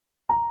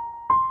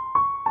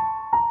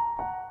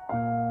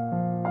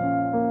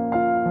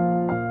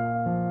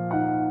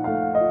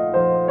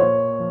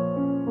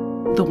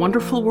The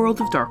Wonderful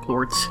World of Dark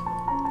Lords.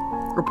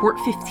 Report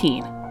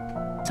 15.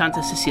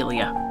 Santa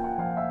Cecilia.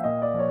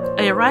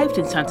 I arrived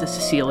in Santa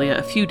Cecilia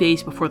a few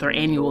days before their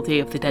annual Day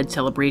of the Dead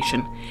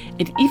celebration,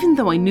 and even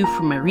though I knew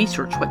from my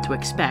research what to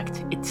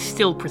expect, it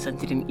still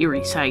presented an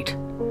eerie sight.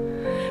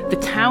 The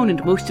town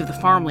and most of the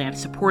farmland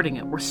supporting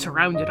it were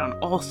surrounded on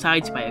all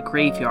sides by a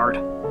graveyard.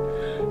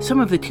 Some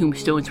of the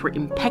tombstones were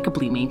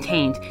impeccably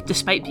maintained,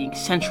 despite being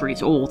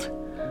centuries old.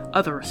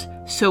 Others,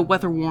 so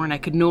weather-worn I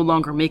could no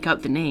longer make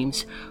out the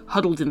names,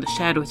 huddled in the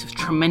shadows of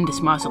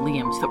tremendous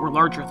mausoleums that were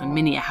larger than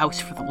many a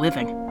house for the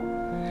living.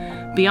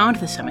 Beyond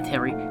the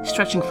cemetery,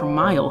 stretching for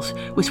miles,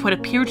 was what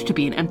appeared to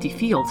be an empty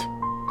field,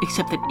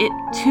 except that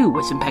it, too,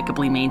 was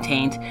impeccably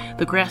maintained,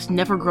 the grass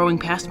never growing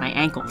past my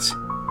ankles.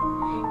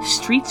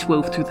 Streets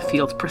wove through the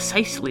field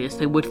precisely as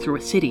they would through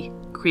a city,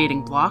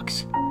 creating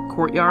blocks,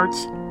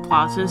 courtyards,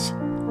 plazas,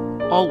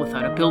 all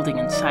without a building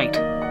in sight.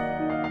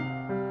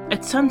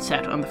 At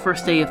sunset on the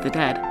first day of the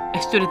dead, I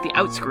stood at the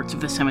outskirts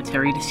of the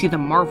cemetery to see the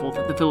marvel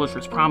that the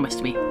villagers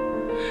promised me.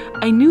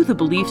 I knew the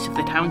beliefs of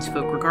the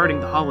townsfolk regarding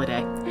the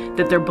holiday,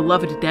 that their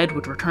beloved dead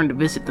would return to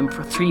visit them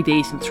for 3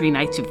 days and 3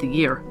 nights of the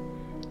year,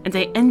 and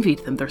I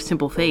envied them their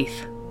simple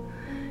faith.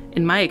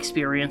 In my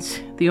experience,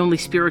 the only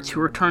spirits who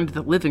return to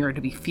the living are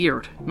to be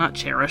feared, not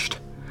cherished.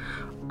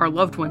 Our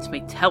loved ones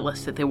may tell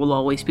us that they will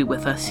always be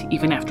with us,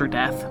 even after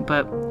death,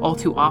 but all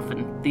too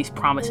often, these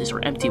promises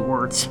are empty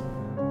words.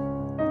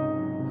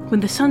 When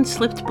the sun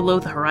slipped below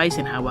the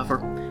horizon, however,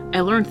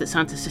 I learned that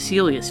Santa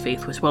Cecilia's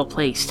faith was well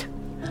placed.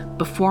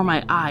 Before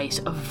my eyes,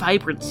 a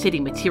vibrant city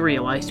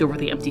materialized over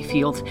the empty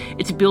field,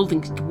 its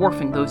buildings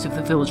dwarfing those of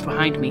the village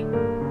behind me.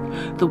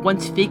 The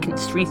once vacant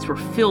streets were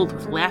filled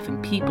with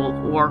laughing people,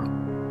 or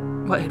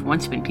what had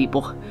once been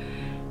people.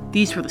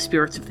 These were the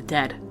spirits of the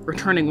dead,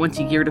 returning once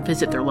a year to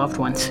visit their loved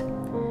ones.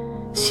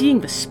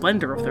 Seeing the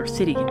splendor of their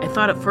city, I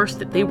thought at first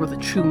that they were the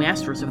true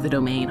masters of the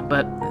domain,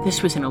 but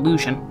this was an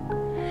illusion.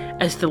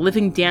 As the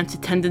living dance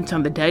attendance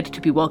on the dead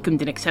to be welcomed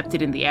and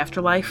accepted in the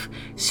afterlife,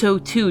 so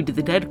too did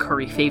the dead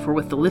curry favor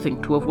with the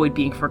living to avoid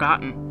being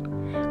forgotten.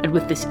 And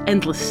with this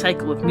endless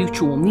cycle of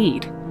mutual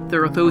need,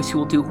 there are those who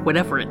will do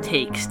whatever it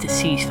takes to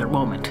seize their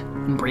moment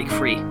and break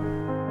free.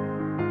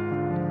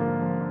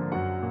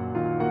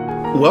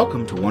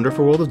 Welcome to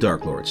Wonderful World of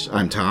Dark Lords.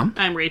 I'm Tom.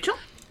 I'm Rachel.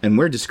 And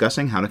we're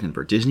discussing how to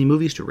convert Disney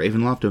movies to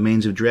Ravenloft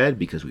domains of dread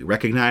because we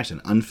recognized an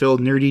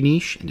unfilled nerdy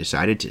niche and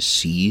decided to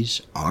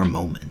seize our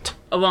moment.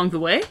 Along the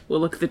way,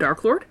 we'll look at the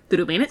Dark Lord, the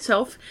domain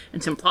itself,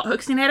 and some plot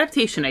hooks and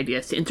adaptation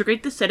ideas to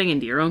integrate the setting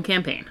into your own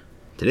campaign.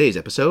 Today's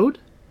episode,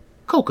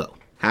 Coco.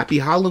 Happy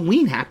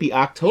Halloween, happy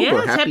October.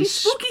 Yes, happy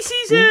spooky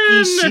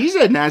season! Spooky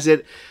season, as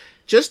it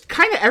just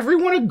kind of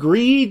everyone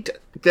agreed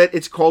that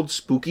it's called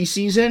spooky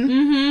season,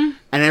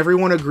 and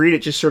everyone agreed it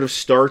just sort of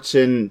starts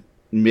in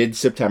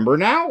mid-September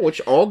now,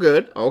 which all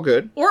good.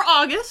 Or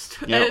August.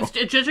 Yeah.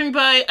 Judging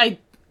by,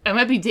 I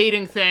might be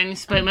dating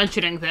things by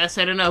mentioning this,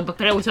 I don't know,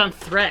 but I was on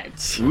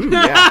Threads. Ooh,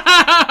 yeah.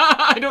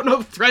 I don't know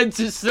if Threads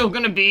is still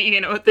going to be,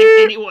 a thing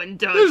anyone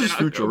does. This is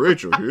future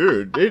Rachel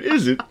here. It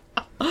isn't.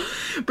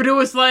 But it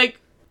was like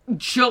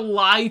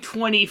July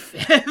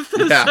 25th,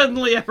 and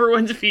suddenly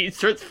everyone's feed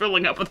starts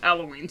filling up with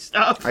Halloween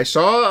stuff. I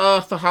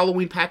saw the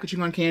Halloween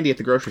packaging on candy at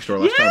the grocery store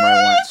last time I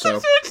went. So I'm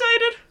so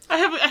excited. I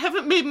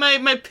haven't made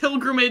my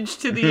pilgrimage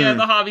to the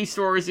hobby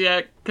stores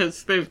yet,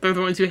 because they're the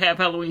ones who have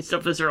Halloween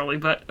stuff this early,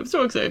 but I'm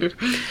so excited.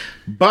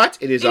 But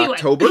it is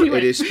October,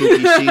 it is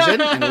spooky season,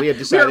 and we have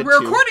decided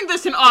we're recording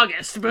this in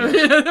August,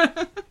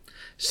 but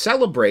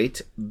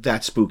celebrate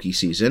that spooky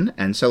season,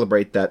 and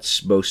celebrate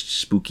that most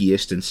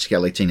spookiest and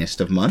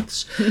skeletonist of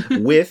months,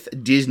 with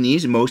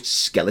Disney's most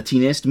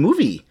skeletonist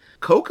movie,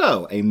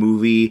 Coco, a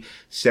movie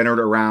centered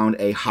around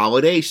a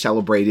holiday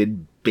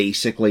celebrated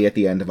basically at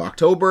the end of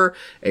October,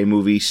 a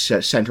movie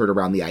centered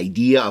around the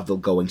idea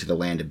of going to the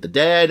land of the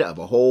dead, of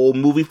a whole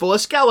movie full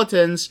of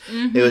skeletons.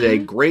 It was a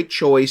great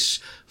choice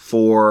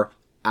for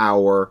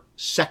our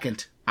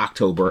second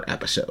October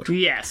episode.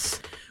 Yes.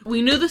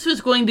 We knew this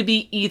was going to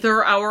be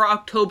either our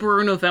October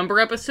or November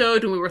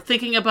episode, and we were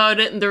thinking about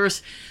it, and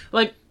there's,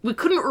 we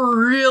couldn't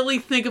really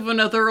think of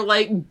another,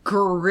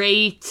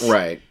 great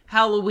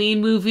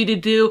Halloween movie to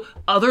do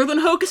other than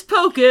Hocus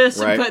Pocus,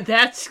 but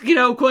that's,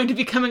 going to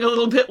be coming a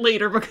little bit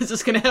later because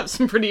it's going to have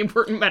some pretty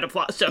important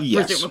metaplot stuff,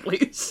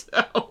 presumably.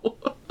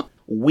 So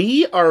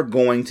we are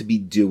going to be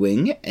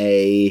doing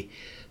a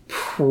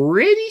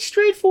pretty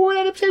straightforward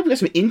adaptation. We got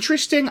some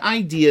interesting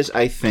ideas,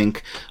 I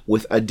think,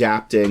 with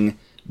adapting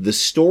the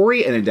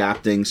story and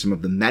adapting some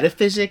of the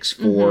metaphysics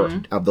of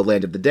the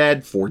Land of the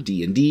Dead for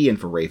D&D and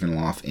for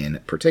Ravenloft in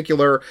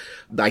particular.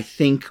 I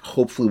think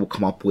hopefully we'll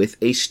come up with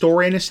a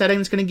story and a setting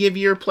that's going to give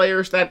your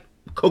players that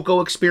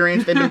Coco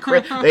experience they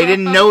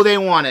didn't know they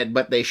wanted,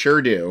 but they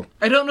sure do.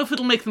 I don't know if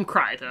it'll make them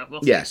cry, though.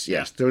 We'll yes.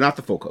 They're not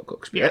the full Coco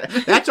experience.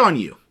 Yeah. That's on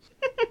you.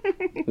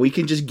 We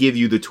can just give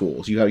you the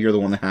tools. You're the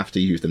one that have to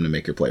use them to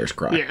make your players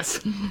cry.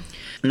 Yes.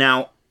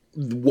 Now,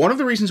 one of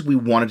the reasons we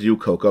wanted to do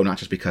Coco, not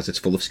just because it's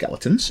full of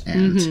skeletons,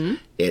 and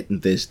it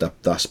is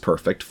thus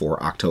perfect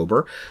for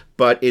October,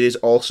 but it has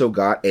also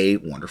got a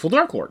wonderful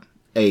Dark Lord.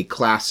 a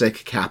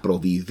classic capital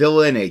V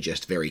villain, a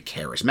just very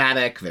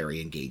charismatic,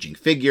 very engaging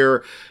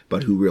figure,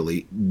 but who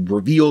really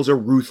reveals a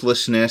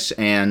ruthlessness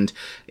and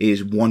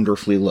is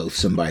wonderfully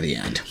loathsome by the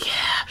end.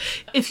 Yeah.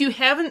 If you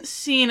haven't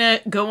seen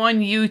it, go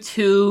on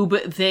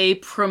YouTube. They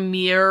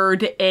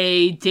premiered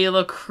a De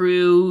La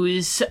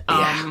Cruz,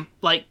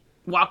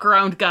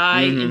 walk-around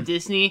guy in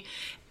Disney.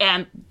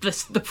 And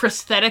the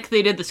prosthetic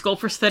they did, the skull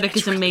prosthetic,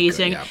 is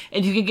amazing. Good, yeah.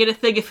 And you can get a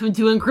thing of him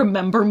doing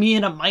Remember Me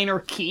in a minor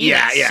key.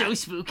 Yeah, it's so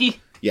spooky.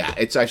 Yeah,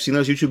 I've seen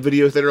those YouTube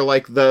videos that are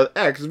like the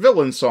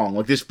ex-villain song.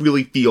 Like, this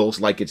really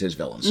feels like it's his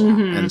villain song.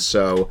 Mm-hmm. And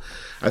so,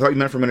 I thought you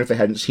meant for a minute if they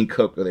hadn't seen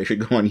Coco, they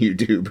should go on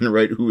YouTube and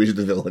write who is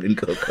the villain in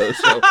Coco.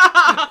 So.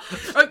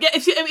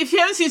 If you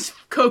haven't seen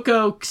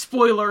Coco,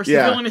 spoilers, the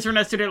villain is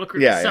Ernesto de la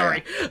Cruz.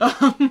 Sorry.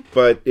 Yeah.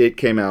 But it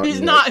came out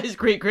He's not his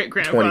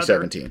great-great-grandfather.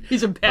 2017.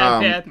 He's a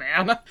bad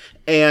man.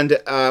 And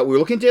we were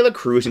looking at de la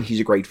Cruz, and he's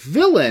a great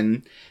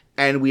villain,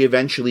 and we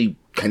eventually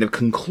kind of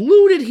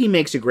concluded he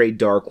makes a great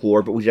Dark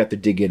Lord, but we'd have to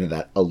dig into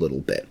that a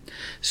little bit.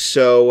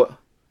 So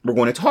we're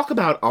going to talk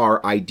about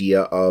our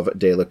idea of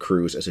De La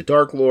Cruz as a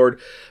Dark Lord.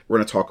 We're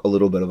going to talk a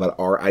little bit about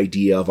our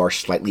idea of our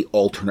slightly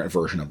alternate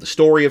version of the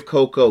story of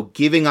Coco,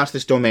 giving us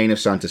this domain of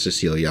Santa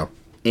Cecilia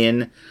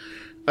in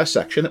a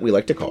section that we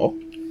like to call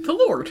The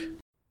Lord.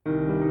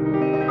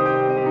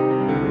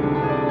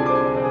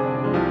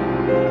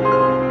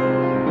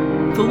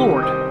 The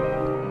Lord.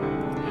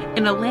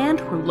 In a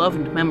land where love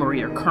and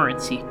memory are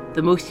currency,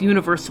 the most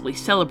universally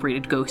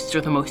celebrated ghosts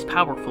are the most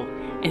powerful,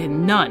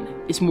 and none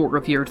is more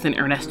revered than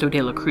Ernesto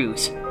de la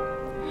Cruz.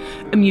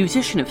 A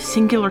musician of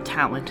singular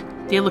talent,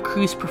 de la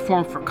Cruz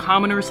performed for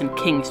commoners and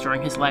kings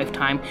during his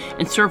lifetime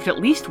and served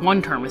at least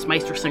one term as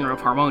Meistersinger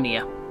of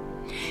Harmonia.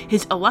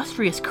 His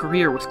illustrious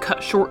career was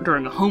cut short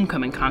during a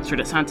homecoming concert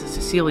at Santa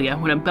Cecilia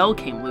when a bell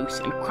came loose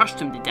and crushed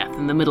him to death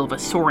in the middle of a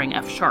soaring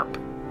F-sharp.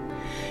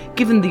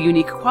 Given the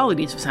unique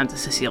qualities of Santa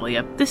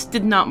Cecilia, this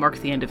did not mark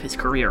the end of his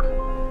career.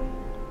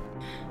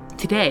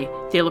 Today,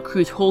 De La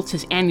Cruz holds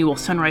his annual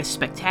Sunrise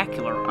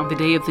Spectacular on the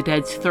Day of the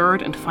Dead's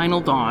third and final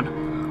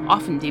dawn,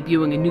 often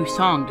debuting a new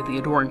song to the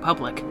adoring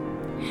public.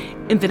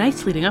 In the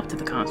nights leading up to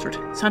the concert,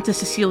 Santa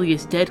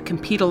Cecilia's dead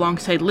compete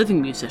alongside living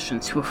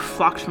musicians who have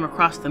flocked from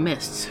across the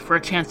mists for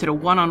a chance at a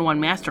one-on-one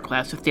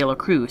masterclass with De La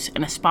Cruz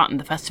and a spot in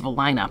the festival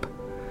lineup.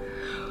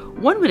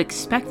 One would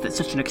expect that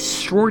such an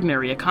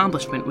extraordinary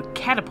accomplishment would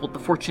catapult the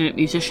fortunate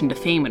musician to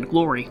fame and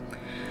glory.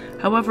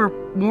 However,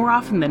 more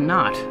often than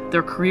not,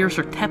 their careers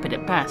are tepid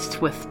at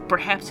best, with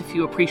perhaps a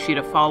few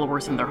appreciative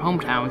followers in their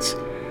hometowns.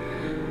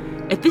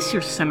 At this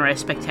year's Sunrise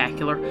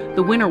Spectacular,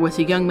 the winner was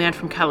a young man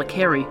from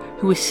Kalikari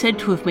who was said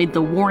to have made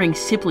the warring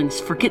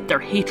siblings forget their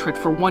hatred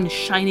for one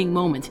shining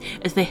moment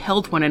as they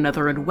held one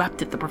another and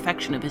wept at the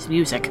perfection of his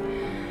music.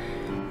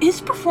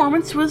 His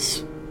performance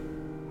was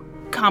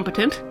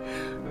competent.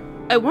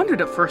 I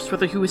wondered at first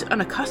whether he was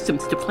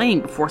unaccustomed to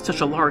playing before such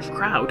a large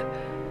crowd,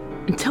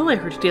 until I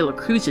heard De La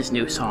Cruz's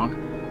new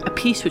song, a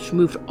piece which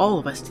moved all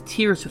of us to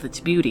tears with its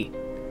beauty,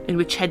 and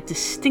which had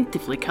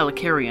distinctively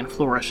Kalikarian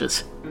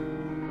flourishes.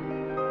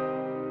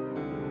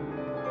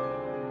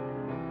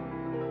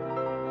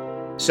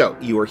 So,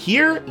 you are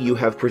here, you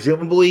have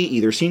presumably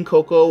either seen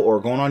Coco or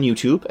gone on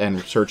YouTube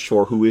and searched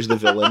for who is the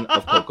villain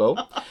of Coco.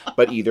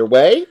 But either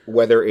way,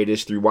 whether it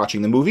is through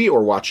watching the movie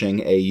or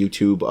watching a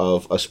YouTube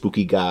of a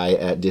spooky guy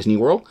at Disney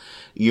World,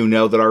 you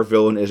know that our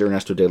villain is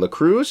Ernesto de la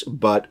Cruz,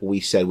 but we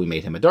said we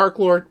made him a Dark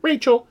Lord.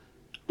 Rachel,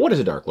 what is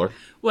a Dark Lord?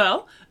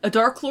 Well, a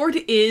Dark Lord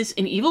is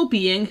an evil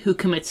being who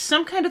commits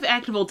some kind of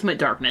act of ultimate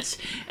darkness,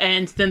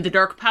 and then the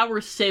dark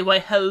powers say, why,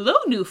 hello,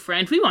 new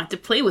friend, we want to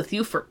play with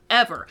you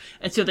forever.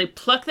 And so they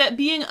pluck that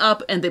being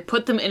up, and they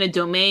put them in a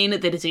domain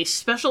that is a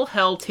special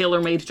hell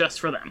tailor-made just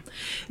for them.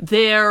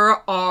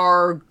 There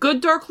are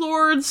good Dark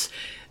Lords.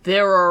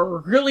 There are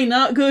really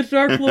not good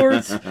Dark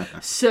Lords.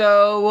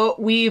 So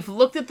we've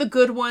looked at the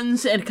good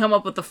ones and come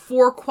up with the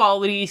 4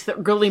 qualities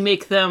that really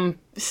make them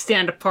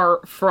stand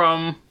apart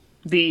from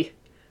the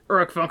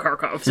Uruk von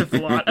Karkovs of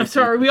the lot. I'm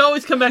sorry, we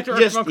always come back to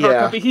Uruk von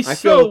Karkov, but he's I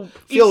feel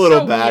a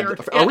little so bad.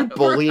 Weird. Are we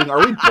bullying?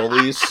 Are we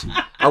bullies?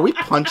 Are we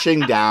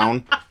punching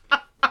down?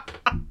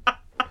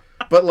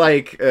 But,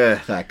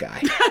 that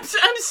guy.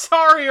 I'm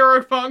sorry,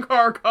 Uruk von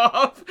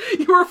Karkov.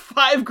 You were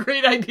 5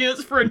 great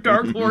ideas for a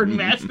Dark Lord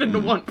mashed into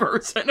one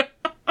person.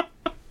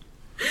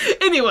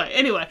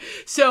 Anyway,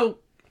 so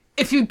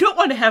if you don't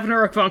want to have an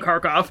Uruk von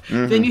Karkov,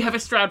 then you have a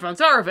Strahd von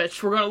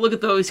Zarovich. We're going to look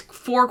at those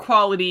 4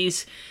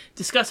 qualities,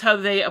 discuss how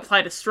they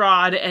apply to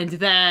Strahd, and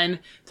then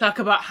talk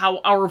about how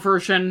our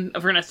version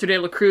of Ernesto de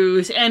la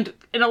Cruz, and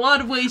in a lot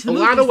of ways, the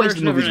movie's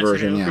version of Ernesto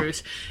de la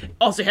Cruz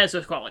also has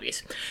those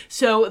qualities.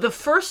 So the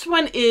first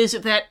one is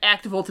that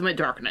act of ultimate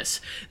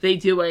darkness. They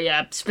do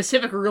a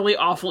specific, really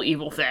awful,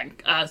 evil thing.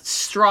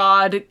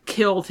 Strahd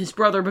killed his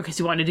brother because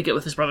he wanted to get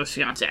with his brother's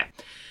fiancée.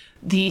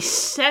 The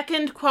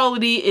second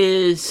quality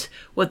is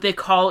what they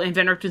call in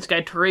Van Richten's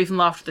Guide to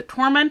Ravenloft the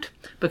Torment.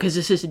 Because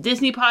this is a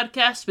Disney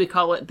podcast, we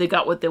call it They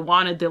Got What They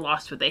Wanted, They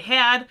Lost What They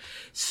Had.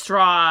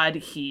 Strahd,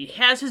 he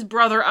has his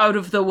brother out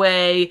of the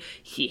way.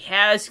 He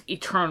has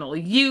eternal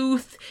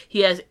youth.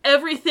 He has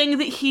everything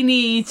that he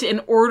needs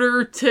in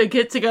order to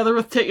get together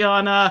with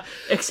Titania,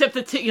 except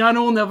that Titania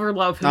will never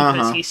love him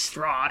because he's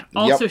Strahd.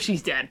 Also,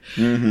 she's dead.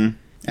 Mm-hmm.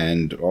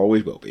 And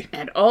always will be.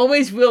 And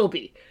always will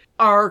be.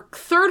 Our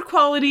third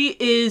quality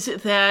is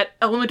that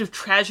element of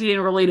tragedy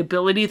and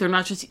relatability. They're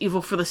not just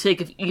evil for the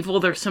sake of evil.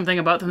 There's something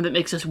about them that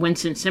makes us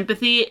wince in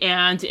sympathy.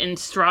 And in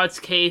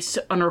Strahd's case,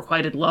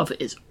 unrequited love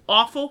is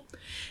awful.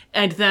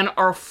 And then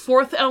our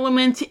fourth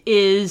element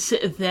is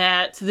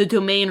that the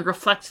domain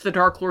reflects the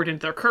Dark Lord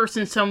and their curse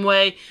in some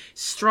way.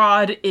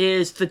 Strahd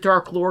is the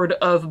Dark Lord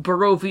of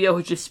Barovia,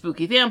 which is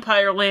spooky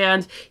vampire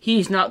land.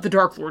 He's not the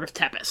Dark Lord of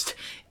Tempest.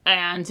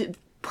 And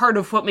part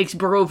of what makes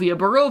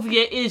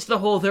Barovia is the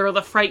whole there are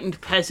the frightened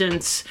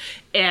peasants,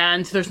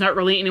 and there's not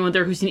really anyone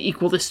there who's an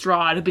equal to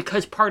Strahd,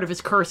 because part of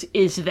his curse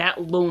is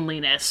that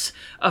loneliness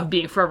of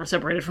being forever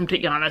separated from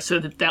Titania, so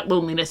that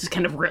loneliness is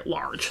kind of writ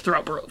large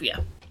throughout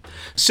Barovia.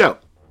 So,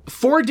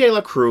 for De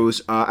La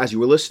Cruz, as you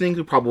were listening,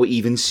 you probably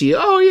even see,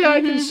 I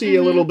can see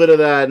a little bit of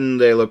that in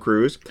De La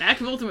Cruz. Act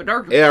of Ultimate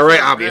Darkness. Yeah,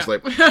 right, obviously.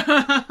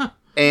 Yeah.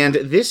 And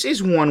this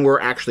is one we're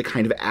actually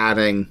kind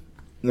of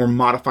we're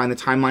modifying the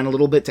timeline a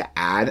little bit to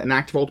add an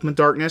Act of Ultimate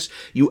Darkness.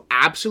 You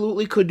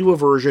absolutely could do a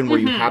version where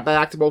you have that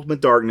Act of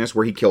Ultimate Darkness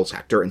where he kills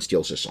Hector and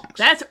steals his songs.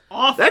 That's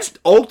awful. That's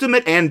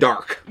ultimate and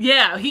dark.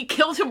 Yeah, he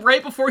kills him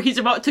right before he's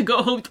about to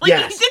go home.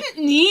 Yes. He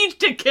didn't need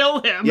to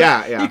kill him.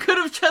 Yeah. He could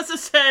have just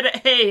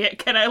said, hey,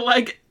 can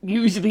I,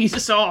 use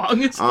these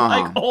songs?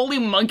 Holy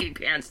monkey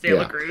pants, De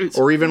La Cruz.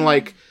 Or even,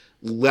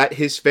 let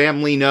his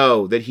family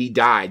know that he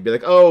died. Be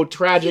like, oh,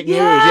 tragic news.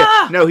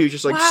 Yeah. No, he was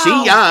just like,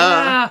 see ya.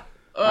 Yeah.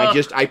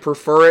 I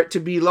prefer it to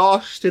be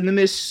lost in the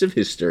mists of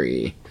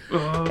history.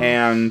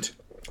 And,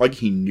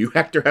 he knew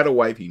Hector had a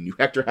wife, he knew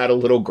Hector had a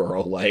little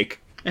girl,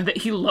 and that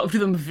he loved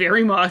them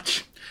very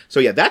much. So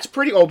yeah, that's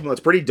pretty ultimate,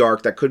 that's pretty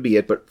dark, that could be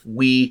it, but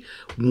we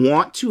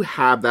want to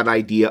have that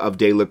idea of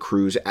De La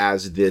Cruz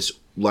as this,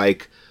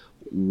 world?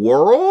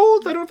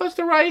 I don't know if that's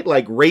the right,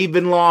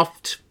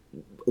 Ravenloft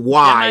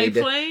wide,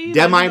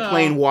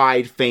 Demi-Plane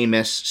wide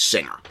famous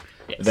singer.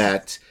 Yes.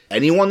 That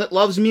anyone that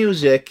loves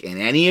music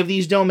in any of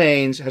these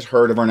domains has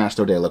heard of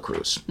Ernesto De La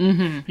Cruz.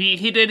 Mm-hmm.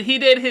 He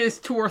did his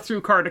tour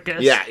through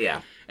Cartacus.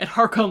 Yeah. And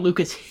Harkon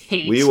Lucas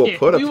hates We will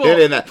put a pin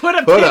in that. Put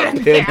a pin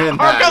in that.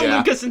 Harkon yeah.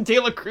 Lucas and De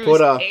La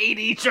Cruz hate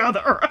each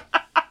other.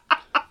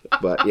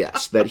 But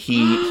yes, that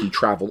he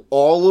traveled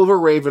all over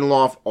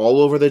Ravenloft,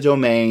 all over the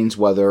domains,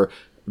 whether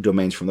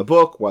domains from the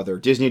book, whether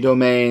Disney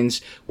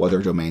domains,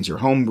 whether domains are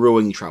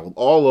homebrewing. He traveled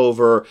all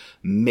over,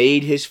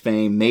 made his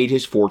fame, made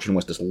his fortune,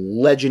 was this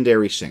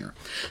legendary singer.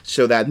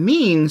 So that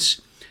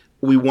means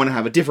we want to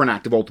have a different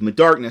Act of Ultimate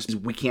Darkness.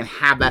 We can't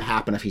have that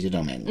happen if he's a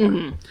domain lord.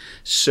 Mm-hmm.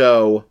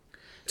 So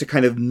to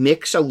kind of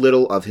mix a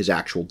little of his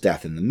actual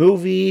death in the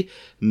movie,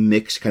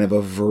 mix kind of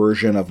a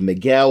version of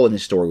Miguel in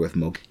his story with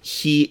Mo.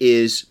 He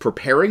is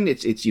preparing,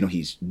 it's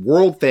he's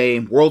world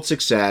fame, world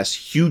success,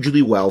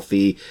 hugely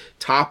wealthy,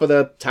 top of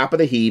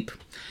the heap.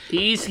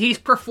 He's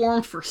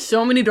performed for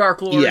so many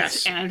Dark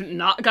Lords and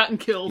not gotten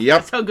killed. Yep.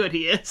 That's how good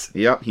he is.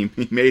 Yep, he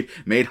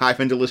made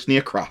Hyphen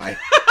Delisnia cry.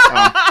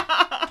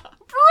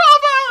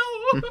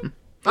 Bravo!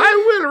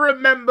 I will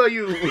remember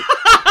you.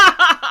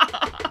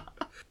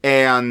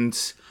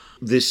 And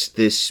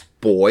this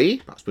boy,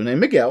 possibly named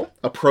Miguel,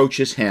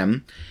 approaches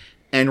him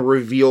and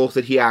reveals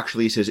that he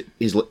actually is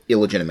his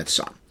illegitimate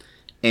son.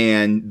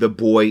 And the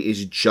boy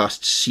is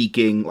just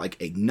seeking,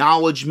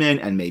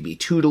 acknowledgement and maybe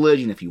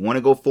tutelage. And if you want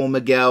to go full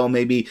Miguel,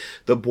 maybe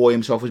the boy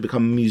himself has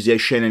become a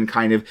musician and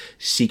kind of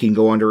seeking to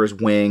go under his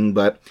wing.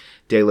 But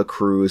De La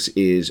Cruz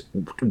is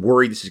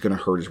worried this is going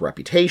to hurt his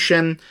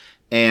reputation.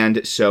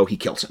 And so he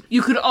kills him.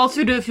 You could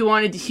also do, if you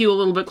wanted to hew a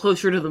little bit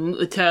closer to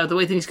the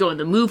way things go in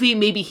the movie,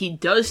 maybe he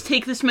does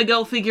take this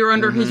Miguel figure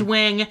under his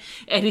wing,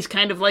 and he's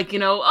kind of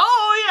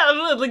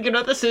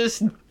this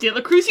is De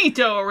La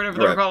Cruzito, or whatever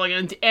they're calling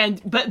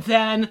it. But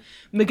then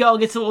Miguel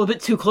gets a little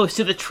bit too close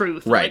to the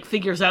truth,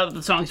 figures out that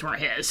the songs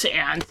weren't his,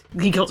 and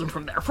he kills him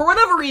from there. For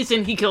whatever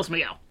reason, he kills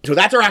Miguel. So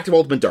that's our Act of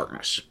Ultimate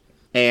Darkness.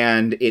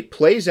 And it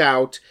plays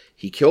out,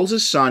 he kills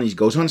his son, he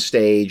goes on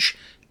stage,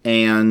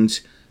 and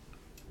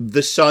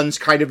the son's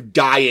kind of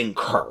dying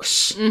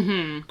curse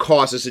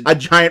causes a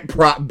giant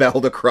prop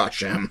bell to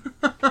crush him.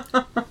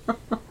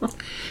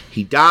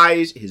 He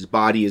dies, his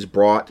body is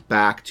brought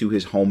back to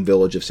his home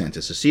village of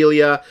Santa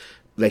Cecilia,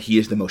 that he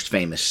is the most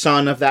famous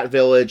son of that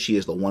village. He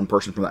is the one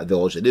person from that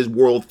village that is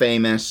world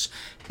famous.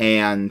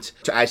 And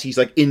as he's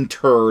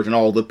interred and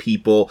all the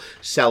people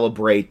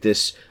celebrate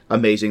this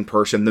amazing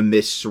person, the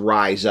mists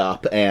rise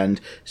up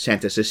and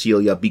Santa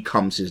Cecilia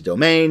becomes his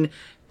domain.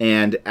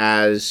 And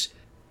as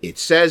it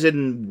says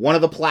in one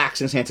of the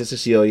plaques in Santa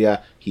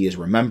Cecilia, he is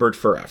remembered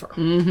forever.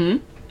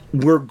 Mm-hmm.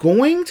 We're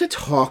going to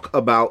talk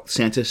about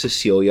Santa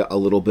Cecilia a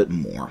little bit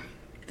more.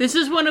 This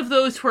is one of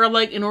those where,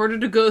 in order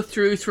to go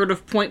through sort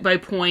of point by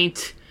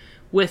point,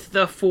 with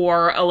the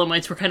 4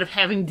 elements, we're kind of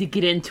having to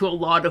get into a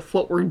lot of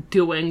what we're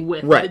doing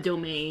with the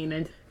domain.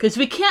 And because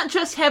we can't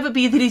just have it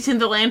be that he's in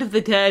the land of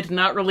the dead,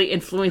 not really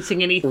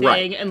influencing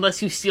anything,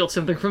 unless you steal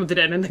something from the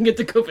dead and then get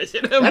to go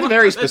visit him. That's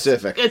very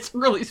specific. It's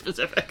really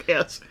specific,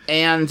 yes.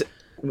 And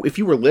if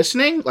you were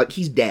listening, like,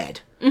 he's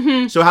dead.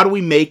 Mm-hmm. So how do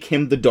we make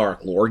him the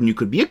Dark Lord? And you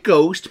could be a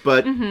ghost,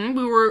 but... Mm-hmm.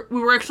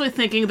 We were actually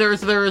thinking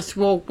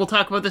we'll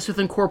talk about this with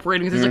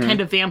incorporating. There's a kind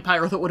of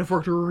vampire that would have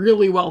worked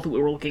really well that we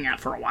were looking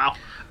at for a while.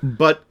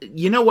 But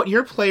you know what?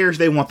 Your players,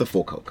 they want the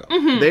full Coco.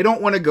 Mm-hmm. They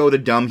don't want to go to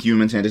dumb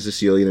human Santa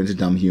Cecilia into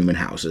dumb human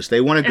houses. They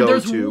want to go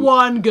to... there's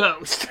one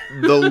ghost.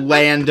 The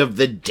land of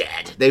the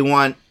dead. They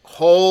want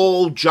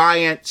whole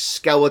giant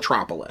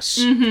skeletropolis.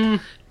 Mm-hmm.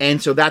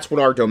 And so that's what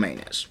our domain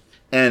is.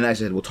 And I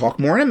said, we'll talk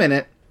more in a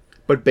minute.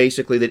 But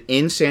basically, that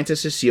in Santa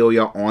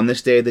Cecilia, on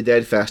this Day of the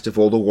Dead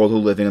festival, the world of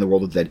the living and the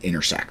world of the dead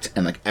intersect.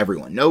 And, like,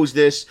 everyone knows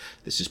this.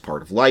 This is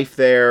part of life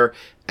there.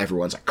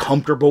 Everyone's, like,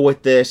 comfortable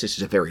with this. This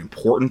is a very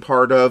important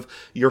part of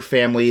your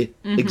family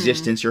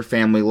existence, your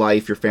family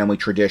life, your family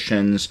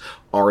traditions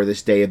are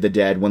this Day of the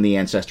Dead when the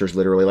ancestors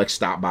literally, like,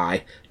 stop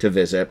by to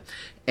visit.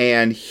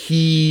 And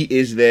he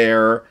is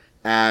there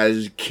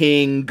as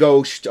King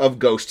Ghost of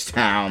Ghost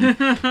Town.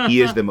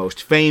 He is the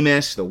most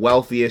famous, the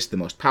wealthiest, the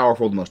most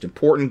powerful, the most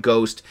important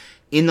ghost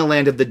in the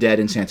land of the dead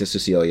in Santa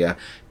Cecilia.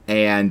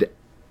 And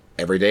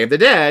every Day of the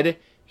Dead,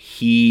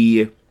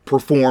 he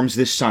performs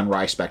this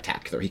sunrise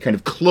spectacular. He kind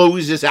of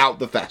closes out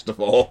the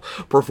festival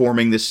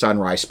performing this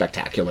sunrise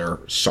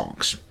spectacular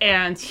songs.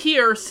 And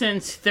here,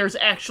 since there's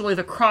actually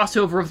the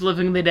crossover of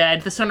Living the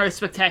Dead, the Sunrise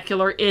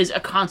Spectacular is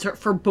a concert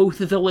for both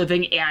the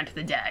living and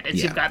the dead. And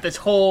you've got this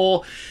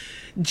whole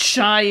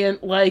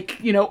giant, like,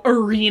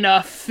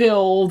 arena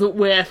filled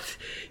with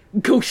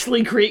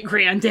ghostly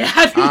great-granddad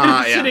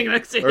sitting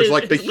next to There's his,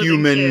 like the his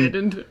human... kid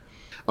and...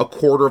 A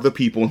quarter of the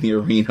people in the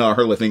arena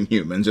are living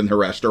humans, and the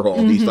rest are all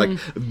these, like,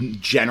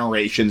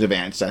 generations of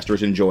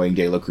ancestors enjoying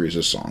De La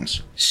Cruz's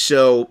songs.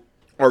 So,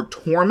 our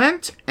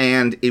Torment,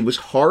 and it was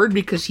hard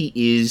because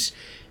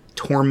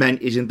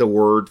Torment isn't the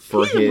word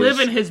for He's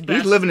living his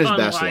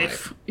best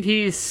life.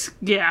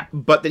 Yeah.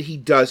 But that he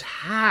does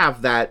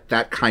have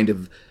that kind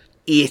of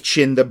itch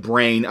in the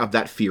brain of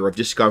that fear of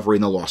discovery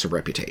and the loss of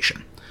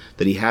reputation.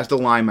 That he has the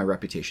line, my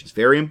reputation's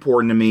very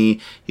important to me.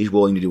 He's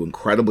willing to do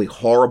incredibly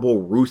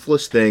horrible,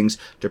 ruthless things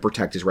to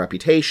protect his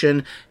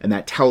reputation. And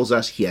that tells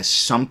us he has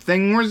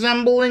something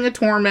resembling a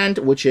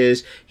torment, which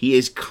is he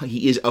is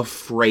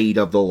afraid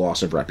of the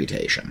loss of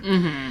reputation.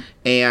 Mm-hmm.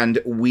 And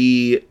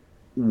we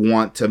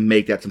want to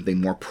make that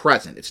something more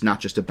present. It's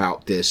not just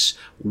about this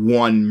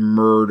one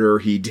murder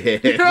he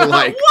did.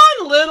 Like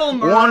one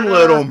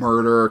little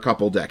murder a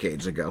couple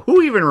decades ago.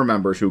 Who even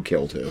remembers who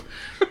killed who?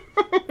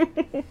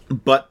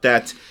 But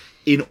that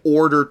in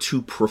order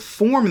to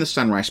perform the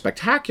Sunrise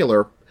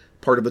Spectacular,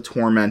 part of the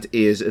torment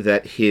is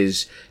that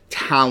his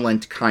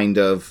talent kind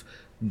of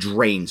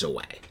drains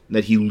away.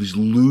 That he's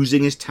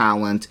losing his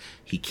talent.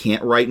 He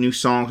can't write new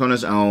songs on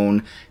his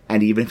own.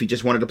 And even if he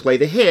just wanted to play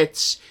the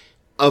hits,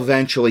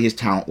 eventually his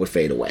talent would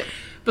fade away.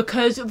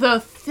 Because the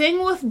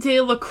thing with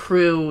De La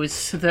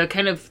Cruz,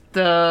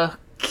 the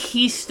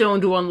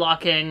keystone to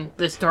unlocking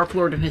this Dark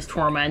Lord and his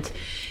torment,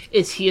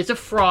 is he is a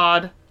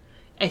fraud.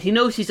 And he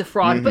knows he's a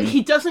fraud, but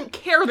he doesn't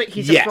care that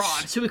he's a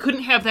fraud. So we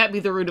couldn't have that be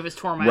the root of his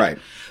torment. Right.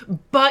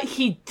 But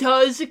he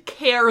does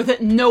care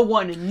that no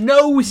one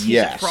knows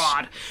he's a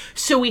fraud.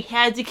 So we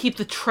had to keep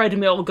the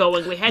treadmill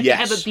going. We had to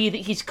have it be that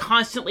he's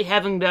constantly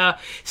having to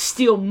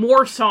steal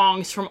more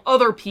songs from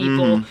other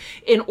people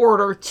in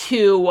order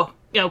to...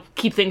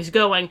 keep things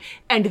going,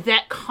 and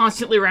that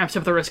constantly ramps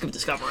up the risk of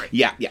discovery.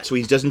 Yeah. So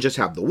he doesn't just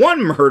have the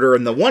one murder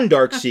and the one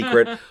dark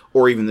secret,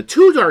 or even the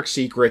two dark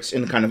secrets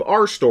in kind of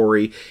our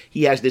story.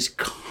 He has this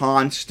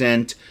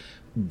constant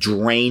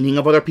draining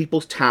of other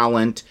people's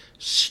talent,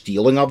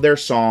 stealing of their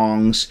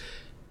songs,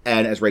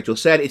 and as Rachel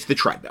said, it's the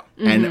treadmill.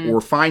 Mm-hmm. And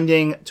we're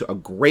finding a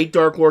great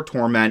Dark Lord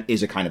torment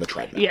is a kind of a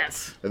treadmill.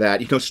 Yes.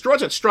 That,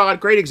 Strahd,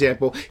 great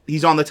example.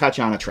 He's on the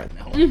Tatiana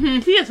treadmill. Mm-hmm.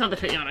 He is on the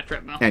Tatiana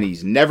treadmill. And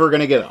he's never going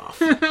to get off.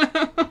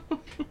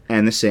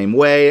 And the same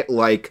way,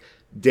 like,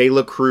 De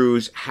La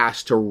Cruz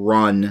has to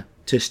run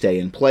to stay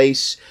in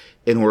place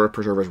in order to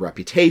preserve his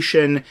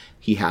reputation.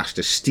 He has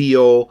to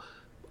steal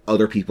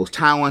other people's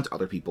talent,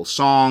 other people's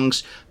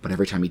songs. But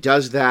every time he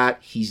does that,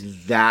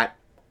 he's that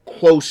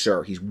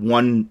closer. He's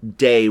one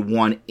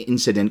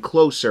incident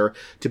closer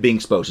to being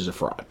exposed as a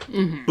fraud.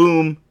 Mm-hmm.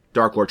 Boom,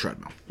 Dark Lord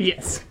treadmill.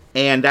 Yes.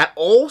 And that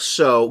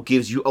also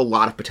gives you a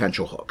lot of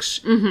potential hooks.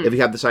 Mm-hmm. If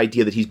you have this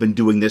idea that he's been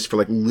doing this for,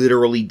 like,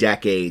 literally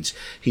decades,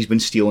 he's been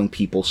stealing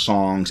people's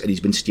songs, and he's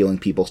been stealing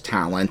people's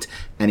talent,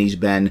 and he's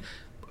been,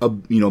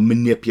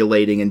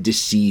 manipulating and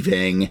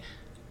deceiving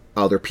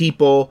other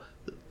people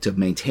to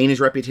maintain his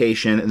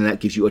reputation, and then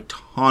that gives you a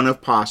ton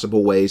of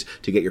possible ways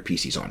to get your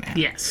PCs on hand.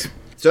 Yes.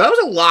 So that was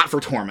a lot for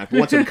Torment, but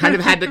once we kind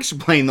of had to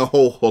explain the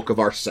whole hook of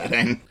our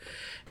setting.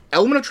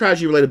 Element of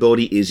tragedy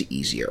relatability is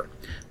easier.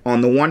 On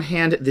the one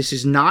hand, this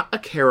is not a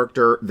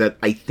character that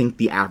I think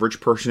the average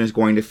person is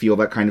going to feel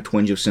that kind of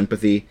twinge of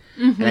sympathy.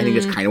 Mm-hmm. And I think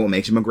that's kind of what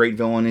makes him a great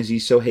villain, is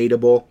he's so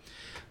hateable.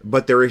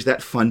 but there is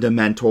that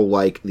fundamental,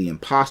 like, the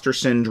imposter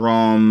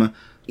syndrome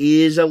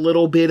is a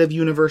little bit of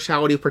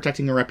universality of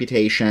protecting your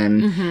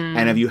reputation,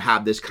 and if you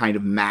have this kind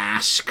of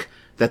mask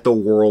that the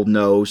world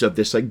knows of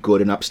this, like,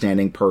 good and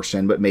upstanding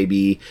person, but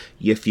maybe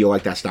you feel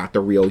like that's not the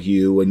real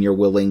you, and you're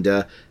willing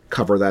to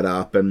cover that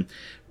up. And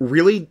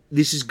really,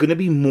 this is going to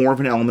be more of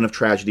an element of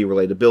tragedy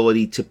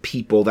relatability to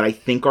people that I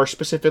think are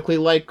specifically,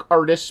 like,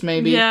 artists,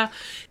 maybe. Yeah.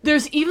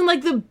 There's even,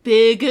 like, the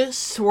big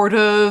sort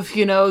of,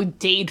 you know,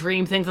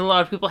 daydream things that a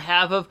lot of people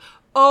have of,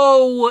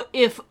 oh,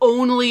 if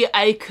only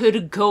I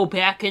could go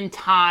back in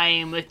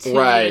time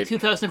to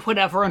 2000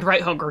 whatever and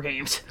write Hunger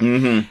Games.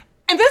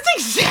 And that's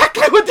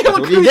exactly what De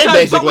La Cruz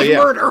does, but with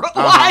murder.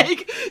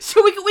 Like,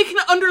 so we can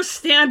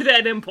understand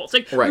that impulse.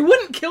 Like, we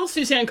wouldn't kill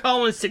Suzanne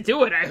Collins to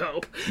do it, I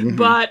hope.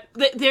 But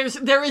there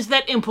is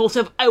that impulse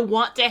of, I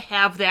want to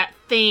have that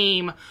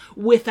fame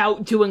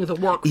without doing the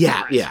work for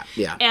it.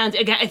 Yeah. And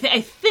again,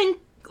 I think,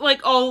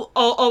 like,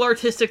 all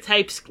artistic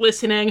types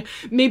listening,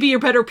 maybe you're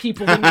better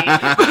people than me.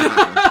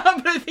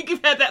 But I think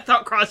you've had that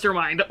thought cross your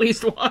mind at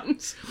least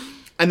once.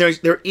 And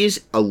there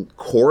is a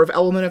core of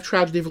element of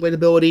tragedy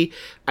relatability,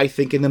 I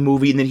think, in the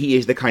movie, and that he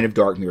is the kind of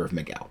dark mirror of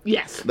Miguel.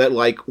 Yes. That,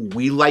 like,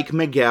 we like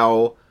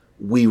Miguel,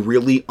 we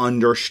really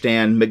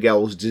understand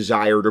Miguel's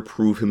desire to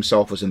prove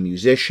himself as a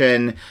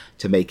musician,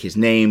 to make his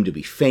name, to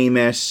be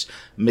famous.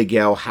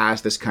 Miguel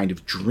has this kind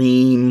of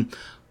dream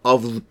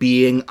of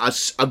being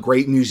a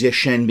great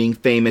musician, being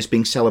famous,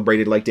 being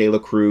celebrated like De La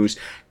Cruz,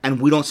 and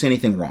we don't see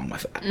anything wrong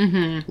with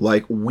that.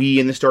 Like, we,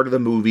 in the start of the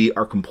movie,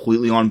 are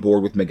completely on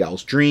board with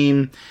Miguel's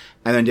dream,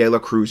 and then De La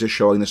Cruz is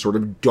showing the sort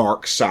of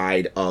dark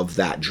side of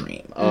that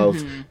dream,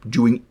 of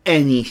doing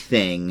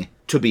anything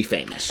to be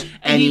famous,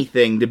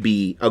 anything to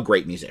be a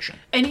great musician.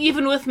 And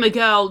even with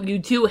Miguel, you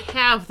do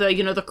have the,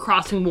 you know, the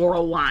crossing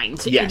moral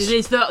lines. Yes. And it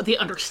is the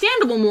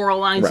understandable moral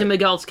lines in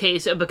Miguel's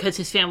case because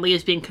his family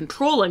is being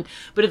controlling,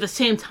 but at the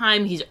same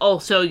time, he's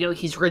also, you know,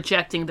 he's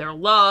rejecting their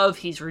love,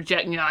 he's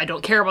rejecting, you know, I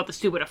don't care about the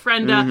stupid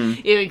ofrenda,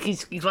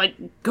 he's like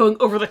going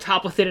over the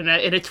top with it in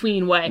a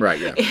tween way. Right,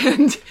 yeah.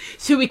 And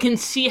so we can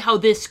see how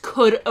this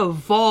could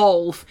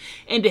evolve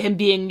into him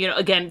being, you know,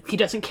 again, he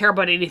doesn't care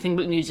about anything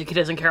but music, he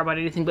doesn't care about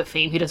anything but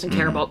fame, he doesn't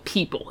care about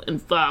people, and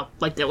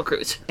like De La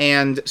Cruz.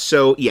 And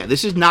so, yeah,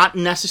 this is not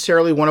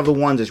necessarily one of the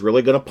ones that's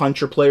really going to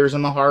punch your players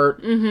in the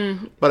heart,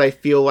 but I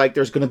feel like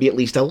there's going to be at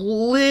least a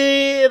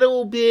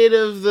little bit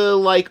of the,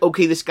 like,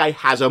 okay, this guy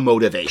has a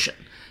motivation.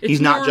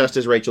 He's not just,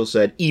 as Rachel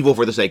said, evil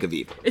for the sake of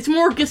evil. It's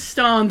more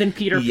Gaston than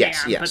Peter Pan,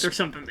 but there's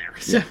something there.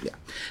 So. Yeah.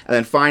 And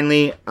then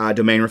finally,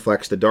 Domain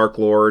reflects the Dark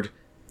Lord.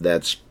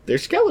 They're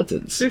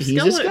skeletons.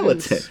 He's a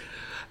skeleton.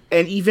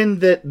 And even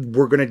that,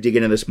 we're going to dig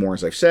into this more,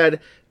 as I've said.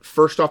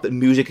 First off, that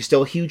music is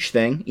still a huge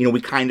thing. You know,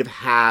 we kind of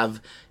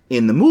have,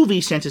 in the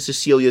movie, Santa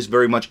Cecilia is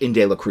very much in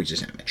De La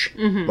Cruz's image.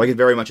 Like, it's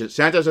very much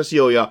Santa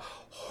Cecilia,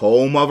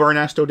 home of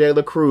Ernesto De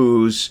La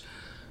Cruz,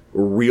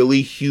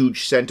 really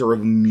huge center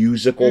of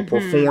musical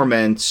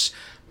performance.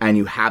 And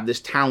you have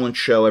this talent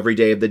show every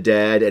Day of the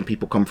Dead, and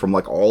people come from,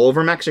 like, all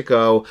over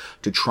Mexico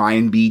to try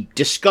and be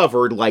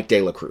discovered like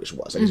De La Cruz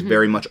was. And it's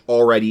very much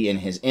already in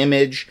his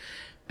image.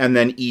 And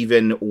then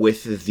even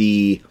with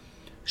the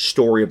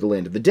story of the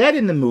Land of the Dead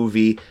in the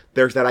movie,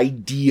 there's that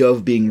idea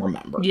of being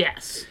remembered.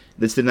 Yes.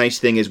 That's the nice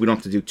thing, is we don't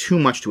have to do too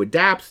much to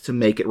adapt to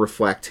make it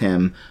reflect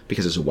him,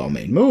 because it's a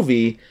well-made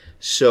movie.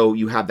 So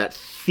you have that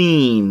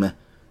theme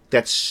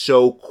that's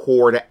so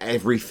core to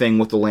everything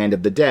with the Land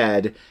of the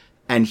Dead,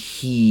 and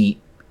he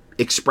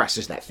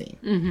expresses that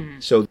theme.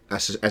 So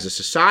as a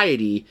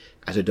society,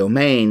 as a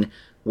domain,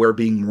 where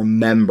being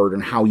remembered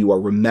and how you are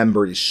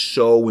remembered is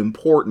so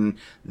important,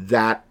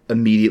 that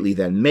immediately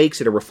then makes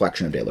it a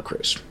reflection of De La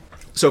Cruz.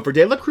 So for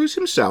De La Cruz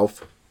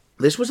himself,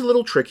 this was a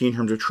little tricky in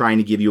terms of trying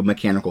to give you a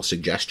mechanical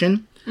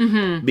suggestion,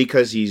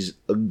 because he's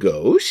a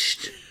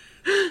ghost,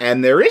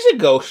 and there is a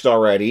ghost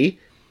already,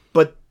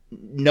 but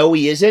no,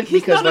 he isn't.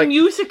 He's because, not a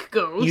music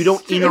ghost. You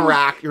don't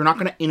interact, you're not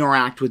going to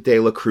interact with De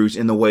La Cruz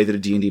in the way that a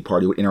D&D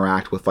party would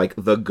interact with, like,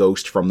 the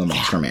ghost from the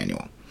Monster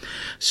Manual.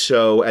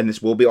 So, and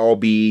this will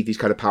be these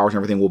kind of powers and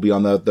everything will be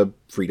on the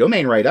free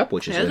domain write-up,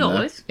 which is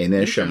in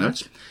the show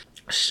notes.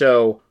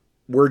 So,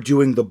 we're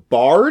doing the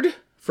Bard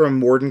from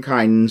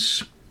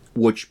Mordenkainen's,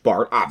 which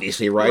Bard,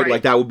 obviously, right?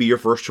 Like, that would be your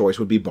first choice,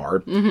 would be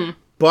Bard.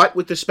 But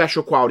with the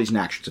special qualities and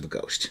actions of a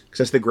ghost. Because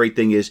that's the great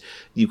thing, is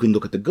you can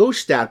look at the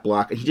ghost stat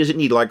block, and he doesn't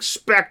need, like,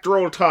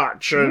 spectral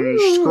touch and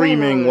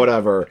screaming,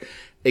 whatever.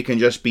 It can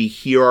just be,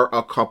 here are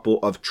a couple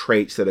of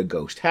traits that a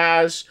ghost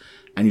has,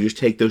 and you just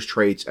take those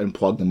traits and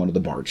plug them onto the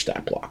Bard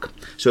stat block.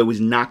 So it was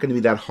not going to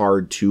be that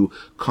hard to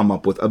come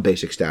up with a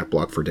basic stat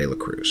block for De La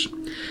Cruz.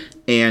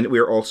 And we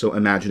are also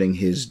imagining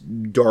his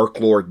Dark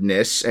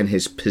Lordness and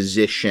his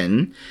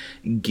position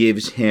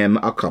gives him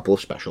a couple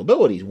of special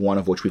abilities, one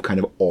of which we've kind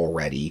of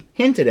already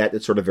hinted at,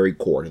 that's sort of very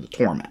core to the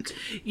Torment.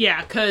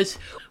 Yeah, because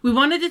we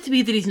wanted it to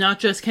be that he's not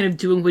just kind of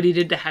doing what he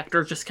did to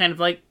Hector, just kind of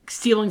like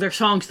stealing their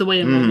songs the way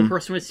a normal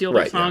person would steal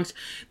their songs,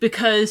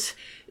 because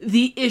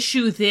the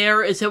issue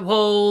there is that,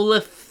 well,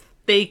 if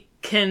they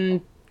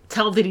can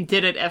tell that he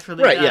did it after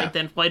they died,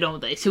 then why don't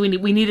they? So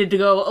we needed to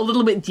go a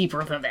little bit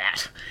deeper than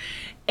that.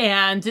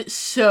 And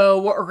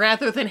so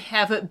rather than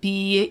have it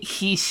be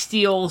he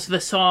steals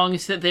the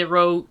songs that they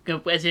wrote,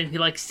 as in he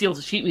like steals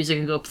the sheet music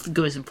and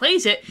goes and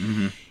plays it,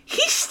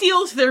 he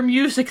steals their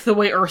music the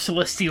way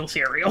Ursula steals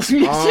Ariel's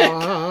music.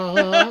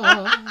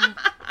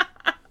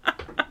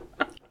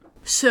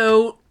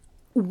 So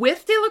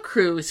with De La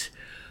Cruz,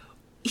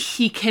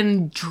 he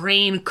can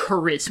drain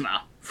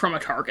charisma from a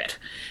target.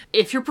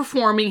 If you're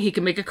performing, he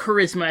can make a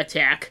charisma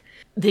attack.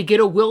 They get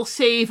a will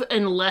save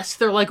unless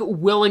they're, like,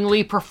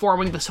 willingly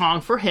performing the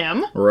song for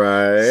him.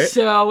 Right.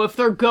 So if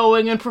they're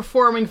going and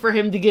performing for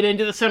him to get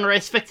into the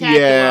Sunrise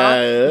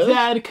Spectacular,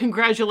 then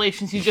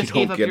congratulations, you just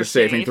gave up your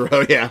save. You don't get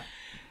a saving throw, yeah.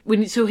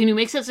 When he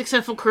makes that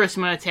successful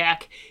charisma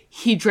attack,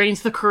 he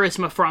drains the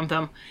charisma from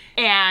them,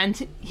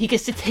 and he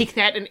gets to take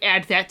that and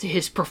add that to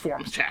his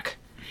performance check.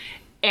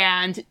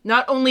 And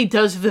not only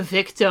does the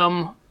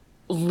victim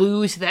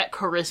lose that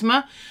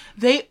charisma,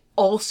 they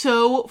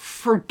also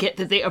forget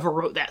that they ever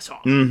wrote that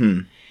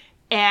song.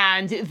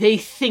 And they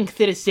think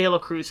that it's De La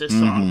Cruz's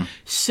song.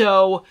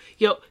 So,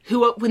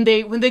 when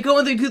they go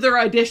and they do their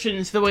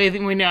auditions the way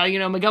that we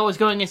know, Miguel was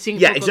going and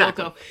singing Coco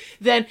Loco,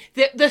 then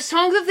the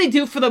song that they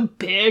do for the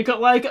big,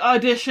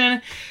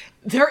 audition,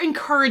 they're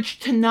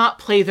encouraged to not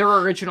play their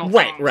original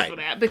songs for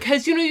that.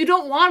 Because, you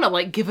don't want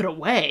to, give it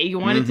away. You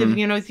want it to,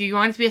 you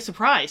want it to be a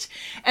surprise.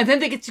 And then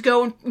they get to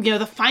go, and,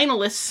 the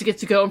finalists get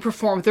to go and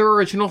perform their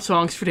original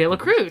songs for De La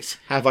Cruz.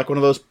 Have, one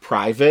of those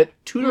private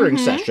tutoring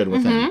session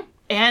with him.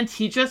 And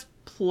he just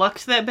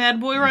plucks that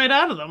bad boy right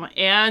out of them.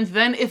 And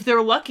then if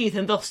they're lucky,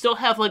 then they'll still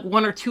have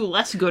one or two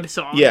less good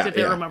songs that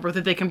they remember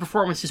that they can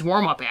perform as his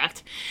warm-up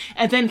act.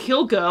 And then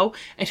he'll go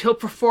and he'll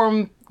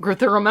perform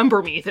the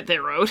Remember Me that they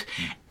wrote,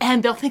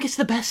 and they'll think it's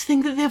the best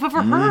thing that they've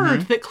ever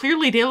heard, that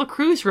clearly De La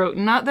Cruz wrote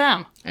and not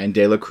them. And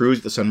De La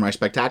Cruz, the Sunrise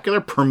Spectacular,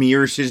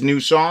 premieres his new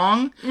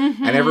song,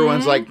 and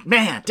everyone's like,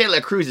 man, De La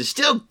Cruz has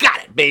still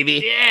got it,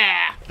 baby.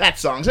 Yeah. That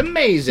song's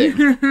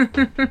amazing.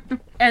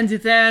 And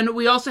then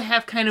we also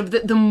have kind of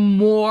the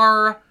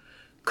more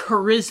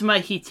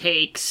charisma he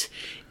takes.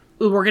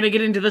 We're going to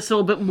get into this a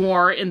little bit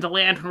more in The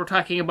Land when we're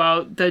talking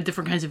about the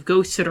different kinds of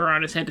ghosts that are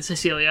on Santa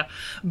Cecilia.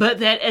 But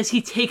that as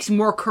he takes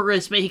more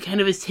charisma, he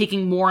kind of is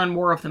taking more and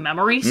more of the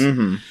memories.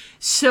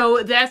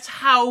 So that's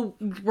how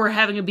we're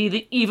having it be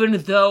that even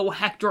though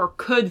Hector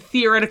could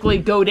theoretically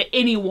go to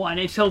anyone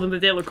and tell them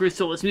that De La Cruz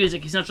stole his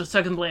music, he's not just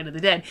stuck in the land of the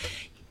dead.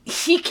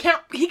 He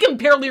can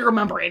barely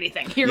remember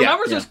anything. He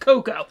remembers his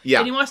Coco,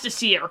 and he wants to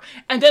see her,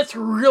 and that's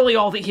really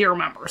all that he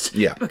remembers.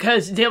 Yeah.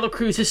 Because De La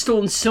Cruz has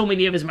stolen so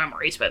many of his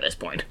memories by this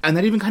point. And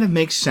that even kind of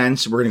makes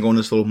sense. We're going to go into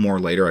this a little more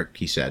later,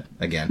 he said,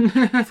 again,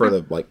 for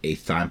the,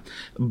 8th time.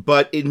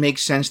 But it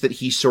makes sense that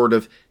he's sort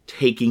of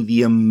taking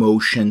the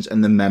emotions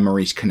and the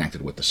memories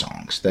connected with the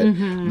songs.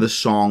 That the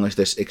song is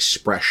this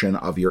expression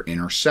of your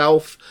inner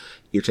self.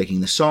 You're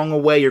taking the song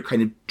away. You're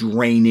kind of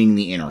draining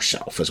the inner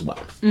self as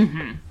well.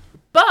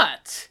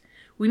 But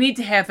we need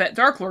to have that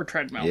Dark Lord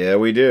treadmill. Yeah,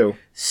 we do.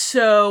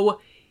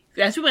 So,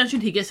 as we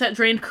mentioned, he gets that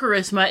drained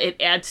charisma. It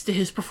adds to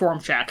his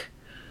perform check.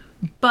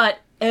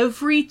 But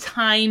every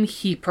time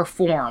he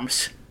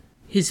performs,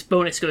 his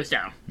bonus goes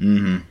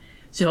down.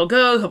 So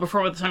he'll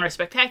perform with the Sunrise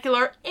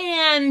Spectacular,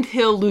 and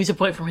he'll lose a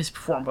point from his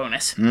perform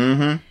bonus.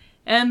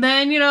 And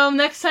then,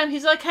 next time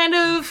he's kind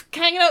of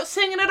hanging out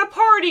singing at a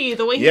party,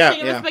 the way he's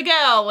singing with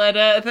Miguel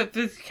at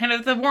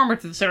the warmer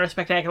to the Sunrise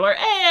Spectacular,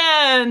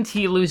 and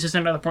he loses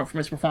another point from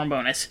his perform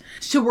bonus.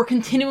 So we're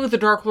continuing with the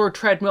Dark Lord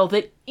treadmill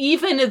that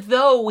even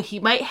though he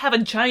might have a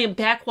giant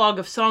backlog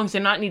of songs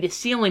and not need to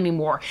steal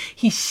anymore,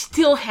 he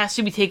still has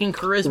to be taking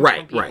charisma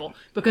from people.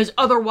 Because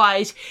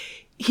otherwise,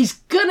 he's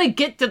gonna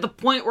get to the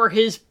point where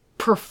his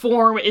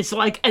perform is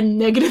a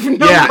negative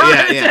number.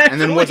 Yeah. And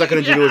then what's that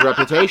going to do to his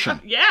reputation?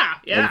 Yeah.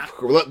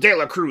 De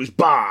La Cruz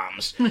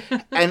bombs.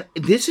 And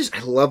I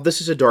love this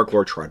as a Dark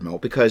Lord treadmill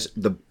because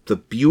the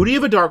beauty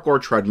of a Dark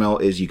Lord treadmill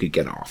is you could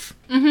get off.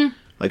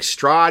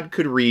 Strahd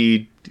could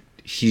read,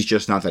 he's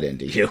just not that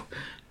into you,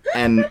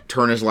 and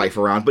turn his life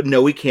around. But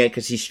no, he can't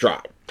because he's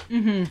Strahd.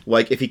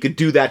 If he could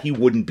do that, he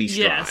wouldn't be Strahd.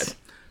 Yes.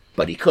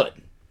 But he could.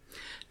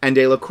 And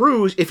De La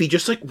Cruz, if he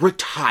just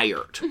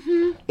retired,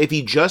 if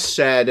he just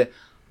said,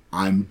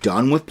 I'm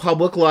done with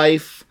public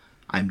life,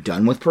 I'm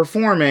done with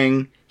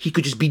performing, he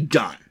could just be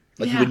done.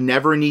 He would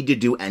never need to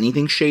do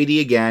anything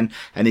shady again,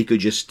 and he could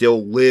just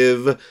still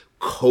live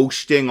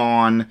coasting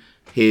on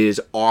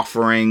his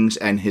offerings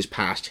and his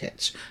past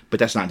hits. But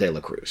that's not De La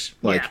Cruz.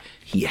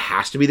 He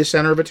has to be the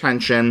center of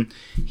attention.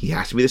 He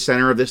has to be the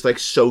center of this,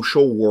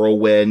 social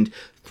whirlwind,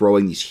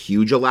 throwing these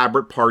huge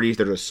elaborate parties.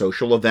 There's a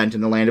social event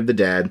in the Land of the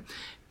Dead.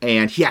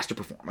 And he has to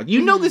perform.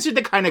 This is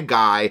the kind of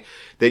guy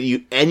that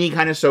any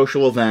kind of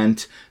social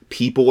event,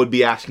 people would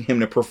be asking him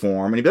to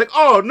perform. And he'd be like,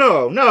 oh,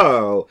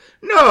 no,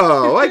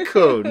 I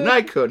couldn't.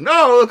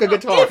 Oh, look, a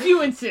guitar. If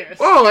you insist.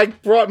 Oh, I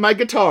brought my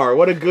guitar.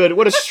 What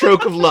a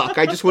stroke of luck.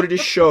 I just wanted to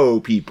show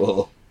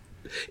people.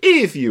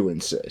 If you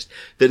insist.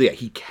 That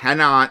he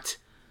cannot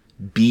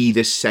be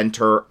the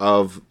center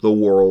of the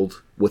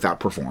world without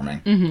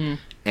performing.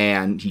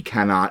 And he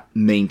cannot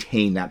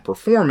maintain that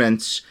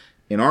performance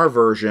in our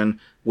version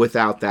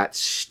without that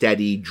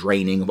steady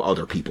draining of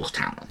other people's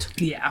talent.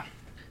 Yeah.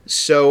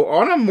 So,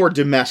 on a more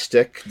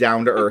domestic,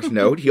 down-to-earth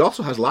note, he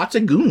also has lots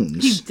of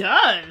goons. He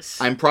does.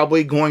 I'm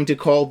probably going to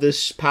call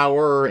this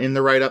power in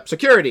the write-up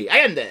security.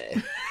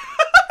 Allende!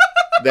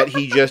 That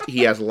he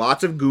has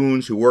lots of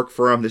goons who work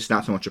for him. This is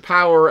not so much a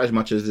power as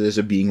much as it is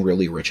a being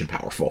really rich and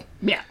powerful.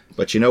 Yeah.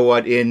 But you know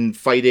what? In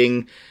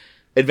fighting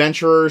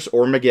adventurers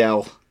or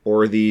Miguel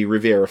or the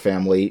Rivera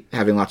family,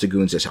 having lots of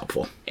goons is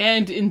helpful.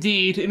 And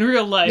indeed, in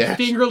real life,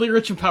 being really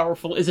rich and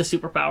powerful is a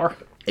superpower.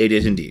 It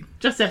is indeed.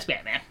 Just as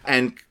Batman.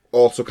 And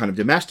also kind of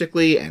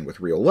domestically and with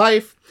real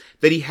life,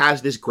 that he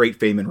has this great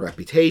fame and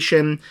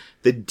reputation.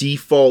 The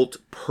default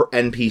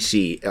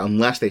NPC,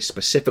 unless they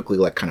specifically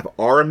kind of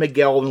are a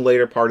Miguel in the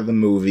later part of the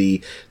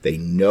movie, they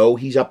know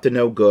he's up to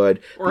no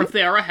good. Or if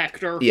they are a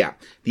Hector. Yeah.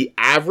 The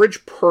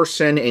average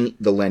person in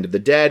the Land of the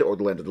Dead or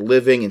the Land of the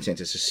Living in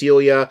Santa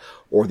Cecilia,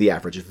 or the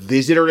average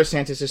visitor to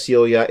Santa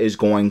Cecilia is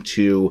going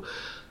to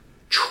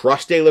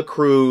trust De La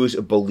Cruz,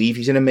 believe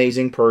he's an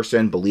amazing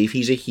person, believe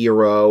he's a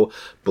hero,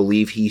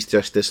 believe he's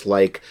just this,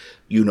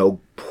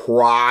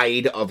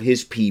 pride of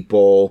his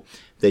people,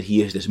 that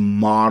he is this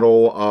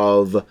model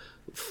of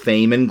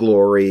fame and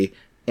glory,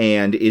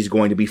 and is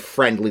going to be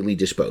friendlily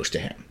disposed to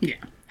him. Yeah.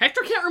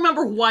 Hector can't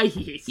remember why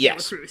he hates De La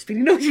Yes. Cruz, but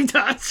he knows he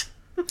does.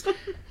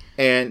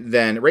 And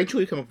then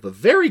Rachel, you come up with a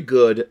very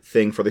good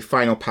thing for the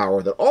final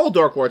power that all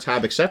Dark Lords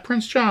have except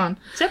Prince John.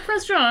 Except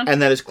Prince John. And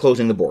that is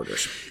closing the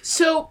borders.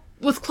 So,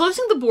 with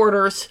closing the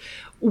borders,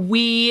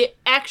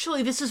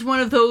 this is one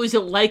of those,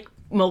 like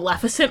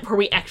Maleficent, where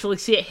we actually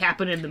see it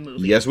happen in the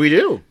movie. Yes, we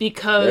do.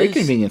 Because... Very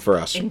convenient for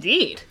us.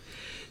 Indeed.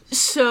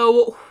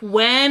 So,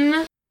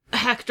 when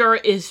Hector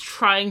is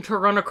trying to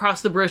run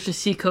across the bridge to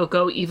see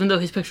Coco, even though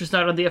his picture's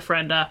not on the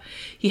ofrenda,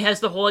 he has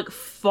the whole,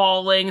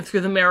 falling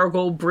through the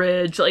Marigold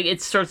Bridge,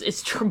 it's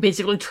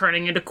basically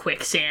turning into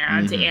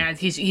quicksand, and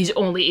he's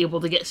only able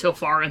to get so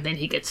far, and then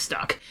he gets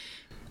stuck.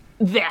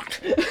 That.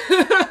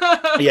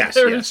 Yes,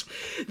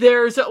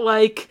 There's,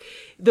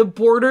 the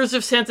borders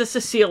of Santa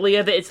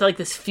Cecilia, that it's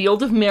this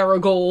field of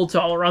marigolds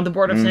all around the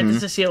border of Santa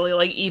Cecilia,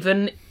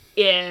 even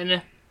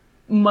in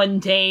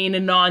mundane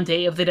and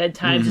non-Day of the Dead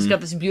times. It's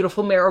got this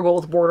beautiful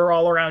marigold border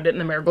all around it,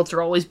 and the marigolds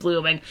are always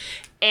blooming.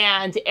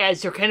 And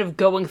as you're kind of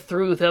going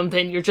through them,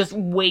 then you're just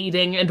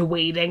waiting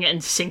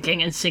and sinking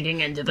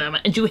into them,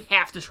 and you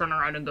have to turn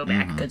around and go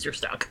back because you're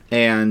stuck.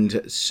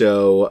 And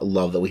so,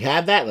 love that we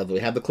had that. Love that we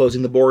had the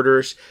closing the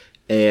borders.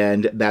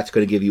 And that's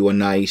going to give you a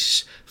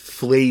nice,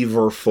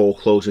 flavorful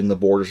closing the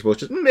borders,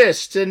 which is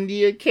mist, and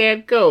you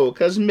can't go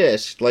because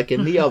mist, like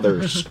in the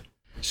others.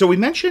 So we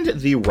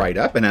mentioned the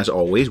write-up, and as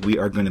always, we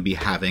are going to be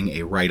having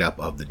a write-up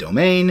of the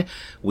domain.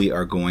 We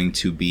are going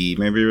to be,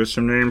 maybe with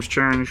some names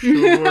changed,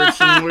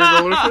 some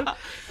legal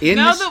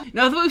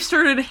now that we've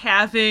started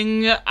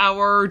having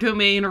our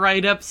domain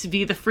write-ups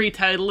be the free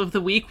title of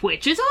the week,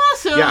 which is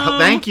awesome! Yeah,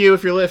 thank you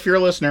if you're a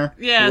listener.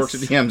 Yes. Who works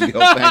at the Hams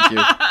Guild, thank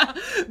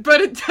you.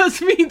 But it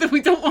does mean that we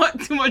don't want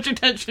too much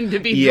attention to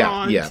be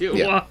drawn to.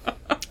 Yeah.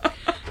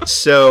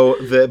 So,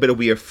 but it'll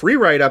be a free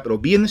write-up. It'll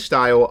be in the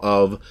style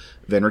of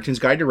Van Richten's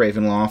Guide to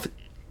Ravenloft,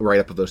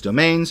 write-up of those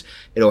domains.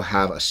 It'll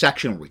have a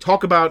section where we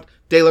talk about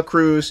De La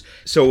Cruz.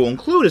 So it will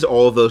include, as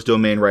all of those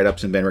domain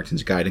write-ups in Van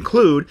Richten's Guide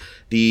include,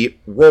 the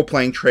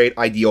role-playing trait,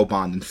 ideal,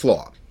 bond, and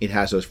flaw. It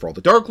has those for all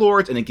the Dark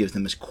Lords, and it gives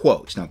them as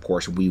quotes. Now, of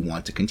course, we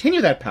want to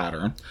continue that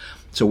pattern,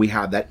 so we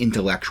have that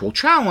intellectual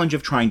challenge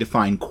of trying to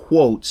find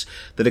quotes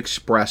that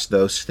express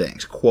those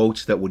things.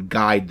 Quotes that would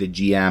guide the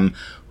GM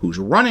who's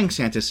running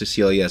Santa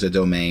Cecilia as a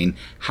domain,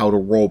 how to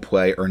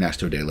roleplay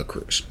Ernesto de la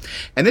Cruz.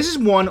 And this is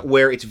one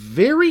where it's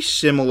very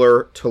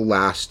similar to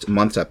last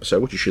month's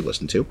episode, which you should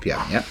listen to if you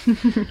haven't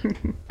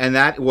yet. And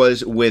that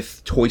was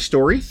with Toy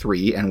Story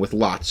 3 and with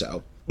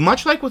Lotso.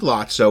 Much like with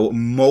Lotso,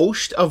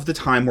 most of the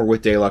time we're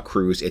with De La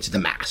Cruz, it's the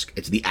mask.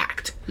 It's the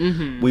act.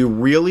 We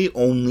really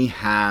only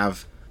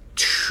have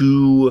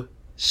 2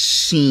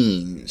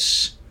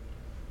 scenes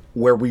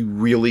where we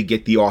really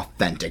get the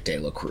authentic De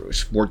La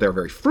Cruz. Where they're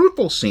very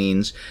fruitful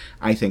scenes,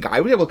 I think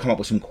I was able to come up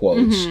with some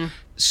quotes.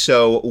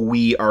 So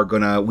we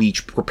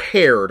each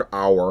prepared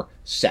our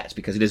sets,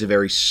 because it is a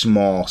very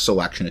small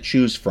selection to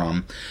choose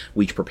from.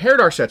 We each prepared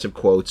our sets of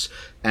quotes,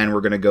 and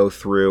we're going to go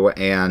through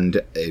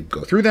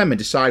them and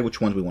decide which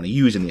ones we want to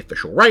use in the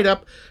official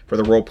write-up for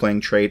the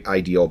role-playing trait,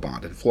 ideal,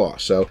 bond, and flaw.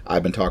 So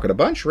I've been talking a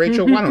bunch.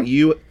 Rachel, why don't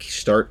you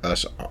start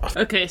us off?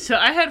 Okay, so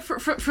I had,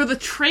 for the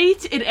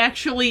trait, it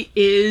actually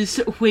is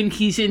when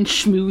he's in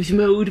schmooze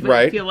mode, but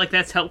I feel like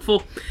that's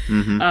helpful.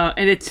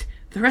 And it's,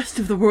 the rest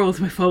of the world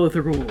may follow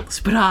the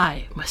rules, but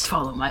I must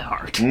follow my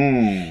heart.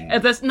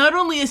 And that's, not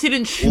only is it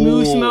in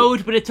schmooze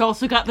mode, but it's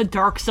also got the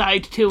dark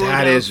side to it.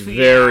 That is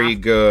very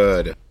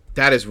good.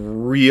 That is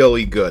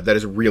really good. That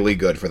is really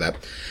good for that.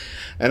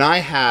 And I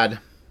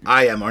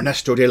am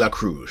Ernesto de la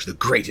Cruz, the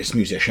greatest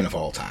musician of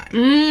all time.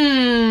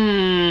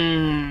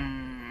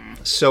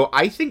 So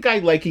I think I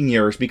liking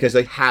yours because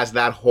it has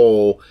that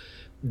whole,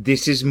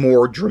 this is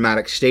more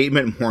dramatic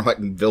statement, more like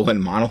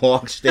villain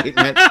monologue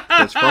statement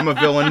It's from a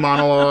villain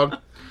monologue.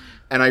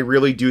 And I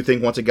really do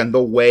think, once again,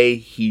 the way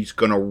he's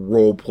going to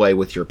role play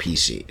with your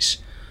PCs,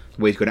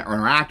 the way he's going to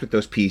interact with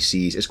those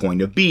PCs is going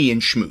to be in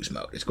schmooze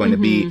mode. It's going to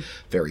be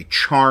very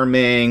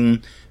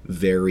charming,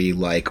 very,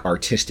 like,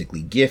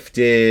 artistically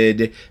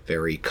gifted,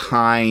 very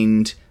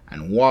kind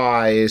and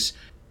wise.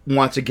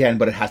 Once again,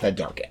 but it has that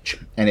dark edge.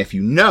 And if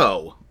you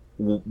know,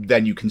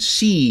 then you can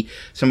see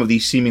some of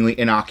these seemingly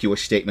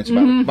innocuous statements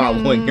about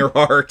following your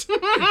heart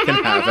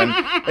can have an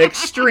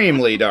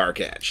extremely dark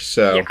edge.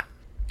 So... Yeah.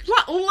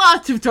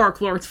 Lots of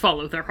Dark Lords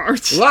follow their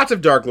hearts. Lots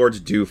of Dark Lords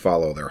do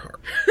follow their heart.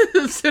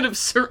 Instead of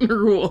certain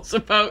rules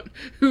about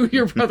who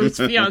your brother's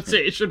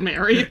fiancé should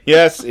marry.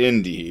 Yes,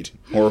 indeed.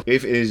 Or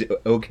if it is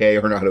okay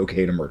or not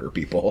okay to murder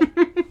people.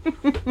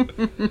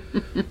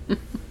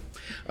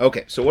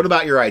 Okay, so what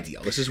about your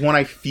ideal? This is one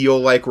I feel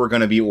like we're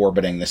going to be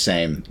orbiting the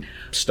same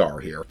star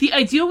here. The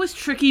ideal was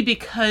tricky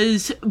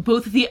because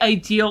both the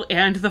ideal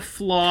and the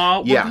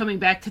flaw were coming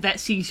back to that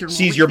seize your moment.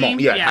 Seize your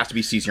moment. Yeah, it has to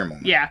be seize your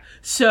moment. Yeah.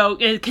 So,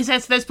 because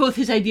that's both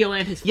his ideal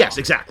and his flaw. Yes,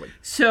 exactly.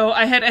 So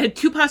I had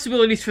two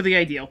possibilities for the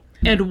ideal.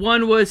 And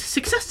one was,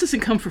 success doesn't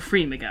come for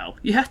free, Miguel.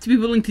 You have to be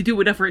willing to do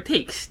whatever it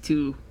takes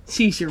to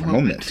seize your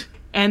moment.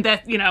 And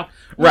that,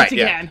 once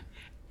again,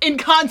 in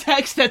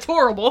context, that's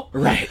horrible.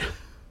 Right.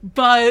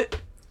 But...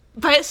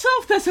 by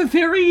itself, that's a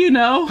very,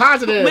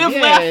 positive, live,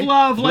 laugh,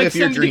 love, live like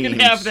somebody can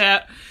have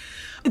that.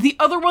 The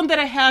other one that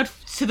I had,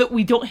 so that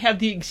we don't have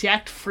the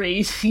exact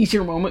phrase, seize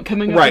your moment,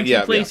 coming up in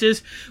two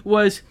places,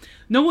 was,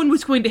 no one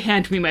was going to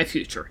hand me my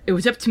future. It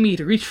was up to me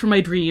to reach for my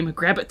dream,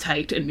 grab it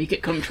tight, and make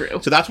it come true.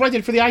 So that's what I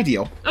did for the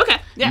ideal. Okay,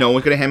 yeah. No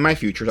one's going to hand my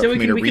future. It's up to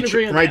me to reach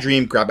for my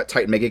dream, grab it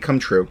tight, and make it come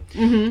true.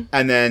 Mm-hmm.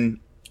 And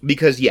then...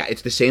 because,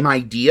 it's the same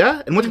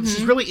idea. And this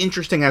is really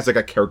interesting as, like,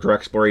 a character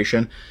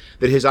exploration,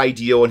 that his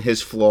ideal and his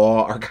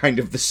flaw are kind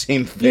of the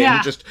same thing,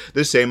 just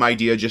the same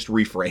idea, just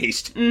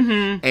rephrased.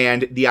 Mm-hmm.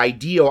 And the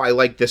ideal, I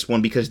like this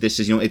one because this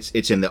is,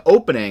 it's in the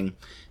opening,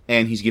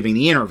 and he's giving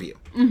the interview.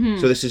 Mm-hmm.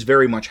 So this is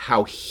very much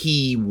how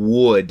he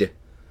would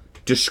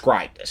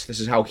describe this.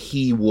 This is how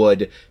he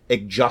would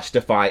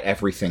justify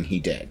everything he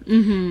did.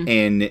 Mm-hmm.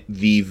 In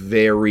the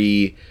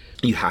very...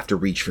 you have to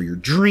reach for your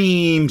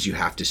dreams, you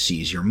have to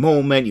seize your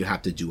moment, you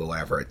have to do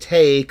whatever it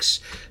takes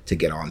to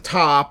get on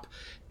top,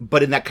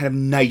 but in that kind of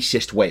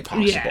nicest way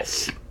possible.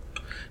 Yes.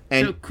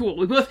 And so cool.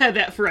 We both had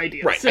that for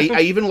ideas. Right. So.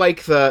 I even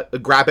like the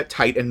grab it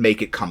tight and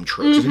make it come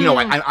true. Mm-hmm. So,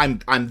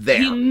 I'm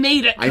there. He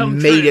made it come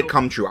true. I made it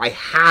come true. I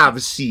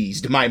have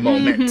seized my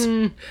moment.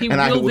 Mm-hmm. And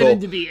I will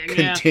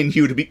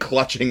continue to be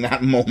clutching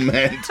that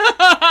moment.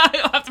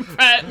 I'll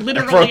have to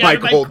literally from my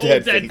cold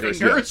dead fingers.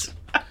 Yes.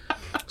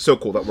 So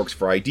cool. That works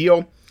for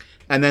ideal.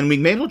 And then we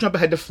may as well jump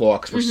ahead to flaw,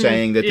 because we're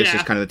saying that this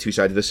is kind of the two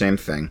sides of the same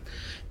thing.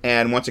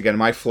 And once again,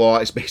 my flaw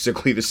is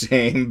basically the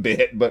same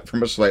bit, but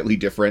from a slightly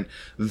different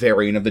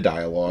variant of the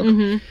dialogue.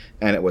 Mm-hmm.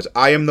 And it was,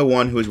 I am the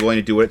one who is willing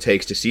to do what it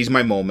takes to seize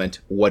my moment,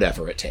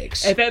 whatever it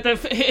takes.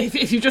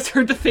 If you just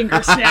heard the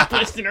finger snap,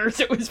 listeners,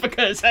 it was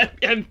because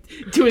I'm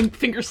doing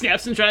finger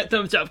snaps and giant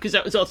thumbs up, because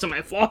that was also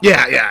my flaw.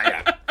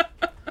 Yeah.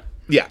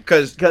 Yeah,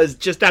 because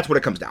just that's what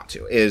it comes down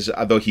to, is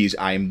although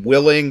I'm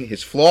willing,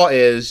 his flaw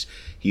is...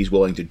 he's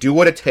willing to do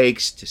what it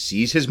takes to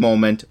seize his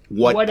moment,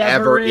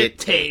 whatever it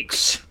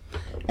takes.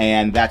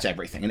 And that's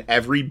everything. And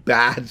every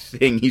bad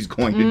thing he's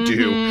going to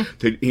do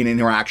in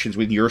interactions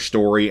with your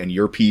story and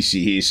your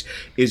PCs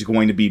is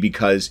going to be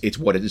because it's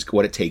what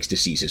it takes to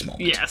seize his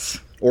moment. Yes.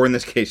 Or in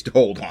this case, to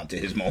hold on to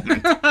his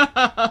moment.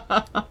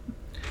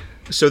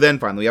 So then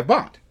finally we have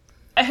Bond.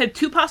 I had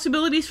two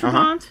possibilities for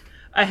Bond.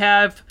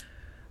 I've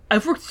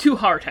worked too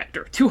hard,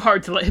 Hector. Too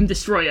hard to let him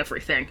destroy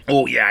everything.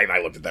 Oh, yeah,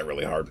 I looked at that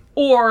really hard.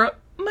 Or...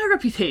 my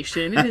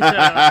reputation is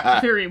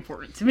very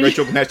important to me.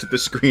 Rachel glanced at the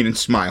screen and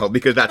smiled,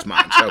 because that's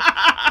mine. So.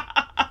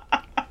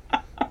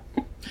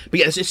 But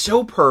yes, it's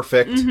so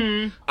perfect.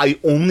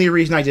 Mm-hmm. Only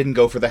reason I didn't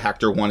go for the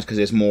Hector one is because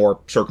it's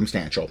more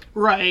circumstantial.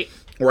 Right.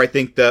 Where I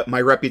think that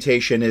my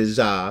reputation is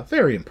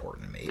very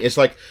important to me. It's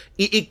like,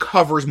 it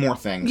covers more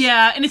things.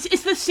 Yeah, and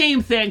it's the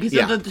same thing,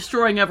 because the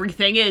destroying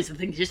everything is, the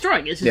thing he's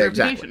destroying is his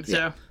reputation. Exactly.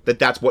 So. Yeah.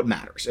 That's what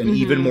matters. And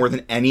even more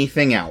than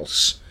anything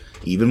else...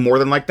 even more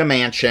than, like, the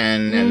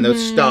mansion and the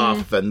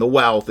stuff and the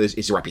wealth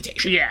is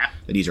reputation. Yeah.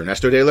 That he's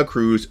Ernesto de la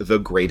Cruz, the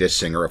greatest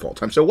singer of all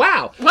time. So,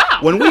 wow. Wow.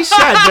 When we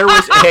said there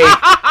was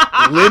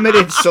a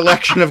limited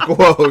selection of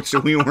quotes,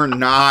 we were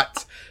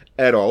not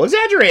at all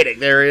exaggerating.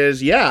 There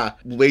is,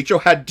 Rachel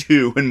had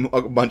two, and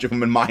a bunch of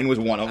them, and mine was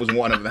one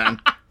of them.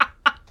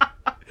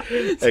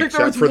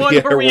 Except for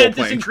the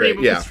role-playing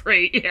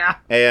trait. Yeah.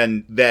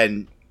 And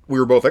then... we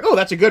were both like, oh,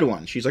 that's a good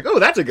one. She's like, oh,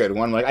 that's a good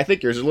one. I'm like, I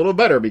think yours is a little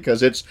better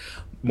because it's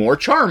more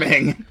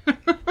charming.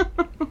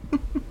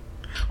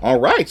 All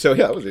right, so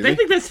that was easy. I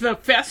think that's the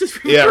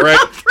fastest we've ever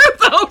gone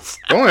through those.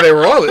 Don't worry, they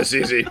were all this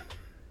easy.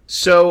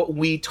 So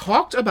we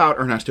talked about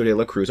Ernesto de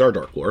la Cruz, our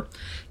Dark Lord,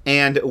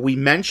 and we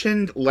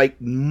mentioned, like,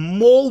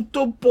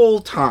 multiple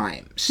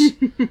times,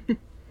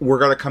 we're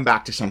going to come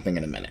back to something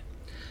in a minute.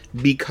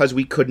 because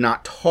we could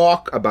not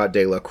talk about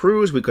De La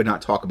Cruz, we could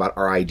not talk about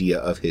our idea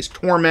of his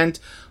torment,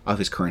 of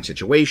his current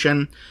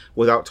situation,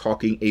 without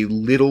talking a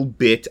little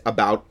bit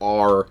about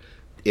our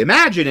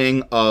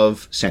imagining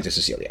of Santa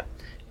Cecilia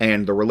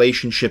and the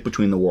relationship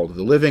between the world of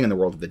the living and the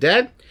world of the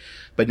dead.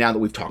 But now that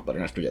we've talked about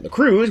Ernesto de la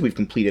Cruz, we've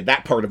completed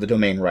that part of the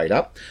domain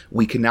write-up,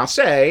 we can now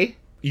say,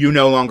 you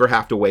no longer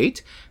have to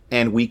wait,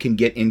 and we can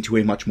get into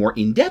a much more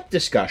in-depth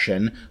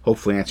discussion,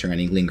 hopefully answering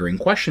any lingering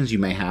questions you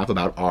may have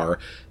about our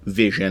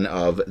vision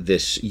of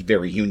this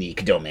very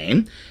unique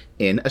domain,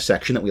 in a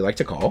section that we like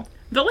to call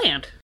The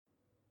Land.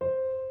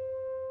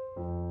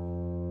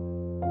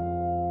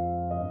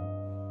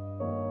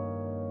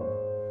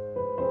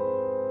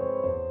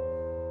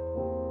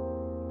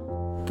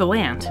 The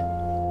Land.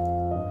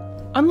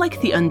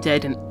 Unlike the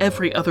undead in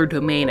every other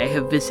domain I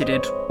have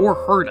visited or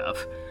heard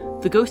of,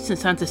 the ghosts in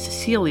Santa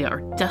Cecilia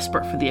are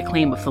desperate for the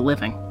acclaim of the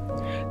living.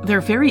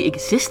 Their very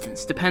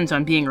existence depends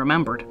on being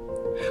remembered.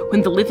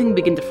 When the living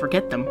begin to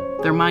forget them,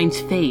 their minds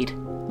fade,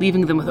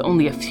 leaving them with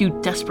only a few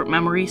desperate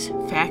memories,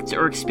 facts,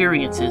 or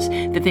experiences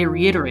that they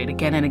reiterate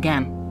again and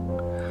again.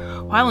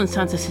 While in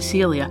Santa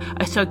Cecilia,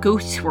 I saw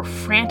ghosts who were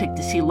frantic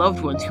to see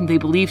loved ones whom they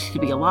believed to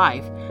be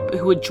alive, but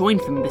who had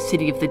joined them in the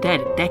city of the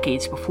dead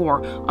decades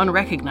before,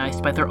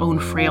 unrecognized by their own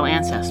frail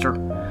ancestor.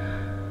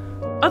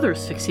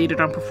 Others fixated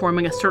on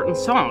performing a certain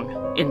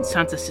song. In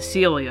Santa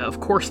Cecilia, of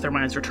course, their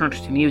minds returned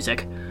to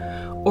music.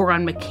 Or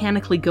on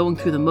mechanically going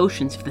through the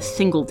motions of the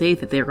single day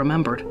that they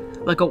remembered,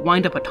 like a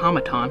wind-up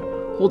automaton,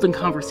 holding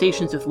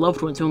conversations with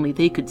loved ones only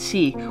they could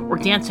see, or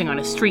dancing on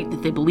a street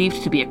that they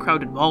believed to be a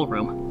crowded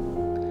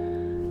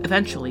ballroom.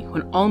 Eventually,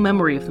 when all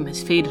memory of them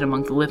has faded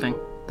among the living,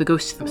 the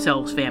ghosts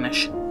themselves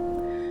vanish.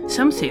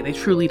 Some say they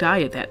truly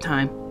die at that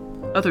time.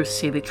 Others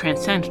say they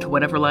transcend to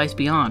whatever lies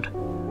beyond.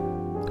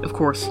 Of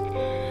course,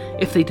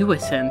 if they do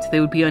ascend, they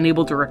would be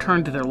unable to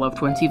return to their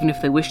loved ones even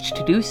if they wished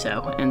to do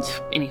so, and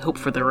any hope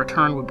for their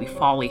return would be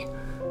folly.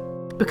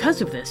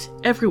 Because of this,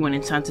 everyone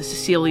in Santa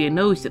Cecilia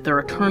knows that their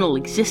eternal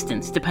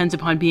existence depends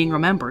upon being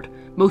remembered,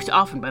 most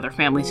often by their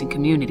families and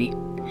community.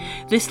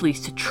 This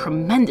leads to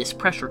tremendous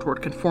pressure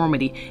toward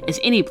conformity, as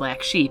any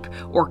black sheep,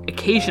 or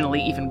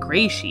occasionally even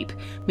gray sheep,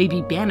 may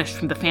be banished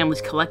from the family's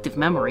collective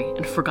memory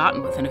and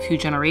forgotten within a few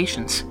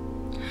generations.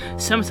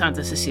 Some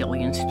Santa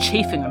Cecilians,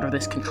 chafing under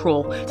this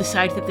control,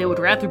 decide that they would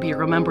rather be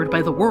remembered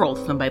by the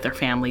world than by their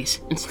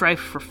families, and strive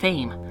for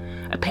fame,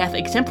 a path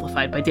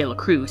exemplified by De La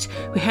Cruz,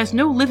 who has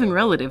no living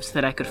relatives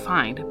that I could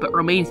find, but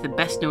remains the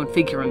best-known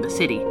figure in the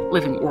city,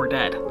 living or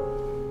dead.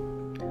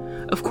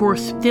 Of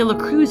course, De La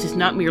Cruz is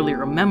not merely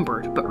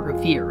remembered, but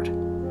revered.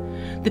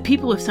 The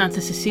people of Santa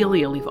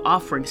Cecilia leave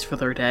offerings for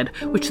their dead,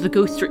 which the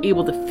ghosts are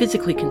able to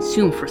physically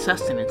consume for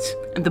sustenance,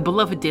 and the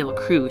beloved De La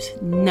Cruz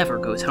never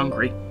goes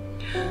hungry.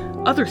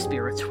 Other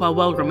spirits, while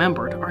well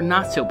remembered, are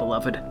not so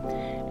beloved,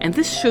 and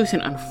this shows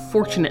an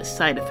unfortunate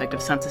side effect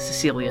of Santa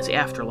Cecilia's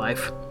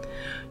afterlife.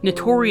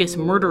 Notorious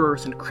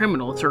murderers and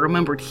criminals are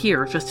remembered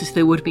here just as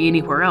they would be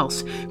anywhere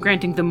else,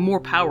 granting them more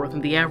power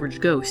than the average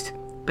ghost,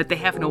 but they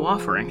have no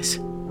offerings,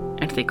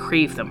 and they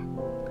crave them.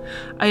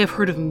 I have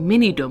heard of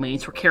many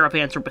domains where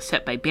caravans are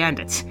beset by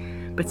bandits,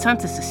 but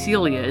Santa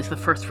Cecilia is the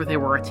first where they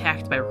were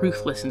attacked by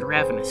ruthless and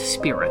ravenous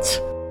spirits.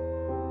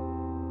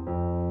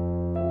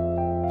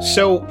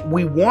 So,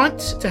 we want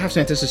to have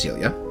Santa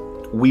Cecilia.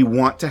 We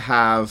want to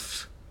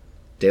have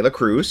De La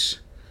Cruz.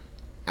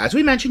 As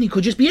we mentioned, he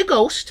could just be a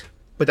ghost,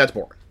 but that's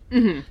boring.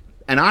 Mm-hmm.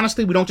 And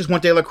honestly, we don't just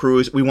want De La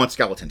Cruz, we want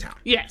Skeleton Town.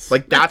 Yes.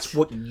 Like, that's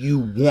what you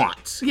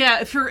want.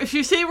 Yeah, if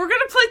you say, we're gonna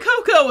play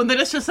Coco, and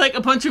then it's just like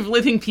a bunch of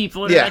living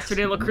people in Ernesto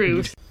de la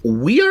Cruz.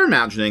 We are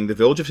imagining the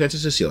village of Santa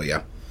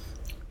Cecilia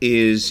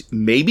is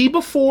maybe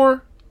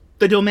before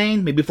the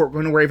domain, maybe before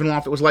going to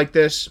Ravenloft it was like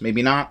this,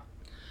 maybe not.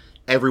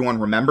 Everyone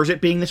remembers it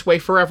being this way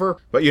forever,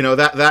 but you know,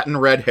 that and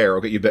red hair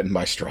will get you bitten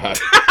by Strahd.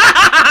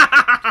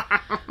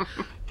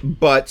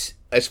 But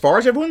as far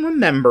as everyone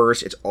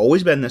remembers, it's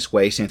always been this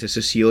way. Santa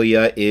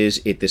Cecilia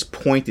is, at this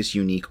point, this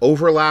unique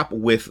overlap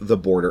with the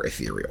border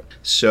ethereal.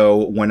 So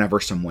whenever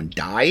someone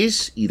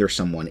dies, either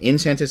someone in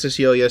Santa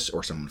Cecilia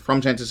or someone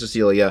from Santa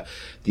Cecilia,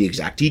 the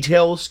exact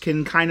details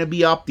can kind of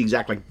be up. The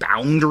exact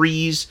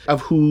boundaries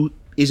of who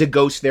is a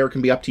ghost there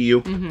can be up to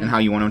you, and how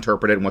you want to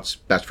interpret it and what's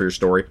best for your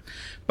story.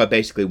 But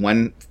basically,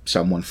 when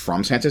someone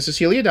from Santa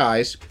Cecilia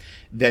dies,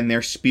 then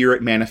their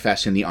spirit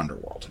manifests in the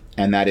underworld.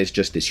 And that is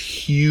just this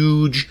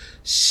huge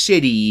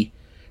city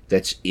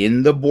that's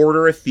in the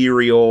border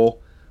ethereal,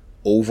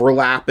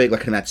 overlapping,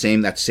 like in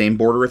that same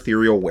border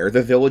ethereal where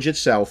the village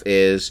itself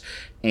is.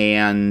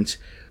 And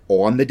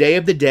on the Day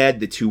of the Dead,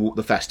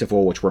 the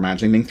festival, which we're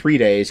imagining being 3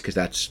 days, because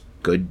that's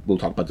good. We'll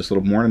talk about this a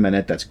little more in a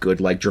minute. That's good,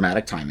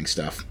 dramatic timing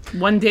stuff.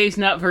 1 day's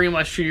not very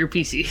much for your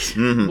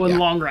PCs. One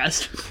long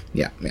rest.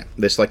 Yeah.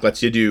 This,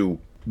 lets you do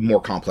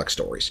more complex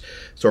stories.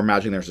 So we're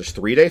imagining there's this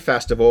 3-day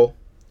festival.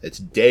 It's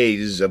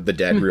Days of the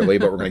Dead, really,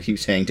 but we're going to keep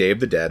saying Day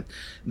of the Dead.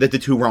 That the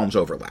two realms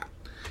overlap.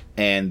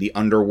 And the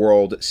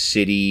underworld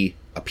city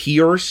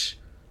appears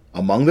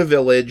among the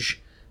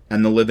village,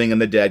 and the living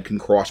and the dead can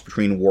cross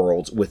between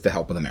worlds with the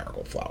help of the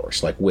marigold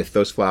flowers, like with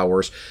those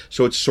flowers.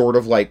 So it's sort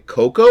of like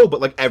Coco, but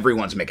like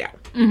everyone's Miguel.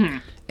 Mm-hmm.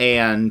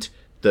 And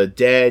the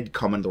dead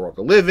come into the world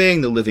of the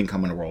living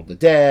come into the world of the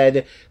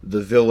dead.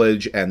 The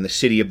village and the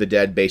city of the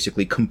dead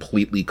basically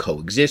completely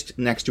coexist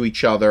next to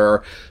each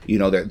other. You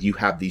know, you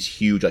have these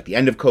huge, like the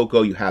end of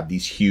Coco, you have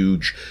these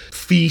huge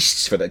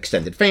feasts for the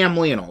extended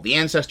family, and all the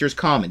ancestors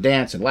come and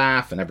dance and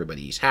laugh, and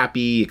everybody's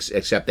happy,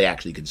 except they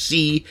actually can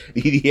see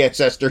the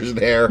ancestors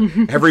there.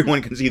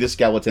 Everyone can see the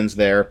skeletons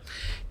there.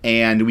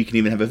 And we can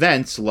even have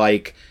events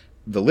like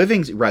the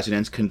living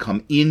residents can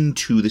come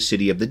into the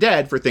city of the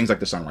dead for things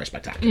like the Sunrise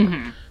Spectacular.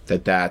 Mm-hmm.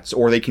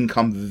 Or they can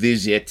come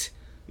visit,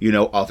 you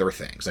know, other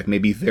things. Like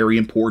maybe very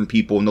important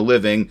people in the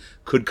living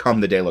could come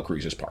to De La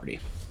Cruz's party.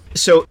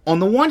 So on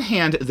the one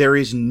hand, there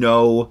is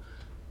no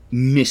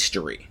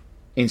mystery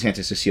in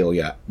Santa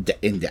Cecilia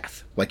in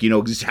death. Like, you know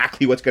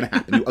exactly what's going to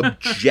happen. You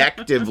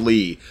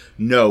objectively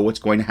know what's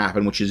going to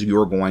happen, which is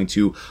you're going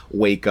to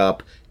wake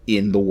up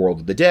in the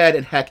world of the dead,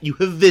 and heck, you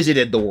have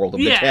visited the world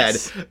of the dead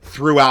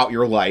throughout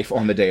your life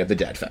on the Day of the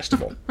Dead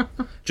festival.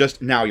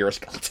 Just now you're a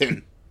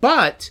skeleton.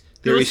 But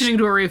you're listening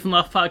to a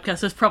Ravenloft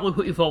podcast. That's probably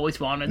what you've always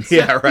wanted. So.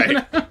 Yeah,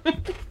 right.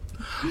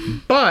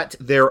 But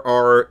there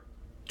are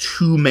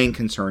two main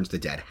concerns the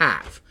dead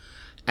have.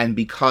 And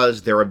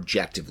because they're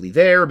objectively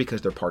there,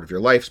 because they're part of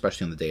your life,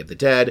 especially on the Day of the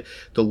Dead,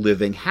 the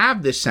living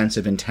have this sense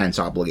of intense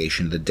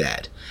obligation to the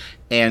dead.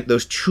 And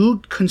those two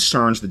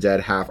concerns the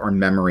dead have are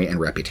memory and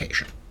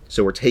reputation.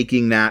 So we're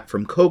taking that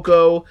from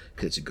Coco,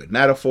 because it's a good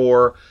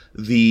metaphor,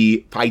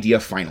 the idea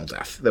of final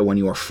death, that when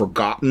you are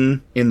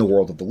forgotten in the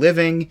world of the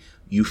living,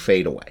 you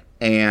fade away.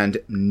 And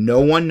no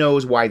one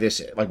knows why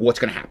this is, like what's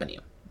going to happen to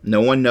you.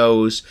 No one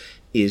knows,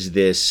 is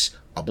this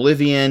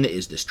oblivion?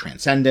 Is this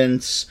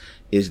transcendence?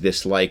 Is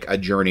this like a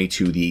journey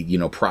to the, you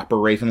know, proper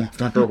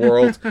Ravenloft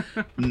underworld?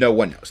 No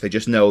one knows. They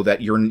just know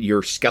that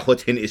your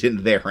skeleton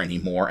isn't there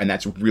anymore, and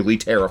that's really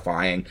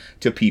terrifying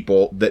to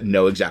people that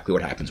know exactly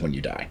what happens when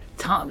you die.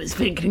 Tom is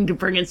beginning to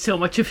bring in so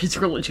much of his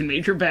religion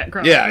major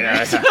background.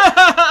 Yeah.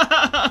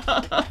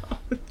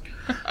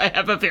 I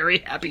have a very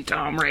happy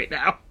Tom right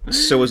now.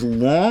 So as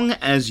long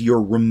as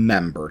you're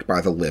remembered by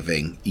the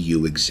living,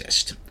 you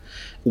exist.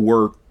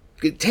 We're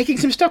taking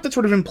some stuff that's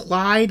sort of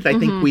implied, that I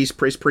think is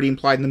pretty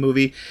implied in the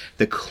movie.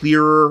 The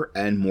clearer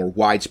and more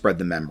widespread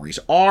the memories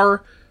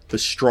are, the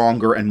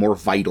stronger and more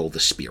vital the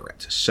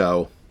spirit.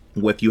 So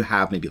if you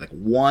have maybe like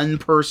one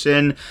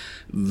person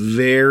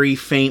very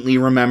faintly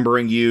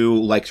remembering you,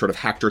 like sort of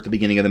Hector at the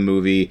beginning of the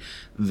movie,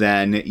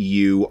 then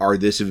you are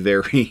this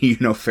very, you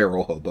know,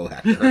 feral hobo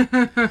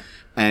Hector.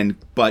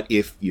 But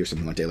if you're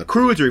something like De La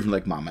Cruz or even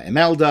like Mama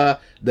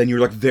Imelda, then you're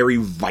like very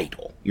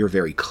vital. You're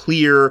very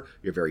clear,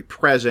 you're very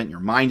present,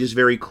 your mind is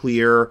very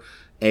clear,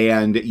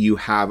 and you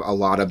have a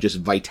lot of just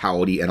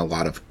vitality and a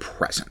lot of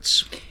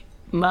presence.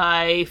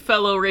 My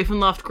fellow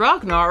Ravenloft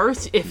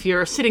grognards, if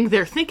you're sitting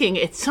there thinking,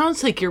 it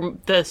sounds like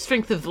the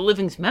strength of the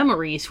living's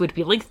memories would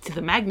be linked to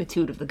the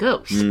magnitude of the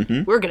ghost.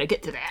 Mm-hmm. We're going to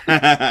get to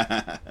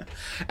that.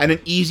 And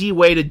an easy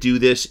way to do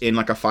this in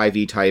like a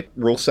 5e type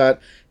rule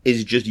set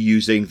is just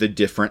using the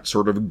different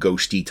sort of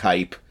ghosty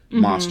type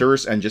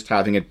monsters and just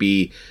having it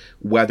be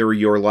whether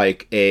you're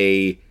like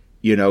a,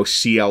 you know,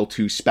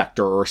 CL2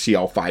 Spectre or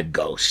CL5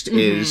 Ghost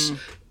is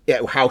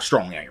how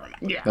strongly I remember.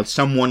 Yeah. That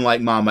someone like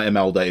Mama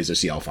Imelda is a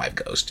CL5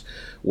 Ghost,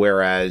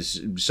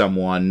 whereas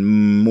someone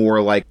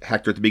more like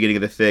Hector at the beginning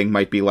of the thing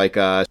might be like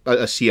a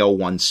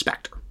CL1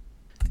 Spectre.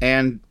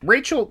 And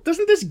Rachel,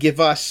 doesn't this give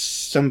us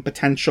some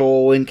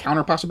potential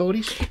encounter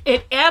possibilities?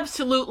 It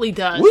absolutely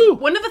does. Woo!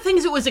 One of the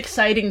things that was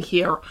exciting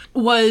here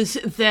was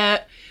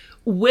that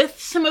with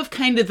some of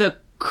kind of the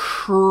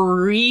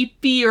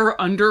creepier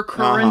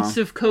undercurrents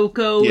of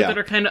Coco that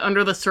are kind of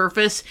under the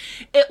surface,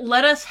 it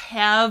let us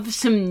have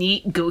some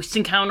neat ghost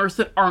encounters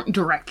that aren't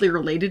directly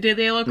related to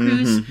De La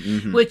Cruz,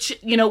 which,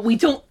 you know, we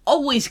don't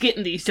always get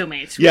in these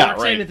domains. We're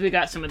excited that we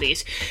got some of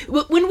these.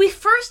 When we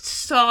first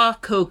saw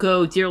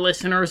Coco, dear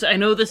listeners, I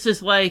know this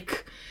is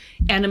like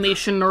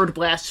animation nerd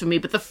blasphemy,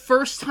 but the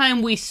first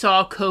time we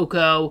saw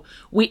Coco,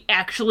 we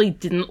actually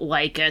didn't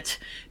like it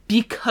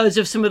because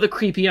of some of the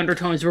creepy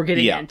undertones we're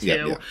getting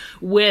into.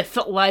 With,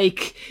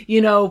 like, you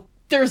know,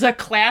 there's a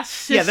class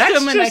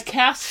system and a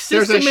caste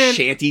system. There's a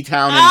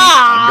shantytown in the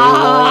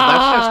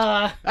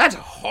underworld. That's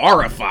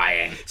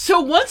horrifying.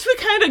 So once we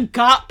kind of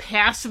got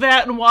past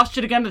that and watched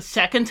it again the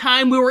second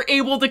time, we were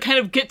able to kind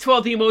of get to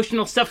all the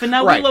emotional stuff, and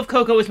now we love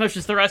Coco as much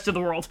as the rest of the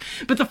world.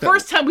 But the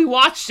first time we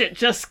watched it,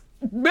 just...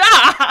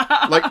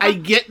 like, I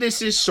get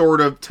this is sort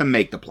of to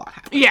make the plot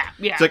happen. Yeah.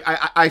 It's like,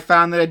 I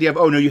found that idea of,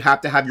 oh, no, you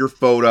have to have your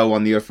photo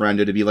on the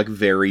ofrenda to be, like,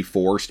 very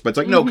forced. But it's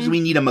like, no, because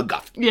we need a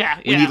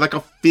MacGuffin. We need, like,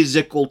 a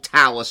physical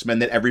talisman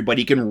that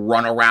everybody can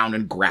run around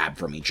and grab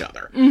from each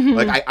other.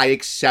 Like, I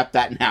accept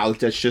that now.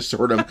 That's just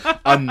sort of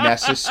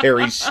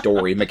unnecessary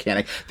story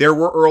mechanic. There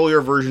were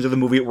earlier versions of the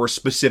movie that were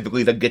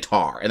specifically the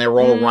guitar, and they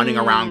were all running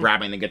around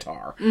grabbing the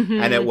guitar.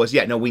 And it was,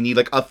 we need,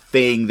 like, a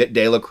thing that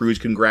De La Cruz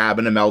can grab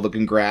and Imelda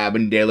can grab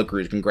and De La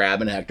Cruz can grab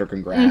and Hector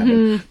can grab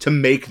and, to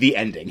make the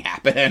ending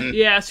happen.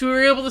 Yeah, so we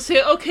were able to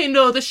say, okay,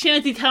 no, the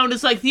shantytown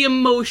is like the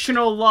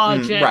emotional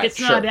logic. Right, it's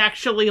not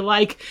actually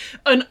like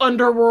an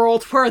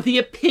underworld where the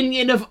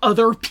opinion of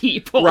other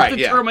people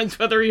determines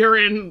whether you're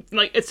in,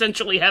 like,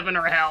 essentially heaven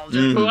or hell.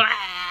 Just,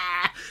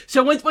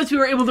 So once we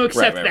were able to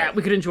accept that,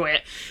 we could enjoy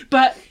it.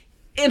 But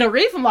in a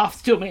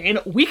Ravenloft domain,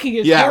 we can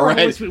get as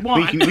horrible as we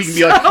want. We can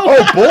be like,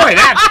 oh boy,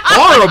 that's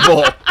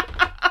horrible!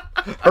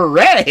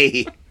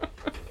 Hooray!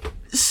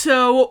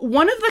 So,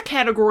 one of the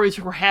categories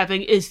we're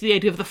having is the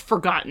idea of the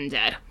Forgotten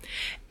Dead.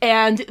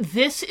 And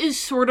this is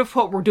sort of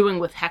what we're doing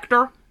with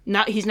Hector.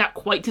 He's not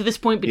quite to this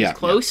point, but he's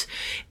close.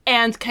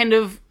 Yeah. And kind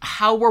of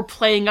how we're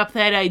playing up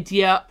that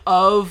idea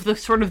of the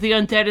sort of the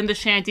undead in the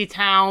shanty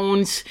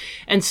towns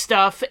and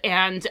stuff,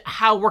 and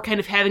how we're kind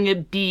of having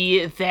it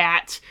be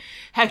that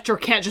Hector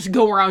can't just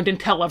go around and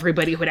tell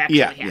everybody what actually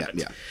happened.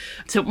 Yeah.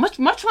 So much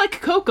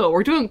like Coco,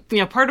 we're doing,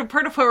 part of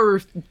what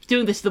we're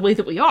doing this the way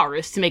that we are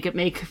is to make it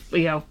make,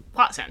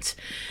 plot sense.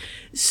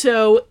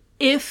 So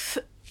if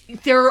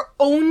there are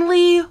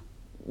only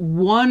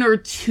one or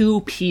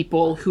two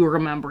people who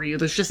remember you,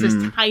 there's just this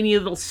tiny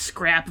little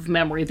scrap of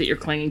memory that you're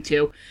clinging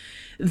to,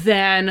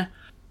 then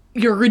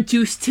you're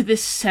reduced to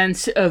this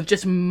sense of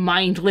just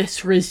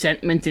mindless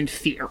resentment and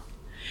fear.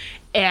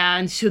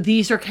 And so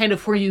these are kind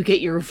of where you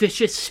get your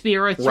vicious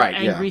spirits, your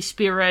angry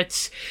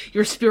spirits,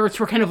 your spirits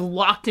who are kind of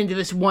locked into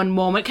this one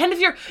moment. Kind of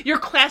your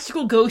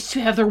classical ghosts who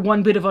have their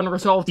one bit of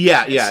unresolved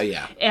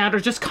business. And are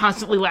just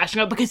constantly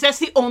lashing out because that's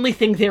the only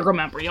thing they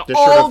remember.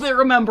 All they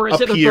remember is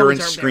that the appear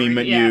birds and are scream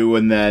buried. at you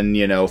and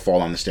then, fall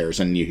down the stairs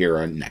and you hear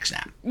a neck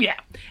snap. Yeah.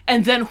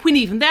 And then when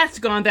even that's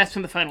gone, that's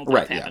when the final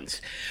death happens.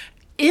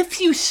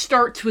 If you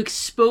start to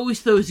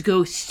expose those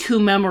ghosts to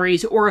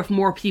memories, or if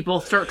more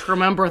people start to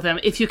remember them,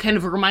 if you kind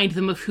of remind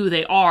them of who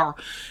they are,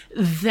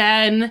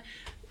 then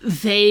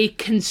they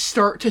can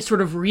start to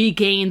sort of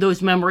regain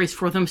those memories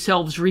for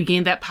themselves,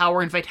 regain that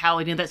power and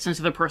vitality and that sense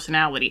of their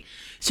personality.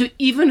 So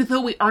even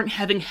though we aren't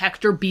having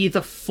Hector be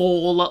the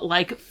full,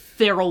 like,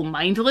 feral,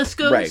 mindless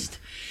ghost,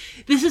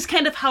 this is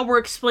kind of how we're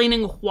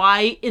explaining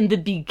why in the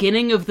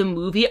beginning of the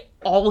movie,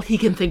 all he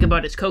can think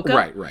about is Coco.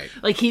 Right.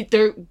 Like,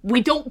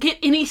 we don't get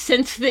any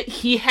sense that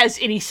he has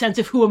any sense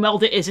of who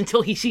Imelda is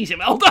until he sees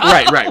Imelda.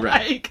 Right.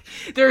 Like,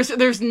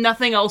 there's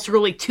nothing else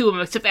really to him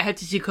except I had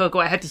to see Coco,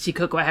 I had to see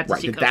Coco, I had to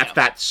see Coco. That's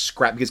that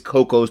scrap, because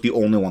Coco's the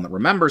only one that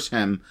remembers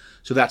him,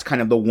 so that's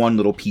kind of the one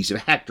little piece of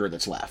Hector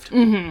that's left.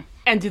 Mm-hmm.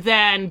 And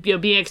then,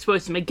 being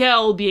exposed to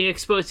Miguel, being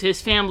exposed to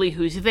his family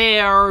who's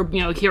there,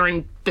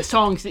 hearing the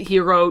songs that he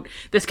wrote,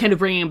 that's kind of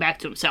bringing him back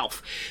to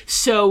himself.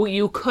 So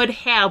you could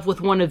have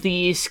with one of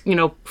these,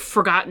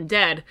 Forgotten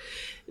Dead,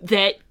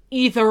 that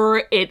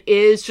either it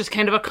is just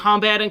kind of a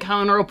combat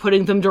encounter or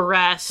putting them to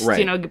rest,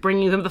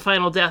 bringing them the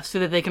final death so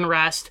that they can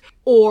rest,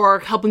 or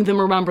helping them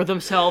remember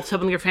themselves,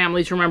 helping their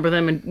families remember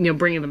them, and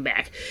bringing them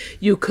back.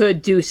 You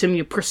could do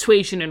some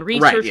persuasion and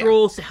research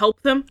roles to help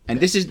them. And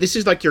this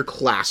is like your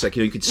classic.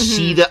 You could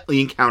see the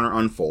encounter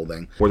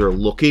unfolding where they're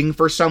looking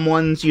for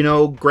someone's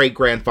great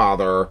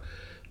grandfather.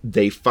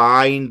 They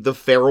find the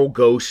feral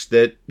ghost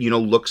that,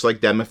 looks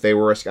like them if they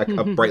were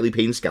a brightly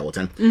painted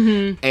skeleton.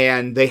 Mm-hmm.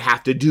 And they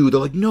have to they're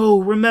like, no,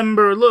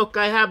 remember, look,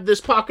 I have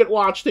this pocket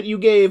watch that you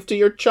gave to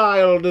your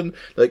child. And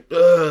like,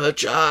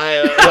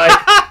 child. Like,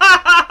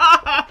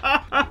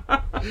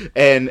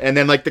 and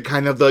then like the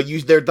kind of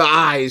the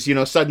eyes,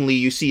 suddenly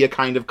you see a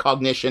kind of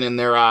cognition in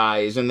their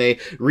eyes and they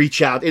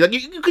reach out. Like,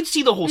 you could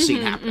see the whole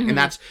scene happening. And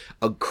that's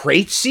a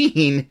great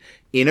scene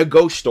in a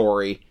ghost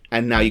story.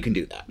 And now you can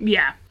do that.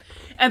 Yeah.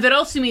 And that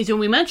also means when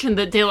we mentioned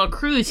that De La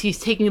Cruz, he's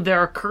taking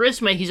their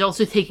charisma, he's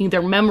also taking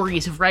their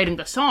memories of writing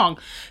the song.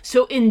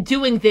 So in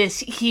doing this,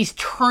 he's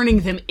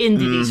turning them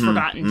into these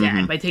forgotten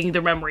dead by taking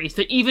their memories.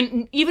 That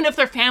even if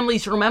their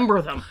families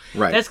remember them.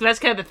 Right. That's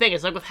kind of the thing.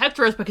 It's like with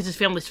Hector, it's because his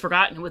family's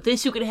forgotten. With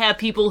this, you could have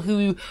people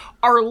who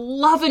are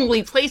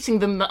lovingly placing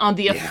them on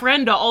the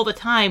ofrenda all the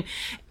time.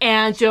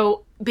 And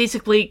so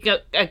basically...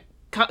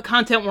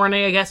 content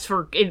warning, I guess,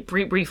 for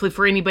briefly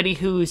for anybody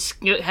who's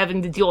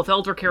having to deal with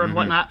elder care and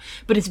whatnot,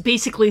 but it's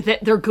basically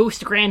that their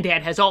ghost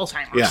granddad has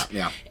Alzheimer's.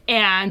 Yeah.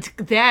 And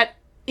that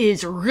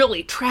is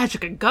really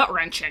tragic and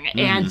gut-wrenching,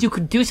 and you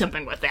could do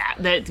something with that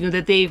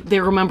they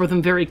remember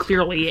them very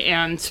clearly,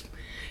 and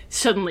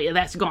suddenly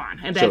that's gone,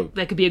 and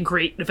that could be a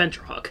great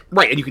adventure hook.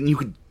 Right, and you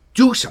could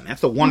do something.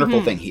 That's the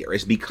wonderful thing here,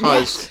 is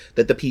because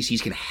that the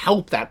PCs can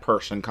help that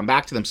person come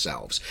back to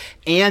themselves,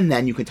 and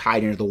then you can tie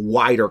it into the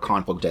wider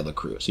conflict of De La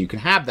Cruz. So you can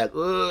have that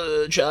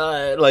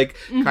child,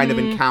 kind of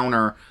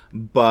encounter,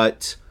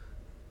 but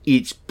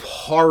it's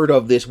part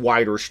of this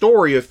wider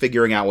story of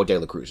figuring out what De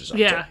La Cruz is up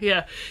to.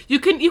 Yeah. You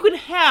can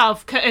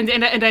have,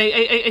 and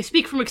I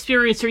speak from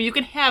experience here, you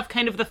can have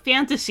kind of the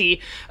fantasy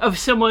of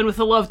someone with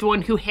a loved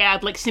one who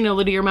had, like,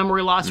 senility or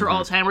memory loss or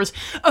Alzheimer's,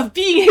 of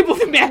being able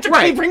to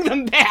magically bring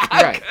them back.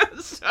 Right.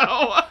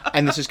 So...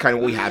 And this is kind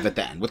of what we have at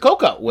the end with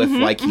Coco, with,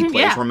 he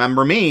plays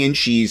Remember Me, and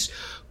she's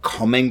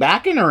coming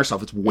back into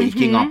herself. It's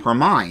waking up her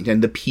mind,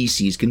 and the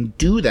PCs can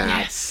do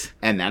that. Yes.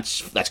 And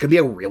that's going to be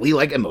a really,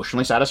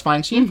 emotionally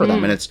satisfying scene for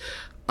them. And it's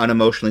an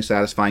emotionally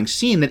satisfying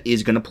scene that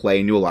is going to play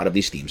into a lot of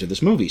these themes of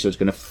this movie. So it's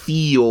going to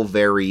feel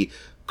very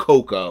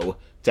Coco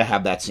to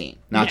have that scene.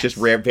 Not just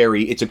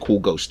very, it's a cool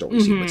ghost story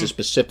scene. It's a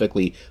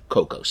specifically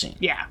Coco scene.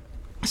 Yeah.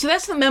 So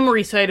that's the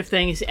memory side of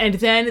things. And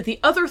then the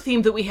other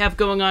theme that we have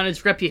going on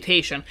is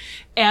reputation.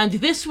 And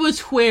this was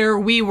where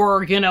we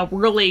were,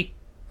 really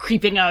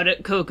creeping out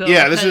at Coco.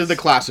 Yeah, this is the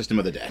class system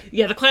of the dead.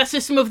 Yeah, the class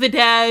system of the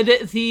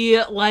dead.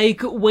 The,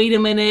 wait a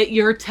minute,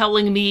 you're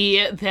telling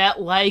me that,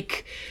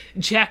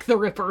 Jack the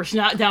Ripper's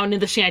not down in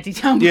the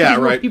shantytown because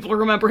more people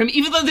remember him.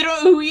 Even though they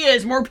don't know who he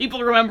is, more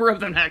people remember him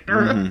than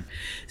Hector.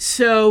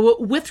 So,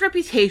 with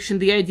reputation,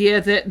 the idea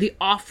that the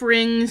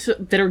offerings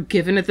that are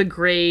given at the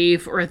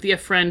grave or at the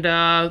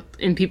ofrenda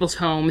in people's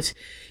homes,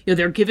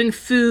 they're giving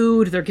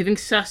food, they're giving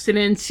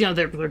sustenance,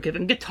 they're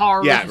giving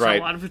guitars. Yeah, right.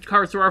 A lot of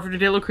guitars are offered to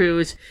De La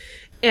Cruz.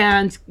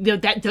 And,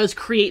 that does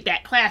create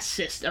that class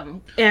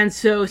system. And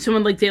so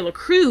someone like De La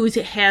Cruz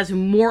has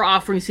more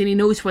offerings than he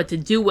knows what to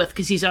do with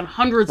because he's on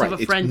hundreds of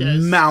ofrendas.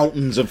 It's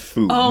mountains of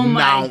food.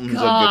 Mountains of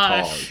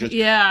guitars. Just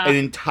and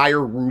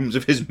entire rooms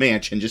of his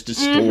mansion just to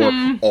store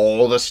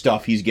all the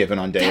stuff he's given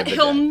on Day of the Dead.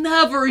 He'll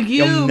never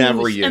use.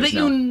 And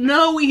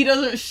that he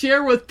doesn't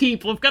share with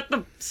people. We've got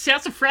the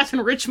Sassafras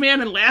and Rich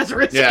Man and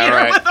Lazarus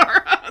with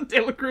our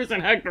De La Cruz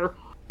and Hector.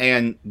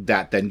 And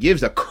that then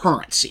gives a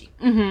currency.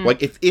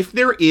 If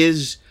there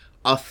is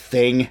a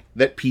thing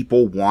that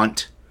people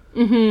want,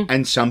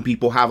 and some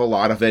people have a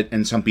lot of it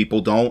and some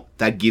people don't,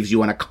 that gives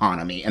you an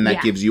economy, and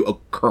that gives you a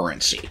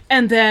currency.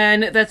 And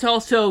then that's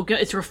also,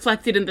 it's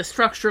reflected in the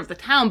structure of the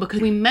town, because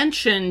we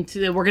mentioned,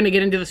 that we're going to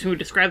get into this when we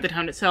describe the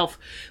town itself,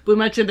 we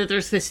mentioned that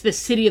there's this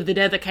city of the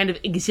dead that kind of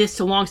exists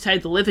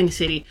alongside the living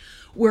city.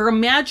 We're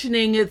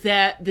imagining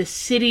that the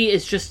city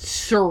is just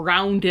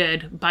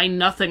surrounded by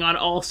nothing on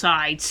all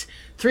sides,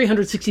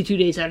 362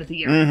 days out of the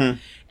year.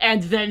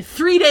 And then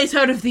 3 days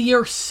out of the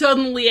year,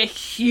 suddenly a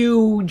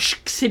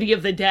huge city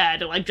of the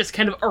dead, just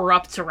kind of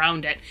erupts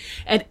around it.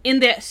 And in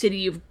that city,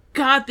 you've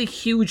got the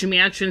huge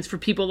mansions for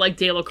people like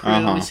De La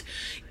Cruz.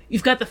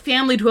 You've got the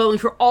family dwelling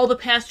for all the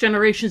past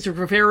generations of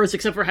Riveras,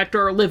 except for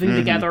Hector, are living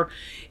together.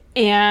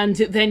 And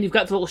then you've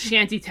got the little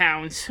shanty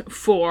towns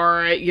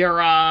for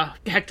your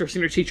Hector's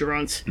and your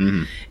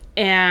Chicharrones.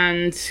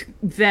 And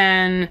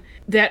then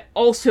that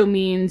also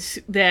means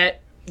that,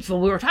 so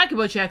we were talking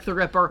about Jack the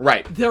Ripper.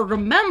 Right. They're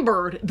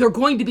remembered. They're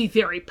going to be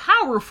very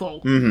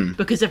powerful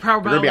because they're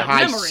powered by a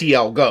high memory.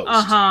 CL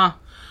ghost.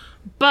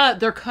 But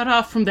they're cut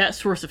off from that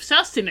source of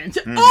sustenance.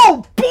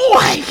 Oh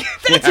boy!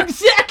 That's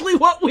exactly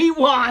what we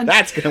want!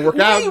 That's gonna work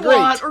out great! We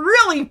want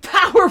really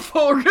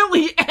powerful,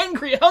 really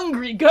angry,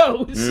 hungry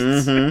ghosts!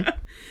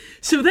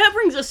 So that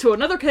brings us to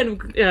another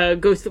kind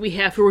of ghost that we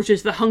have here, which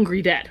is the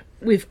Hungry Dead.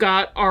 We've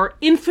got our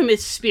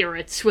infamous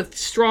spirits with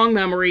strong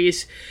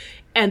memories,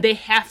 and they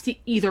have to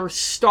either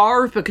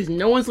starve because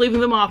no one's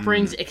leaving them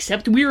offerings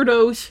except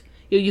weirdos.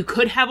 You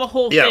could have a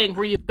whole thing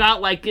where you've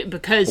got,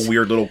 because... a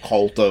weird little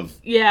cult of...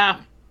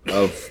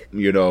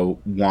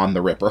 Juan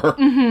the Ripper.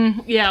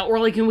 Yeah, or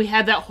and we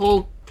had that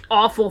whole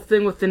awful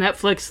thing with the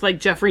Netflix,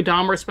 Jeffrey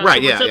Dahmer special.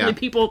 Right, where suddenly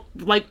people,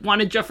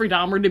 wanted Jeffrey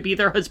Dahmer to be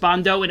their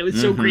husbando, and it was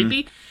so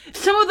creepy.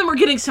 Some of them are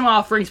getting some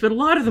offerings, but a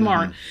lot of them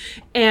aren't.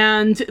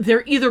 And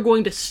they're either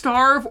going to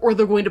starve, or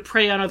they're going to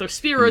prey on other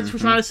spirits,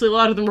 which honestly a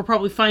lot of them are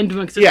probably fine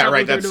doing, because that's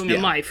what they're doing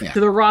in life. So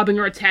they're robbing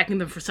or attacking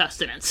them for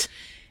sustenance.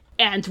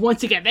 And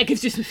once again, that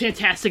gives you some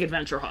fantastic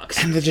adventure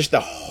hooks. And just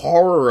the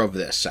horror of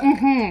this,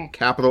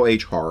 capital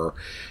H horror,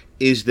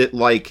 is that,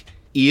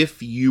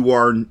 if you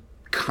are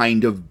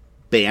kind of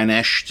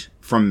banished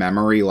from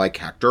memory like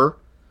Hector,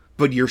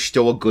 but you're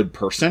still a good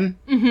person,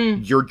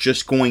 you're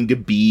just going to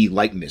be,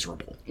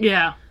 miserable.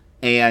 Yeah.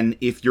 And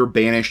if you're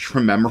banished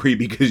from memory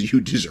because you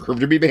deserve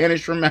to be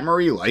banished from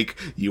memory, like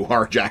you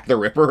are Jack the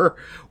Ripper,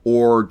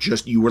 or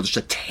you were just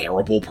a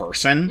terrible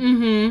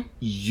person,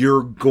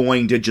 you're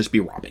going to just be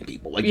robbing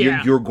people.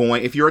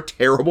 If you're a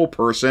terrible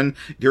person,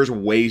 there's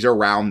ways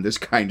around this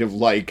kind of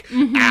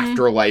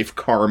afterlife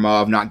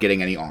karma of not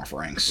getting any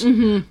offerings.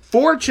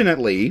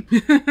 Fortunately,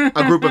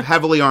 a group of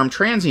heavily armed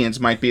transients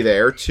might be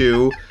there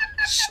to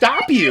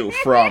stop you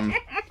from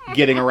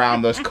getting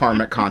around those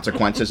karmic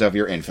consequences of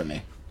your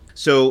infamy.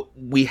 So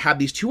we have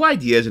these two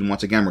ideas, and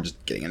once again, we're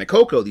just getting into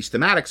Coco, these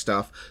thematic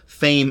stuff,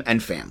 fame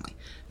and family.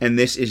 And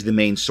this is the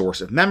main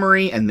source of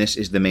memory, and this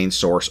is the main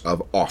source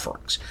of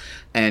offerings.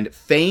 And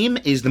fame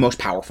is the most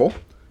powerful,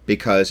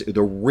 because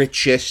the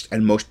richest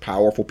and most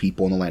powerful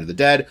people in the land of the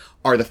dead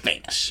are the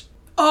famous.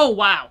 Oh,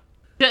 wow.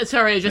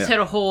 Sorry, I just had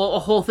a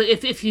whole thing.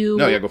 If you...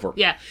 No, go for it.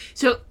 Yeah.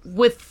 So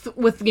with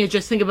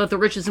just think about the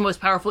richest and most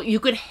powerful, you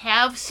could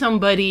have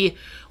somebody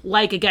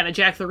again, a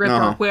Jack the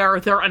Ripper, where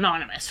they're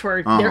anonymous,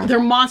 where they're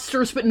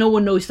monsters, but no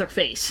one knows their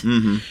face.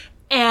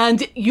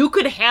 And you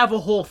could have a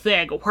whole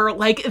thing where,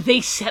 like, they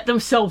set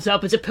themselves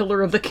up as a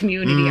pillar of the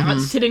community,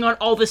 sitting on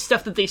all this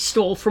stuff that they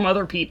stole from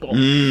other people,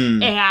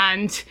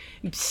 and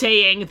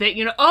saying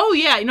that, oh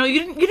yeah,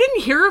 you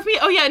didn't hear of me?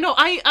 Oh yeah, no,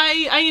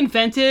 I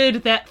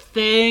invented that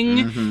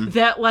thing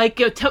that,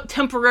 like,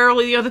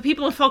 temporarily, the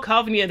people in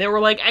Falcovnia, they were,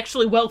 like,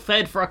 actually well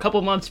fed for a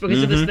couple months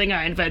because of this thing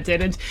I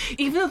invented, and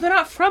even though they're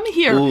not from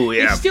here,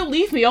 they still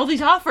leave me all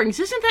these offerings.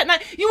 Isn't that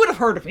nice? You would have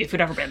heard of me if you'd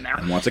ever been there.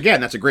 And once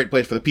again, that's a great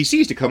place for the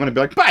PCs to come in and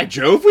be like, by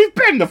Jove, we've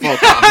been to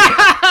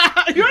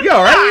Falcovnia. You're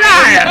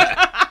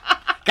right.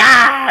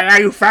 Now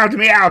you found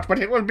me out, but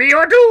it will be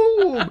your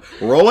doom.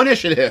 Roll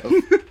initiative.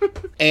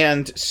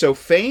 And so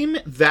fame,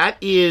 that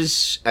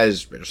is,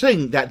 as we're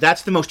saying,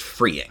 that's the most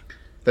freeing.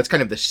 That's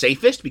kind of the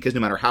safest, because no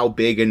matter how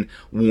big and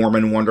warm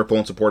and wonderful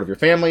and supportive your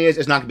family is,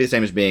 it's not going to be the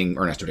same as being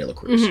Ernesto de la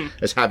Cruz.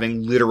 As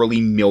having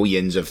literally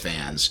millions of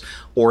fans.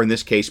 Or in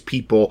this case,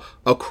 people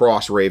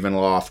across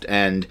Ravenloft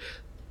and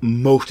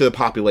most of the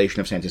population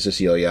of Santa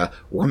Cecilia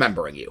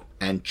remembering you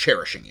and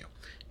cherishing you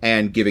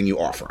and giving you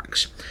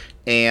offerings.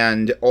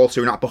 And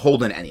also, you're not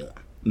beholden to anyone.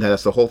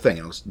 That's the whole thing.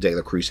 De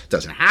la Cruz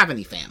doesn't have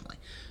any family.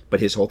 But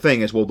his whole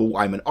thing is, well,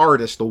 I'm an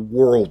artist, the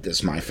world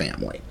is my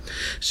family.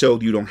 So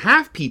you don't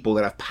have people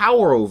that have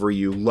power over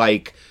you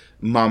like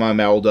Mama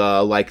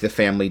Imelda, like the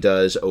family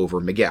does over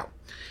Miguel.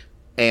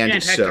 And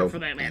Hector, for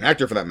that matter. And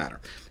Hector, for that matter.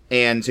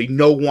 And so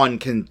no one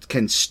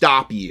can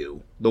stop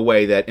you the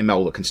way that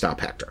Imelda can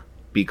stop Hector,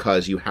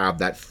 because you have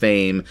that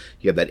fame,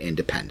 you have that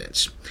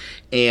independence.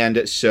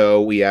 And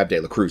so we have De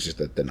La Cruz is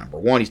the number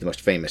one. He's the most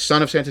famous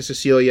son of Santa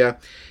Cecilia.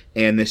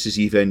 And this is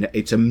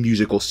it's a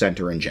musical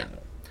center in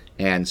general.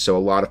 And so a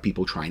lot of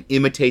people try and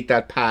imitate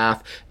that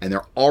path. And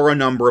there are a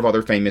number of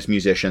other famous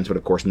musicians, but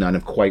of course none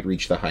have quite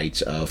reached the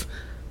heights of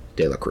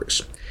De La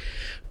Cruz.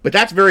 But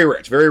that's very rare.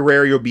 It's very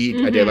rare you'll beat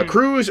a De La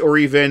Cruz or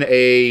even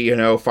a,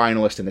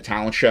 finalist in the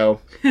talent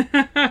show.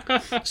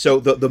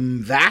 So the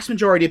vast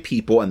majority of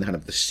people, and kind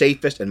of the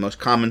safest and most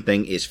common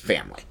thing, is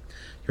family.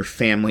 Your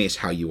family is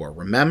how you are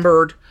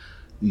remembered.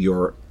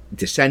 Your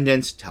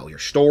descendants tell your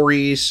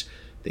stories.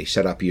 They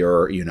set up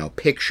your,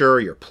 picture,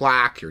 your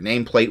plaque, your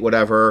nameplate,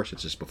 whatever,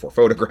 since it's before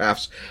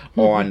photographs,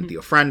 on the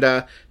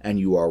ofrenda, and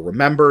you are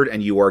remembered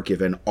and you are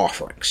given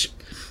offerings.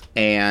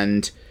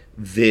 And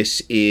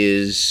this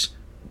is,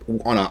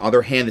 on the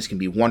other hand, this can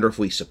be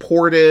wonderfully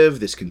supportive.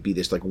 This can be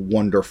this,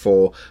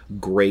 wonderful,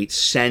 great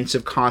sense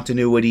of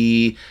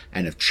continuity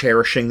and of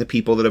cherishing the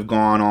people that have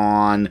gone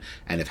on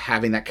and of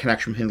having that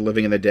connection between the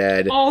living and the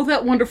dead. All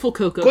that wonderful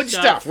Coco Good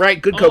stuff,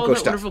 right? Good Coco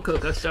stuff. Wonderful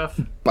Coco stuff.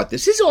 But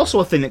this is also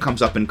a thing that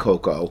comes up in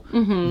Coco,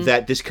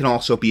 that this can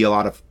also be a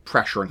lot of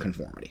pressure and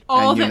conformity.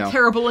 All that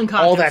terrible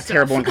incontinence. All that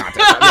terrible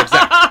incontinence.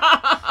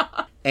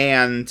 Exactly.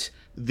 And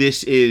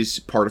this is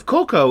part of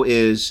Coco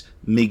is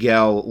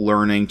Miguel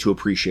learning to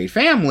appreciate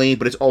family,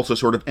 but it's also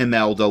sort of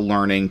Imelda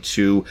learning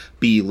to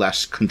be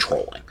less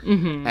controlling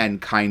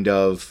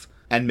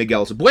and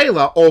Miguel's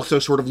abuela also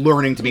sort of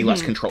learning to be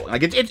less controlling.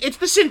 It's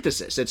the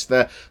synthesis. It's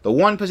the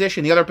one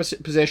position, the other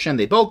position.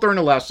 They both learn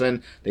a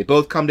lesson. They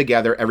both come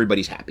together.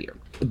 Everybody's happier.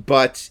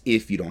 But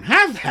if you don't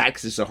have that,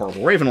 because it's a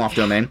horrible Ravenloft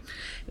domain,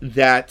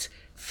 that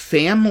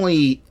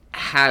family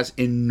has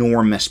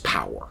enormous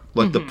power.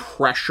 The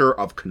pressure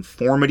of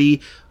conformity,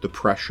 the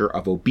pressure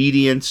of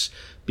obedience,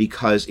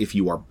 because if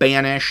you are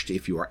banished,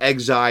 if you are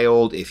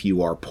exiled, if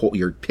you are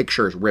your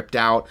picture is ripped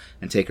out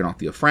and taken off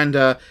the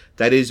ofrenda,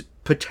 that is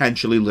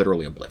potentially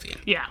literally oblivion.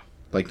 Yeah.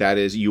 That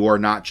is, you are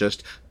not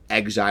just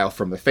exiled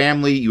from the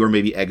family, you are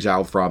maybe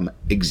exiled from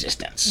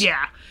existence.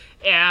 Yeah.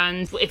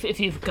 And if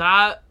you've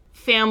got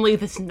family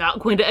that's not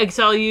going to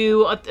exile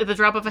you at the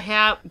drop of a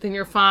hat, then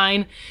you're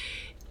fine.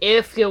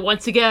 If,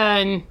 once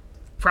again,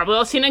 probably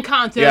all seen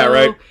Encanto. Yeah,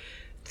 right.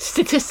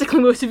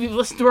 Statistically, most of you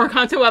listen to our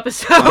Encanto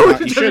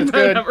episode. You should, it's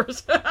good.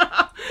 Numbers.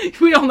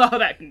 We all know how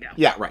that can go.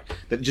 Yeah, right.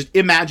 Just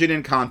imagine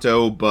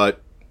Encanto,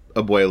 but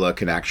Abuela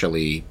can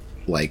actually,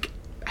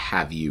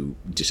 have you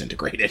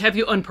disintegrated. Have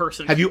you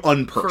unpersoned.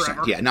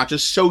 Forever. Yeah, not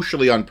just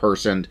socially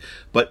unpersoned,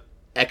 but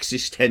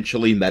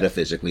existentially,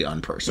 metaphysically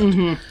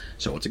unpersoned.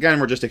 So once again,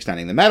 we're just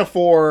extending the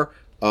metaphor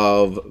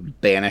of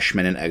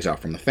banishment and exile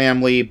from the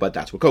family, but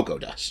that's what Coco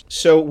does.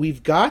 So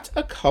we've got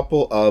a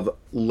couple of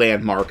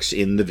landmarks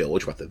in the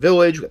village. We've got the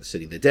village, we've got the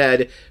City of the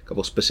Dead, a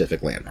couple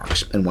specific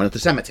landmarks, and one at the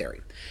cemetery.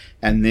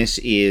 And this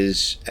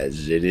is,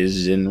 as it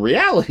is in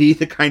reality,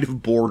 the kind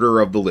of border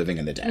of the living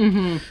and the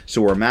dead.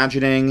 So we're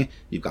imagining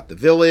you've got the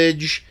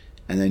village,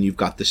 and then you've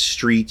got the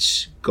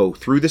streets go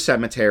through the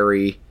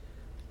cemetery,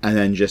 and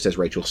then just as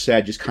Rachel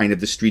said, just kind of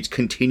the streets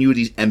continue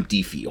these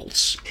empty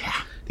fields.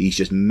 Yeah. These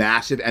just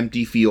massive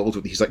empty fields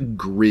with these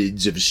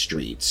grids of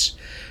streets.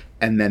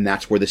 And then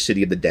that's where the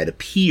City of the Dead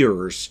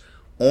appears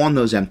on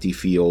those empty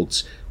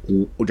fields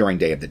during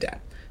Day of the Dead.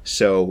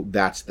 So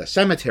that's the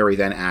cemetery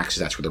then acts.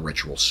 That's where the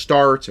ritual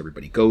starts.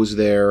 Everybody goes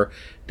there.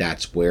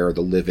 That's where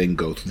the living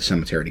go through the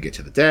cemetery to get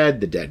to the dead.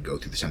 The dead go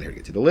through the cemetery to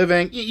get to the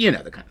living. You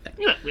know, the kind of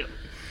thing. Yeah.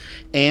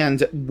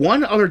 And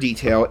one other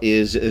detail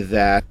is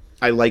that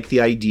I like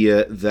the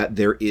idea that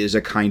there is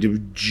a kind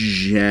of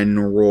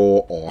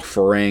general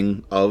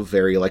offering of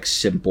very, like,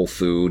 simple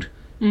food.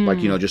 Like,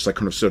 you know, just like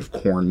kind of sort of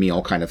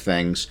cornmeal kind of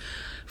things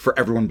for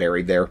everyone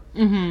buried there.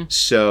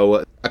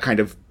 So a kind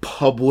of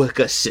public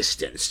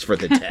assistance for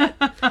the dead.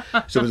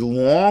 So as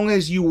long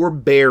as you were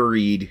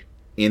buried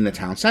in the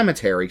town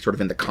cemetery, sort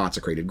of in the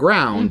consecrated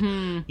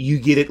ground, you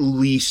get at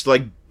least,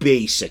 like,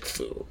 basic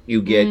food.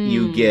 You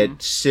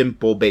get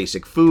simple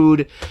basic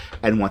food,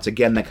 and once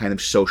again, that kind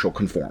of social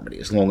conformity.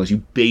 As long as you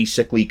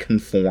basically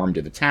conform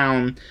to the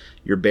town,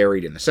 you're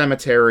buried in the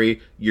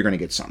cemetery, you're going to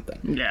get something.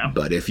 Yeah.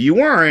 But if you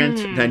weren't,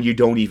 then you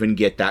don't even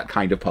get that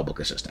kind of public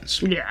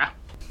assistance. Yeah.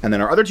 And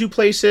then our other two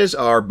places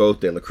are both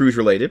De La Cruz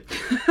related,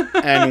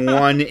 and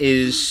one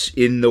is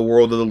in the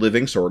world of the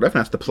living, sort of.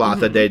 And that's the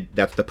Plaza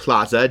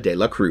de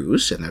la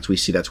Cruz, and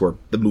that's where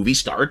the movie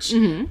starts.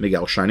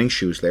 Miguel's shining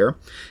shoes there,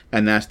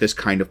 and that's this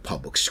kind of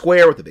public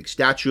square with a big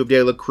statue of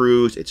De La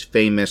Cruz. It's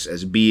famous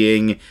as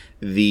being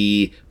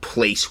the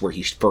place where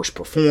he first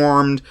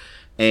performed,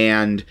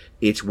 and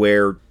it's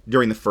where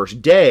during the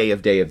first day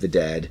of Day of the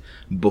Dead,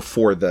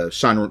 before the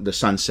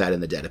sun set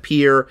and the dead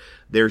appear,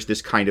 there's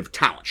this kind of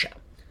talent show.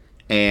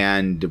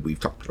 And we've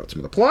talked about some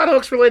of the plot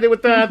hooks related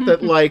with that,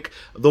 that, like,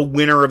 the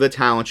winner of the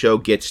talent show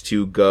gets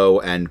to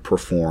go and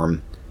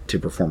perform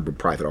with a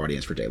private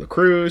audience for De La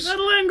Cruz.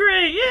 That'll end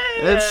great,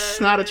 yeah! It's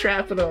not a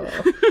trap at all.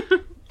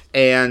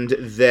 And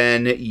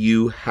then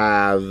you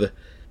have,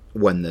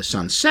 when the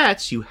sun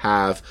sets, you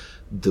have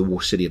the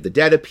City of the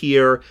Dead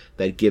appear.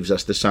 That gives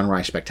us the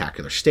Sunrise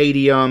Spectacular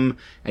Stadium.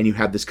 And you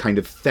have this kind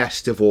of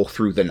festival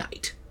through the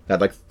night. That,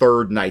 like,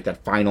 third night,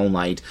 that final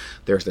night,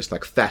 there's this,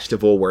 like,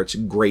 festival where it's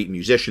great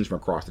musicians from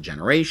across the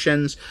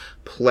generations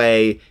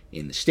play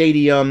in the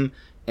stadium,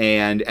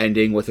 and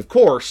ending with, of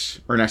course,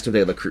 Ernesto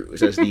de la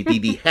Cruz as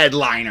the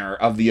headliner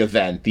of the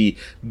event, the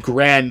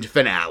grand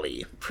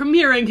finale.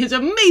 Premiering his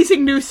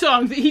amazing new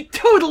song that he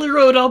totally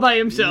wrote all by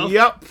himself.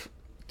 Yep.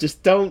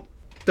 Just don't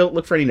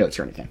look for any notes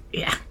or anything.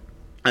 Yeah.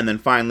 And then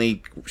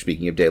finally,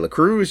 speaking of De La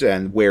Cruz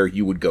and where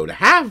you would go to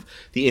have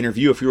the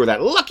interview if you were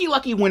that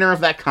lucky winner of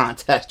that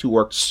contest who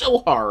worked so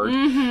hard,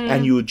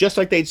 and you would, just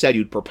like they'd said,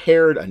 you'd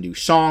prepared a new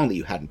song that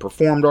you hadn't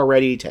performed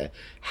already to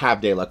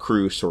have De La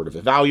Cruz sort of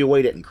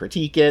evaluate it and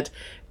critique it,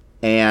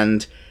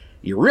 and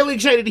you're really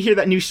excited to hear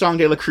that new song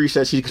De La Cruz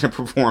says he's going to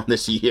perform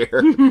this year.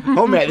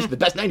 Oh man, this is the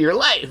best night of your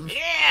life.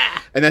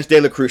 Yeah! And that's De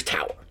La Cruz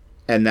Tower.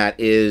 And that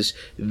is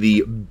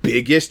the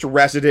biggest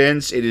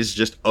residence. It is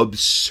just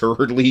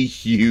absurdly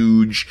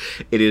huge.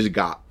 It has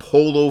got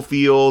polo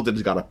fields. It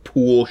has got a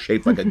pool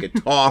shaped like a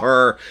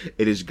guitar.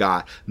 It has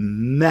got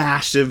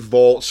massive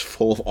vaults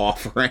full of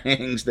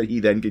offerings that he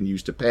then can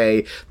use to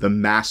pay the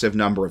massive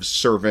number of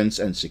servants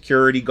and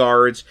security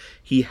guards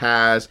he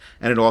has.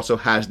 And it also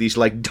has these,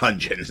 like,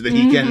 dungeons that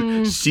he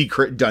can,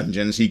 secret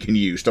dungeons he can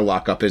use to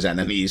lock up his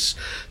enemies.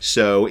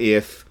 So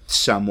if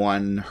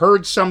someone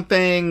heard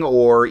something,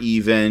 or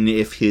even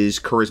if his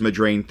charisma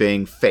drain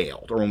thing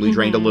failed or only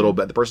drained a little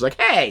bit, the person's like,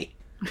 hey,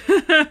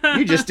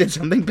 you just did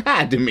something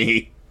bad to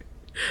me,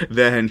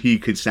 then he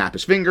could snap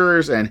his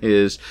fingers and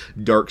his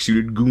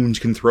dark-suited goons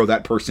can throw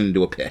that person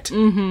into a pit.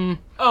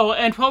 Oh,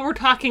 and while we're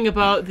talking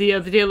about the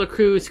De La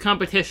Cruz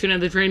competition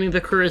and the draining the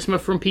charisma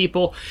from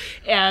people,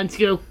 and,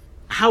 you know,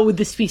 how would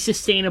this be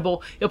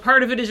sustainable? You know,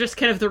 part of it is just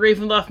kind of the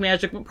Ravenloft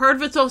magic, but part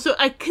of it's also,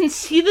 I can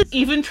see this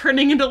even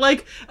turning into,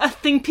 like, a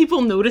thing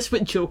people notice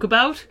but joke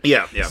about.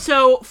 Yeah.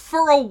 So,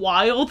 for a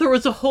while, there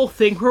was a whole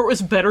thing where it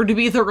was better to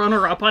be the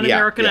runner-up on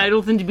American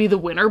Idol than to be the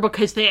winner,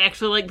 because they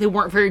actually, like, they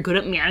weren't very good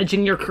at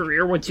managing your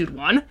career once you'd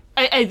won.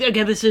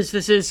 Again, this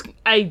is,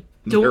 I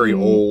don't... Very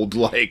old,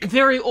 like...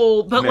 Very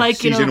old, but, like,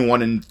 season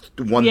 1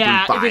 through 5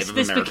 of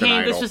American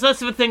Idol. This was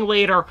less of a thing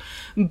later,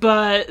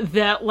 but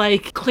that,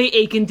 like, Clay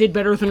Aiken did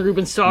better than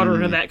Ruben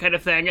Stoddard and that kind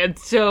of thing. And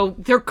so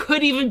there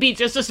could even be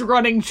just this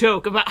running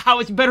joke about how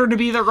it's better to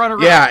be the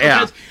runner-up.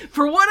 Because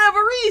for whatever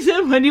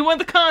reason, when you won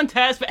the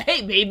contest, but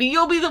hey, maybe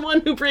you'll be the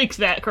one who breaks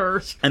that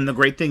curse. And the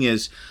great thing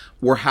is,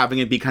 we're having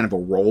it be kind of a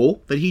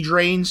role that he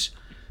drains.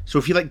 So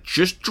if he, like,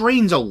 just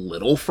drains a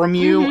little from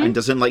you and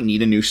doesn't, like,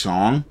 need a new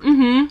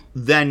song,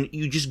 then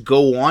you just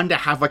go on to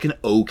have, like, an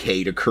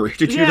okay to do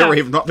the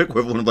Ravenloft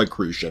equivalent of, like,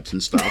 cruise ships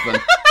and stuff.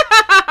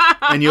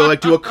 And you'll, like,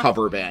 do a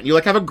cover band. You,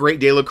 like, have a great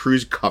De La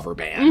Cruz cover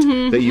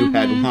band that you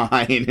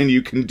headline, and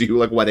you can do,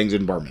 like, weddings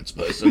and bar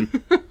mitzvahs.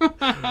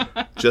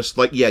 And just,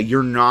 like,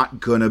 you're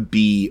not gonna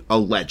be a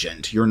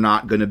legend. You're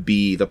not gonna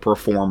be the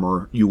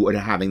performer you would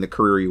have, having the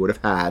career you would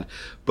have had,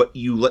 but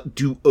you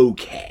do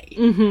okay.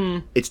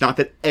 It's not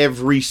that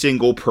every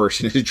single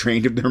person is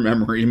drained of their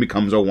memory and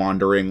becomes a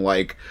wandering,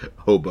 like,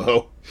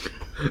 hobo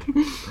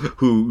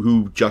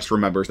who just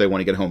remembers they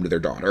want to get home to their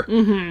daughter.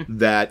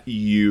 That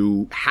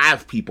you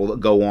have people that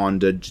go on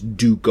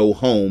to go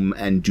home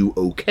and do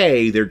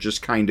okay. They're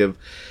just kind of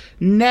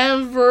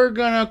never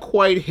gonna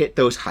quite hit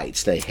those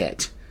heights they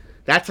hit.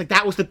 That's like,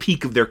 that was the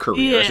peak of their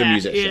career as a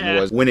musician,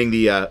 was winning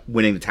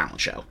the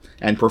talent show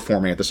and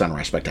performing at the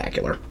Sunrise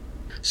Spectacular.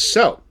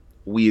 So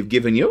we've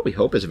given you, we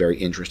hope, is a very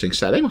interesting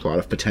setting with a lot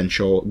of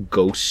potential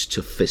ghosts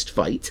to fist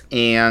fight.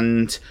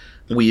 And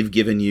We've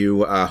given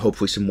you,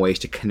 hopefully, some ways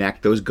to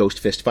connect those ghost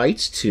fist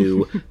fights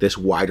to this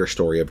wider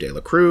story of De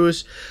La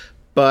Cruz.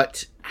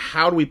 But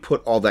how do we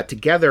put all that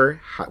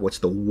together? What's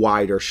the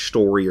wider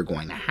story you're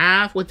going to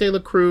have with De La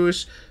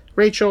Cruz?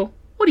 Rachel,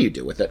 what do you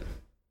do with it?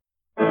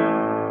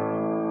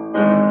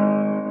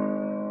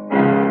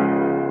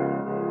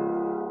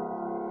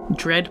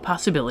 Dread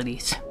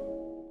possibilities.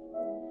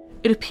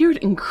 It appeared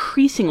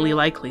increasingly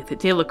likely that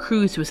De La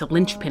Cruz was a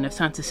linchpin of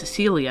Santa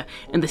Cecilia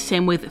in the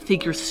same way that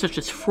figures such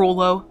as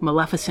Frollo,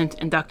 Maleficent,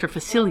 and Dr.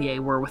 Facilier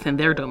were within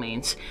their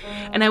domains,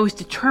 and I was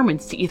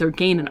determined to either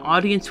gain an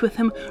audience with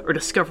him or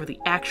discover the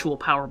actual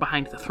power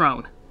behind the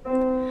throne.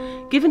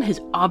 Given his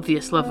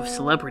obvious love of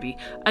celebrity,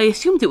 I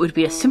assumed it would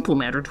be a simple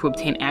matter to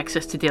obtain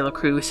access to De La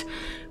Cruz,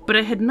 but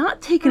I had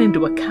not taken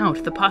into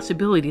account the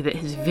possibility that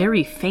his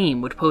very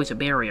fame would pose a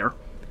barrier.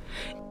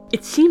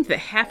 It seemed that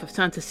half of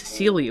Santa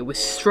Cecilia was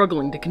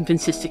struggling to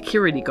convince his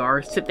security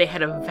guards that they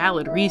had a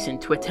valid reason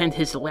to attend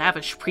his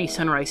lavish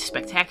pre-sunrise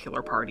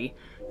spectacular party,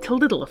 to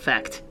little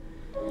effect.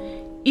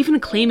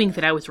 Even claiming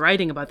that I was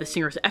writing about the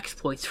singer's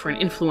exploits for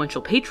an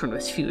influential patron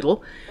was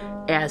futile,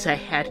 as I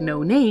had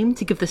no name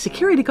to give the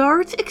security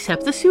guards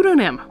except a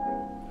pseudonym.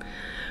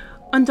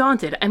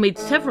 Undaunted, I made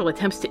several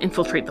attempts to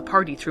infiltrate the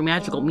party through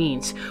magical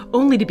means,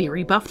 only to be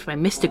rebuffed by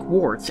mystic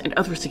wards and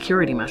other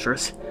security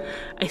measures.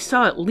 I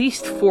saw at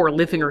least 4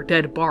 living or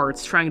dead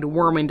bards trying to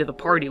worm into the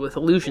party with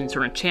illusions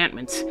or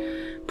enchantments.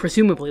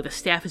 Presumably, the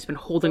staff has been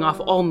holding off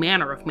all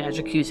manner of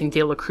magic-using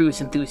De La Cruz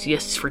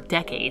enthusiasts for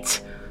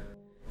decades.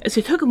 As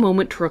I took a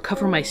moment to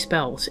recover my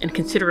spells and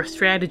consider a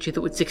strategy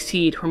that would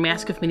succeed where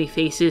Mask of Many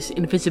Faces,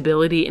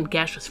 Invisibility, and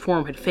Gaseous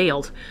Form had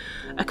failed,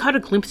 I caught a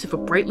glimpse of a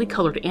brightly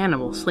colored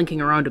animal slinking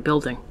around a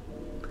building.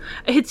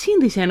 I had seen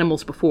these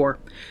animals before.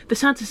 The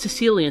Santa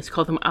Cecilians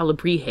call them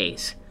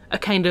alebrijes, a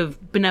kind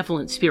of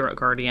benevolent spirit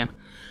guardian.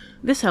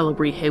 This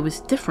alebrije was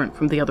different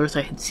from the others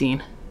I had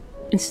seen.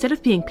 Instead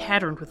of being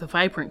patterned with a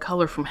vibrant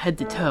color from head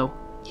to toe,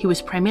 he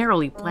was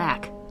primarily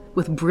black,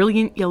 with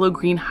brilliant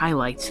yellow-green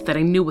highlights that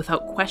I knew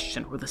without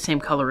question were the same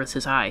color as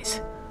his eyes.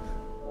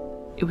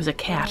 It was a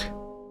cat.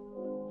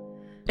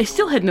 I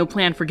still had no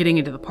plan for getting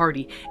into the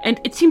party, and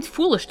it seemed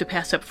foolish to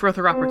pass up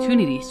further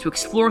opportunities to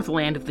explore the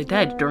land of the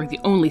dead during the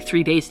only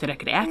 3 days that I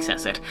could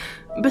access it.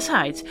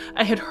 Besides,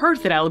 I had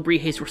heard that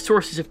alebrijes were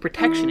sources of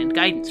protection and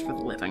guidance for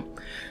the living.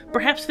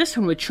 Perhaps this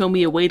one would show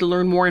me a way to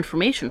learn more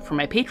information from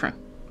my patron.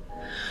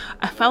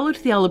 I followed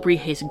the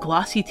alebrije's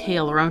glossy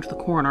tail around the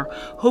corner,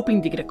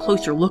 hoping to get a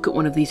closer look at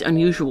one of these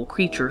unusual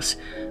creatures,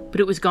 but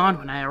it was gone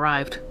when I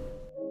arrived.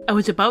 I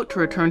was about to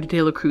return to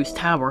De La Cruz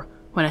Tower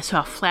when I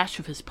saw a flash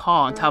of his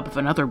paw on top of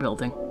another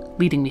building,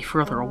 leading me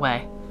further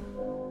away.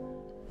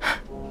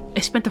 I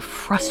spent a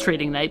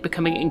frustrating night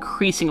becoming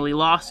increasingly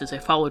lost as I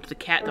followed the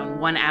cat down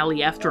one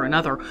alley after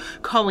another,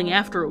 calling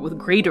after it with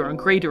greater and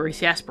greater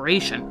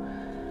exasperation.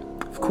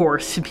 Of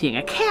course, being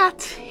a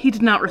cat, he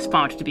did not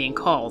respond to being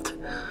called.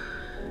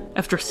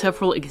 After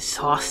several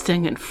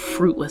exhausting and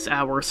fruitless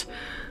hours,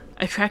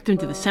 I tracked him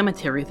to the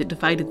cemetery that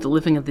divided the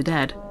living and the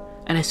dead,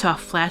 and I saw a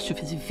flash of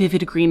his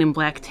vivid green and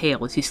black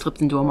tail as he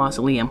slipped into a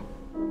mausoleum.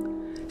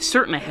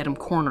 Certain I had him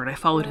cornered, I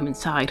followed him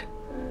inside.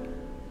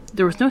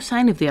 There was no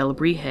sign of the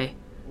alebrije,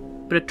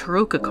 but a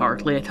Taroka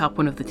card lay atop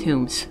one of the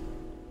tombs.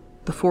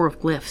 The 4 of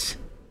Glyphs.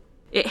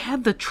 It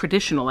had the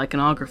traditional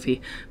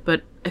iconography,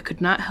 but I could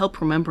not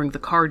help remembering the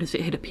card as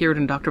it had appeared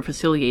in Dr.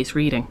 Facilier's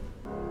reading.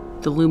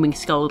 The looming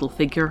skeletal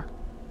figure,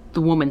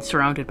 the woman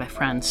surrounded by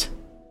friends.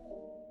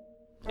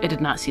 I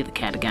did not see the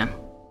cat again.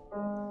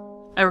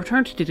 I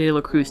returned to De La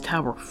Cruz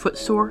Tower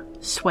footsore,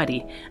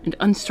 sweaty, and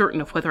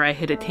uncertain of whether I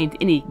had attained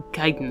any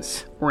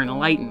guidance or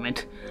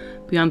enlightenment,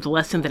 beyond the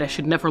lesson that I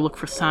should never look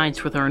for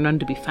signs where there are none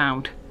to be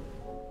found.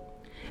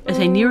 As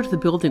I neared the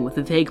building with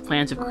the vague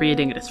plans of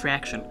creating a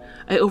distraction,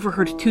 I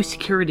overheard 2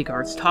 security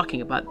guards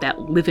talking about that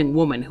living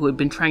woman who had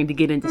been trying to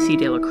get in to see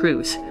De La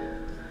Cruz.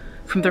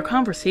 From their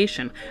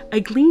conversation,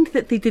 I gleaned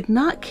that they did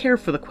not care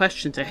for the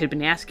questions I had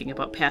been asking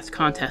about past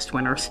contest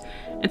winners,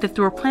 and that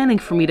they were planning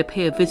for me to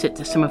pay a visit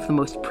to some of the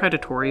most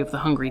predatory of the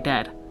hungry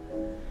dead.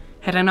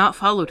 Had I not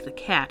followed the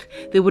cat,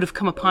 they would have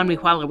come upon me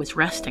while I was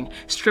resting,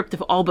 stripped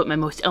of all but my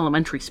most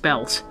elementary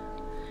spells.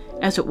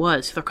 As it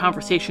was, their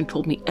conversation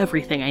told me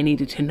everything I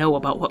needed to know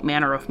about what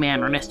manner of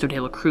man Ernesto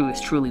de la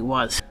Cruz truly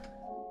was.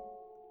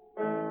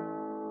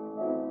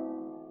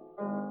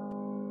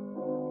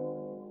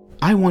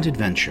 I want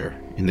adventure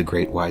in the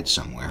great wide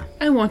somewhere.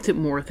 I want it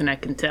more than I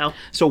can tell.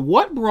 So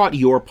what brought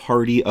your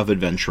party of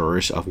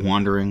adventurers, of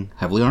wandering,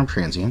 heavily armed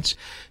transients,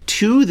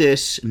 to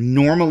this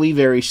normally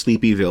very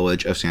sleepy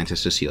village of Santa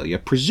Cecilia,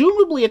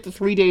 presumably at the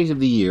 3 days of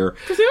the year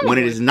when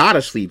it is not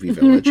a sleepy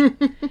village,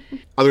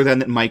 other than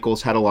that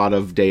Michael's had a lot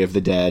of Day of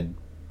the Dead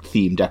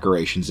themed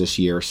decorations this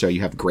year, so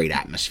you have great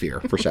atmosphere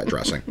for set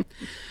dressing.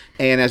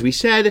 And as we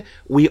said,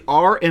 we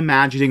are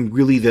imagining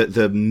really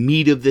the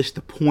meat of this,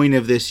 the point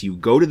of this. You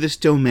go to this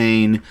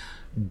domain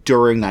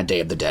during that Day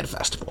of the Dead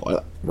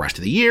festival. Rest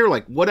of the year,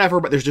 like whatever,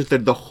 but there's just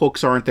the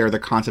hooks aren't there, the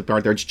concept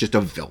aren't there. It's just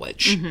a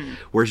village. Mm-hmm.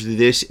 Whereas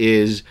this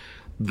is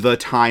the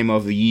time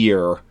of the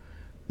year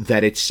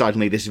that it's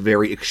suddenly this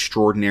very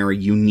extraordinary,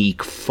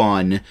 unique,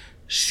 fun,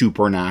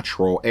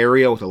 supernatural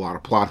area with a lot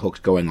of plot hooks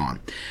going on.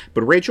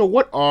 But Rachel,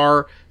 what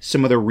are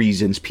some of the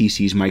reasons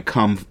PCs might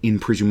come in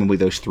presumably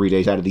those 3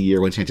 days out of the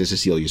year when Santa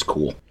Cecilia is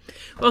cool?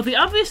 Well, the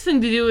obvious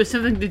thing to do is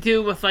something to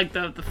do with, like,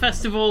 the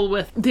festival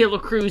with De La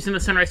Cruz and the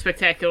Sunrise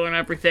Spectacular and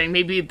everything.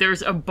 Maybe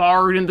there's a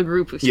bard in the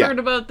group who's heard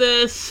about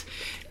this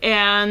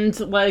and,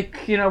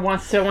 like, you know,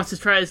 wants to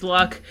try his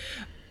luck.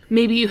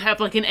 Maybe you have,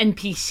 like, an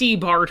NPC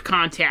bard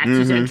contact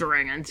who's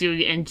entering, and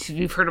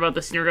you've heard about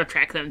this, and you're going to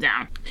track them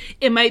down.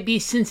 It might be,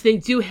 since they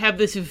do have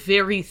this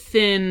very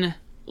thin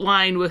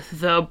line with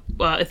the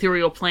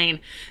ethereal plane,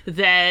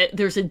 that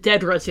there's a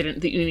dead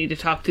resident that you need to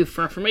talk to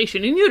for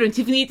information, and you don't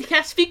even need to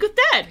cast Speak with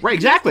Dead. Right,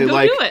 exactly. Go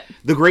like, do it.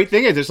 The great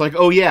thing is, it's like,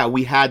 oh yeah,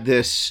 we had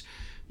this,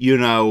 you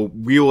know,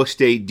 real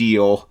estate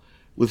deal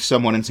with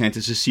someone in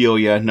Santa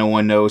Cecilia. No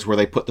one knows where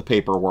they put the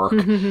paperwork.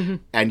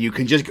 And you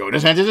can just go to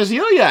Santa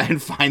Cecilia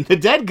and find the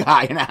dead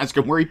guy and ask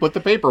him where he put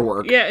the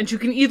paperwork. Yeah, and you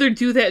can either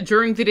do that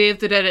during the Day of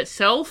the Dead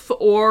itself,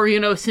 or, you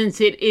know,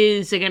 since it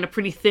is, again, a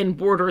pretty thin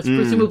border, it's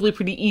presumably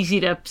pretty easy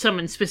to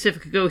summon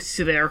specific ghosts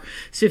there.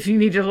 So if you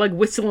need to, like,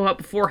 whistle them up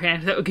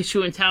beforehand, that would get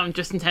you in town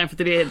just in time for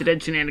the Day of the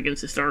Dead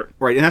shenanigans to start.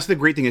 Right, and that's the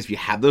great thing is if you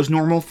have those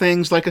normal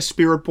things, like a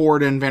spirit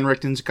board in Van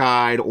Richten's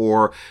Guide,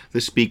 or the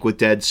Speak with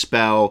Dead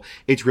spell,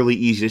 it's really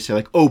easy to say,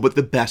 like, oh, but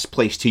the best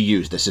place to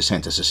use this is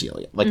Santa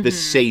Cecilia. Like, the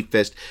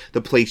safest,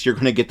 the place you're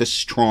going to get the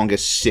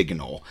strongest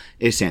signal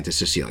is Santa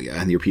Cecilia.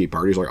 And your PA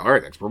party's like, all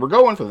right, that's where we're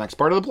going for the next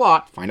part of the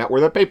plot. Find out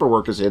where that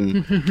paperwork is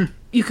in.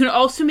 You can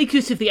also make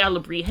use of the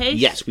Alebrijes.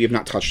 Yes, we have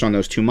not touched on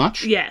those too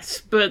much.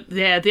 Yes, but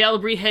yeah, the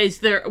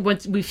Alebrijes, there,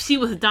 once we see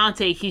with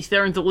Dante, he's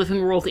there in the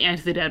living world and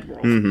the dead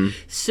world.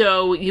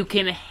 So you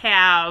can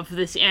have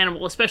this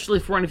animal, especially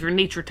for one of your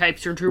nature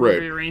types or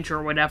druid or ranger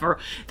or whatever,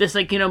 this,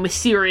 like, you know,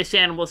 mysterious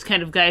animal is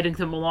kind of guiding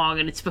them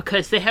along, and it's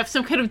because they have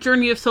some kind of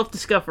journey of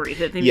self-discovery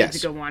that they need to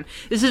go on.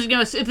 This is, you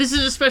know, this is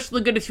especially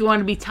good if you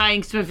want to be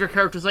tying some of your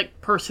characters, like,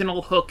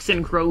 personal hooks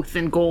and growth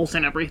and goals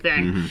and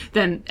everything,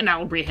 then an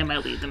Alebrije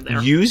might lead them there.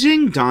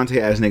 Using Dante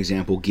as an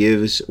example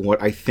gives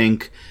what I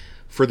think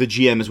for the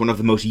GM is one of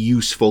the most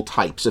useful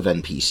types of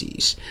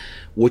NPCs,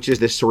 which is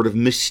this sort of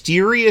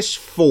mysterious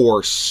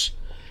force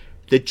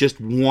that just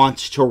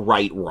wants to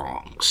right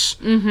wrongs,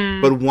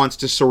 but wants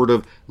to sort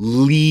of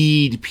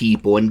lead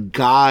people and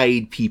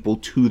guide people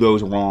to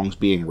those wrongs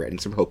being written.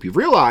 So I hope you've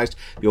realized,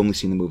 if you've only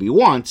seen the movie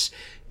once,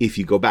 if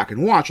you go back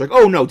and watch, like,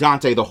 oh no,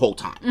 Dante the whole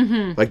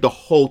time. Like, the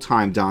whole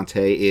time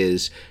Dante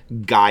is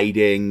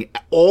guiding,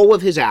 all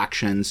of his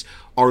actions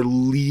are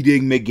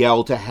leading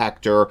Miguel to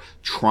Hector,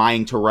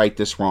 trying to right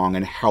this wrong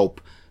and help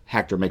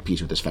Hector make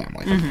peace with his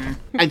family.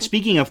 And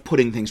speaking of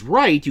putting things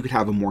right, you could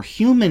have a more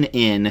human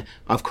in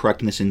of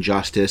correctness and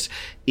justice.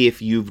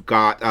 If you've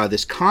got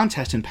this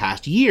contest in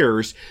past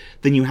years,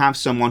 then you have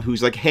someone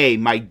who's like, hey,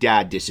 my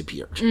dad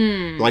disappeared.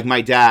 Like,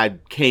 my dad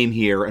came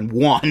here and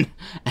won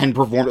and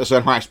performed at the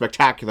Sunrise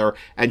Spectacular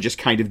and just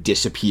kind of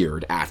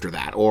disappeared after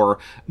that. Or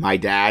my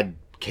dad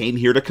came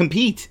here to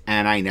compete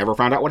and I never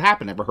found out what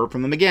happened, never heard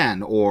from them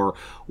again, or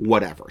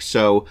whatever.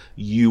 So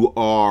you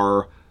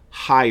are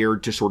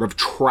hired to sort of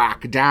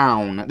track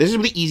down. This is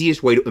the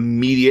easiest way to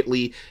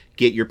immediately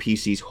get your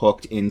PCs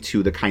hooked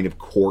into the kind of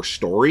core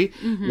story,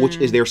 which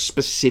is they're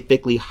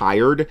specifically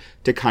hired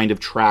to kind of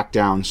track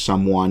down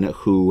someone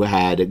who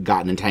had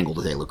gotten entangled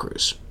with De La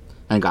Cruz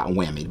and gotten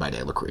whammied by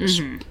De La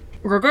Cruz.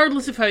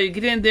 Regardless of how you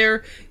get in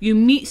there, you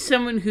meet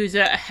someone who's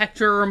a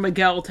Hector or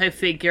Miguel type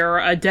figure,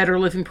 a dead or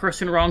living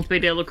person wronged by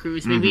De La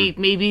Cruz.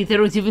 Maybe they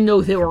don't even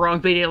know they were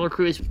wronged by De La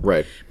Cruz.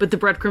 Right. But the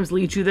breadcrumbs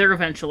lead you there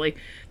eventually.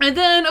 And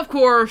then, of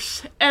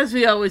course, as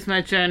we always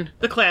mention,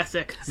 the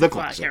classic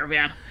supply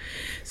caravan.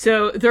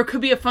 So there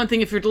could be a fun thing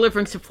if you're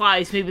delivering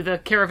supplies. Maybe the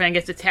caravan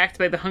gets attacked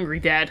by the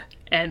hungry dead,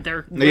 and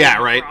they're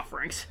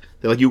offerings.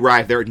 They're like, you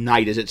arrive there at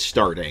night as it's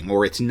starting,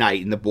 or it's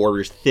night and the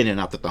border's thin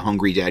enough that the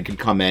hungry dead can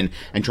come in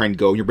and try and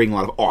go, and you're bringing a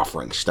lot of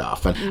offering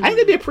stuff. And I think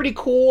that'd be a pretty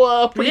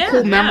cool,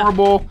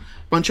 memorable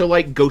bunch of,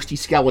 like, ghosty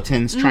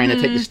skeletons trying to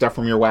take the stuff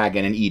from your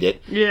wagon and eat it.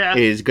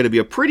 Is going to be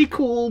a pretty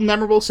cool,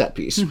 memorable set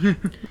piece.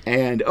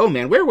 And, oh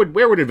man, where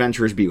would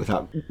adventurers be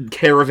without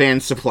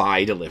caravan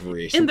supply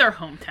deliveries? In their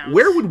hometowns.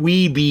 Where would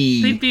we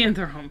be? They'd be in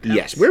their hometowns.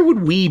 Yes, where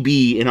would we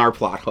be in our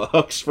plot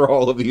hooks for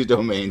all of these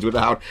domains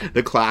without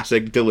the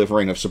classic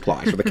delivering of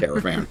supplies for the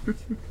caravan?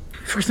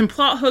 For some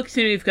plot hooks,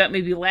 you know, you've got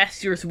maybe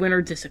last year's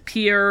winner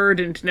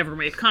disappeared and never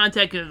made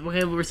contact.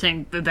 We were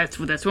saying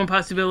that's one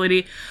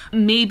possibility.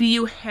 Maybe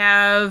you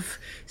have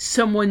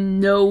someone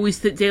knows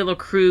that De La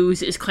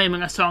Cruz is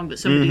claiming a song that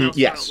somebody else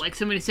wrote. Like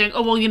somebody saying,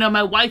 oh, well, you know,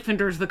 my wife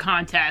enters the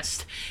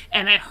contest,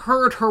 and I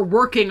heard her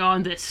working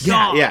on this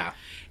song. Yeah.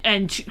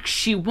 And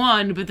she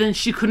won, but then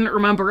she couldn't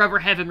remember ever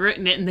having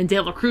written it, and then De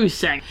La Cruz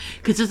sang.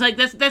 Because it's like,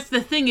 that's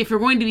the thing. If you're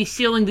going to be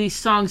stealing these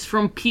songs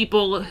from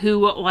people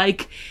who,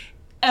 like,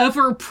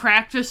 ever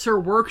practice or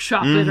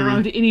workshop it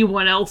around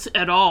anyone else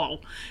at all,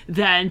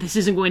 then this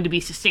isn't going to be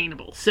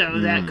sustainable.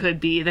 So that could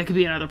be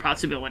another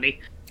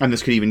possibility. And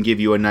this could even give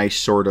you a nice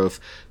sort of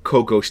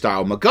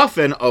Coco-style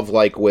MacGuffin of,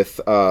 like, with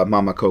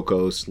Mama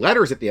Coco's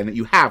letters at the end, that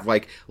you have,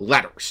 like,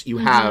 letters. You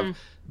have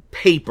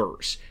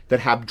papers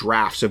that have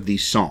drafts of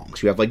these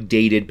songs. You have, like,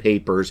 dated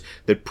papers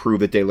that prove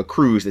that De La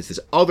Cruz, this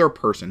other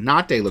person,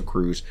 not De La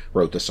Cruz,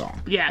 wrote the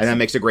song. Yes. And that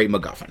makes a great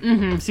MacGuffin.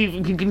 Mm-hmm. So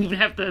you can even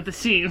have the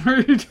scene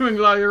where you're doing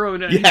all your own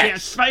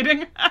dance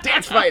fighting.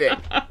 Dance fighting!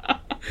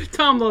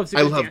 Tom loves a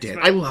good dance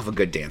fight. I love a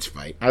good dance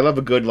fight. I love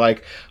a good,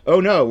 like, oh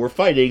no, we're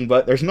fighting,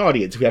 but there's an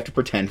audience. We have to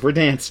pretend we're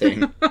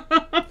dancing.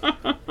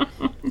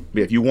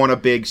 If you want a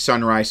big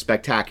sunrise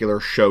spectacular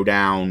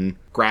showdown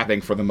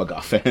grabbing for the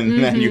MacGuffin,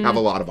 then you have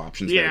a lot of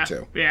options there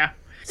too. Yeah.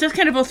 So that's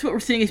kind of also what we're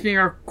seeing as being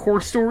our core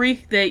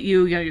story, that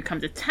you come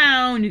to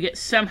town, you get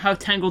somehow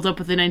tangled up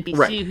with an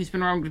NPC who's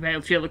been wronged by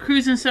De La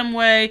Cruz in some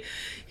way,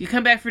 you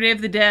come back for Day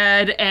of the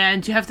Dead,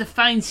 and you have to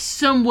find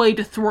some way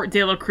to thwart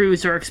De La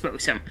Cruz or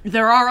expose him.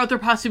 There are other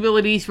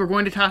possibilities. We're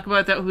going to talk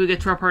about that when we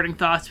get to our parting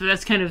thoughts, but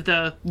that's kind of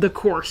the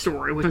core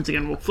story, which once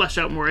again we'll flesh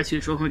out more as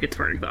usual when we get to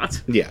parting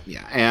thoughts. Yeah.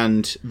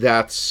 And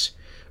that's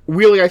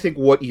really, I think,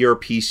 what your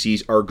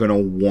PCs are going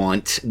to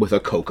want with a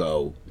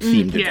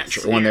Coco-themed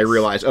adventure. When they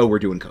realize, oh, we're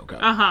doing Coco.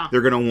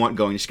 They're going to want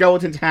going to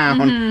Skeleton Town,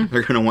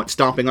 they're going to want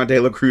stomping on De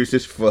La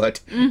Cruz's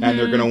foot, and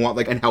they're going to want,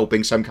 like, and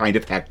helping some kind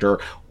of Hector,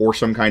 or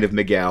some kind of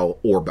Miguel,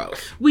 or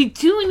both. We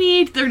do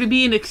need there to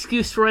be an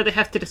excuse for why they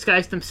have to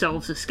disguise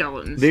themselves as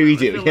skeletons. There you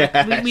do,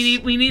 like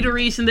we need a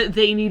reason that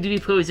they need to be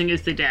posing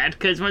as the dead,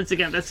 because once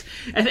again, I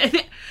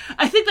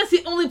think that's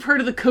the only part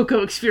of the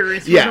Coco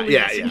experience. Yeah.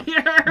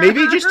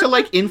 Maybe just to,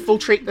 like,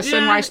 infiltrate the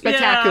Sunrise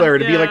Spectacular,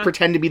 to be, like,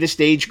 pretend to be the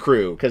stage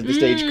crew, because the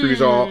stage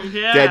crew's all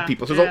dead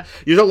people. So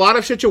there's a lot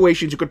of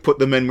situations you could put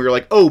them in where you're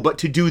like, oh, but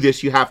to do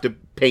this, you have to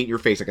paint your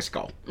face like a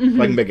skull,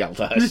 like Miguel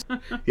does.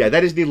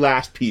 That is the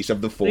last piece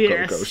of the full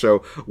Coco.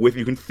 So if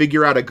you can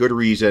figure out a good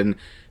reason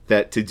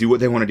that to do what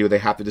they want to do, they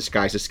have to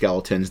disguise as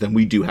skeletons, then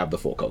we do have the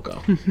full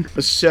Coco.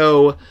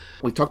 So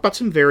we talked about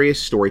some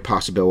various story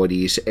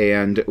possibilities,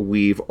 and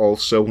we've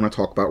also want to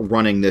talk about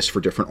running this for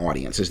different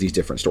audiences, these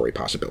different story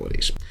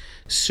possibilities.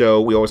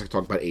 So we always like to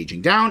talk about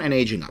aging down and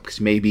aging up,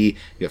 because maybe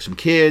you have some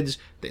kids,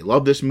 they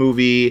love this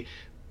movie,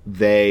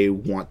 they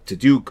want to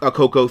do a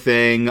Coco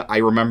thing. I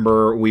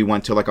remember we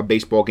went to, like, a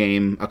baseball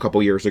game a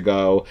couple years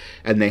ago,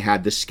 and they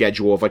had the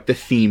schedule of, like, the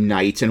theme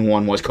nights, and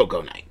one was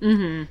Coco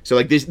night. So,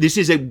 like, this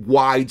is a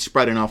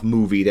widespread enough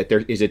movie that there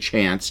is a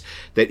chance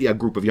that a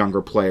group of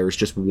younger players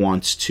just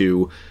wants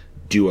to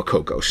do a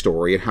Coco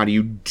story. And how do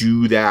you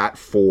do that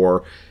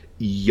for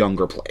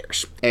younger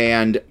players?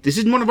 And this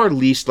is one of our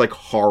least, like,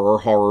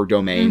 horror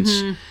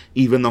domains.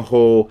 Even the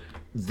whole...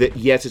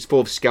 yes, it's full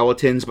of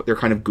skeletons, but they're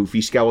kind of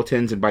goofy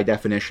skeletons, and by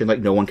definition,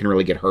 like, no one can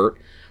really get hurt.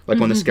 Like,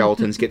 when the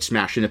skeletons get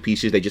smashed into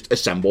pieces, they just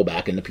assemble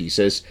back into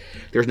pieces.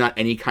 There's not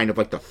any kind of,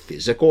 like, the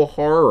physical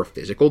horror or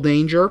physical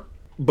danger.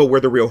 But where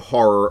the real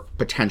horror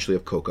potentially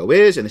of Coco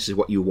is, and this is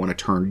what you want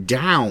to turn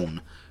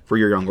down for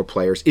your younger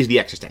players, is the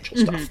existential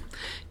stuff.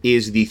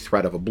 Is the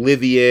threat of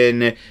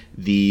oblivion,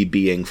 the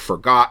being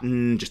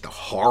forgotten, just the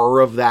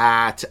horror of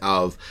that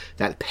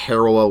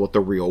parallel with the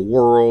real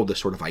world, the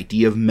sort of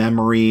idea of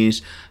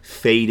memories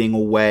fading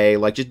away.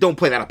 Like, just don't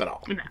play that up at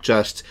all. No.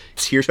 Just,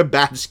 here's a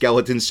bad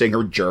skeleton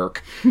singer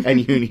jerk,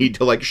 and you need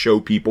to, like,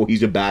 show people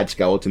he's a bad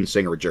skeleton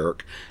singer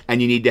jerk,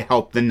 and you need to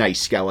help the nice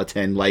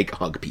skeleton, like,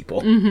 hug people.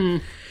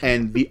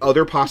 And the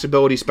other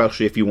possibility,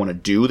 especially if you want to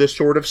do this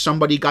sort of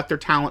somebody got their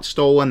talent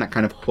stolen, that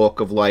kind of hook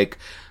of, like,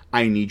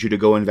 I need you to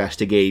go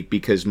investigate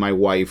because my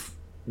wife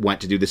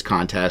went to do this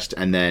contest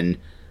and then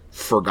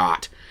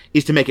forgot,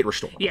 is to make it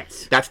restorable.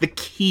 Yes. That's the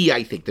key,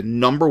 I think. The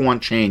number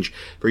one change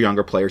for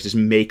younger players is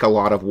make a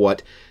lot of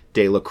what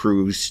De La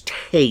Cruz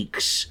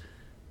takes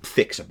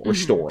fixable,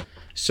 restorable.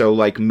 So,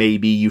 like,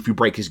 maybe if you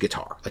break his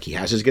guitar, like, he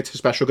has his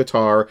special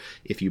guitar,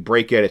 if you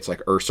break it, it's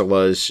like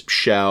Ursula's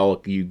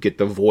shell, you get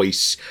the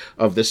voice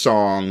of the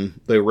song,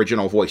 the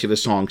original voice of the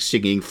song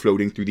singing,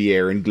 floating through the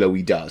air in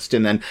glowy dust,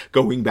 and then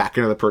going back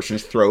into the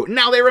person's throat.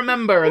 Now they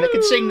remember, and they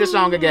can sing the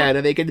song again,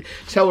 and they can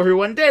tell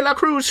everyone, De La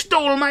Cruz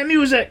stole my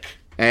music!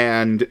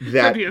 And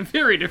that'd be a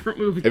very different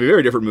movie. It'd be a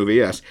very different movie,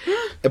 yes.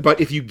 But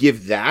if you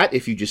give that,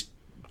 if you just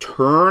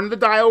turn the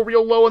dial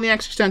real low on the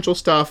existential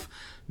stuff,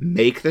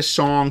 make the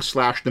song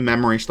 / the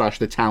memory /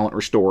 the talent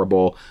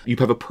restorable, you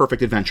have a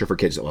perfect adventure for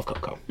kids that love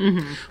Coco.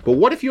 But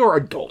what if you're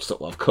adults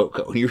that love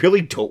Coco and you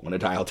really don't want to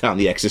dial down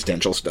the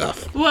existential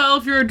stuff? Well,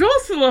 if you're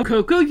adults that love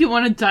Coco, you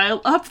want to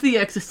dial up the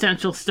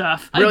existential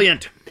stuff.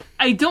 Brilliant.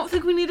 I don't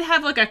think we need to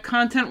have, like, a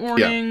content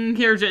warning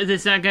here.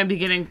 It's not going to be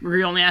getting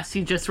real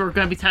nasty. Just we're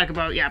going to be talking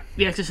about,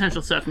 the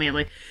existential stuff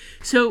mainly.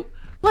 So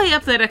play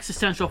up that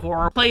existential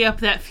horror, play up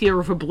that fear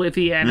of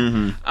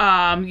oblivion.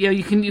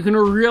 You can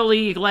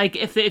really, like,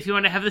 if you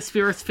want to have the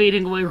spirits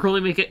fading away,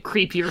 really make it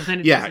creepier than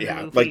it is in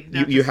the movie.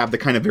 Like, you have the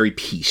kind of very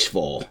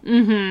peaceful,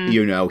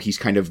 he's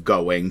kind of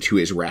going to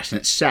his rest, and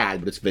it's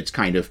sad, but it's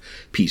kind of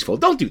peaceful.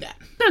 Don't do that.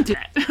 Don't do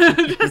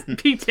that.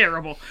 Just be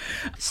terrible.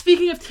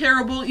 Speaking of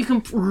terrible, you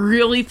can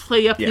really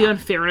play up the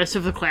unfairness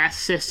of the class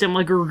system.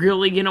 Like,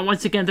 really,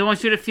 once again, they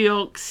want you to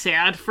feel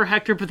sad for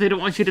Hector, but they don't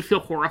want you to feel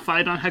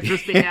horrified on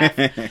Hector's behalf.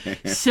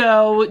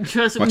 So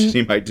just much as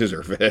he might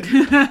deserve it.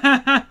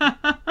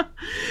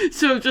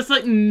 So just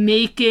like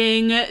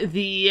making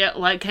the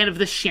like kind of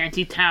the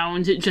shanty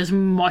towns just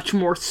much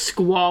more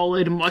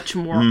squalid, much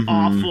more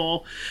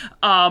awful.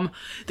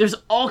 There's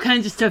all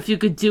kinds of stuff you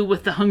could do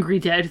with the hungry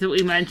dead that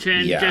we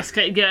mentioned. Yeah. Just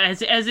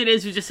as it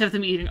is, we just have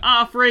them eating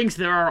offerings.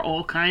 There are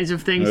all kinds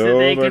of things that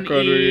they can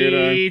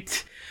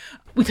eat.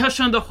 We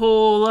touched on the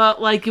whole,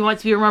 like, you want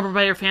to be remembered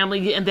by your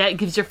family, and that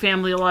gives your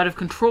family a lot of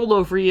control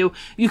over you.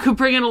 You could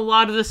bring in a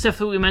lot of the stuff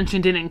that we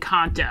mentioned in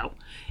Encanto.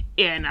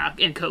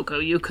 In Coco,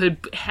 you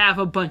could have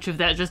a bunch of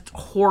that just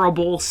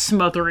horrible,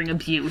 smothering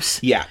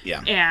abuse. Yeah.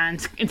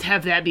 And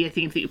have that be a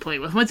theme that you play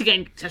with. Once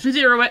again, Session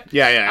Zero it.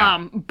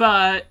 Yeah.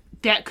 But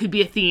that could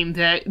be a theme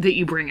that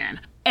you bring in.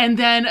 And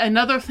then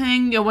another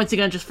thing, once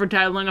again, just for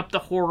dialing up the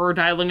horror,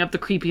 dialing up the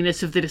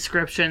creepiness of the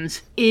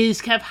descriptions, is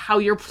kind of how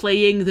you're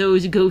playing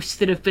those ghosts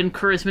that have been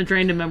charisma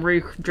drained and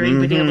memory drained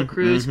by De La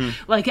Cruz.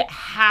 Like,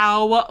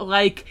 how,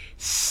 like,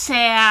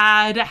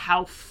 sad,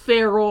 how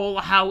feral,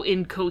 how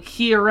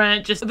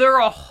incoherent. Just, there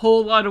are a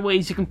whole lot of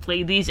ways you can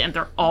play these, and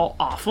they're all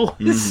awful.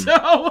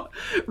 So,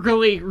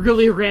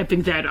 really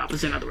ramping that up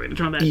is another way to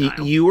turn that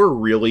dial. You are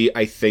really,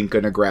 I think,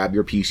 going to grab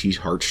your PC's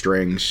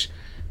heartstrings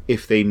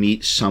if they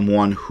meet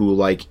someone who,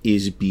 like,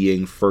 is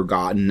being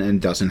forgotten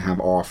and doesn't have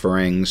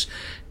offerings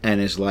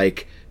and is,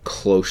 like,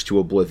 close to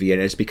oblivion.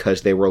 It's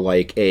because they were,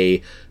 like,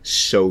 a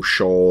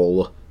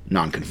social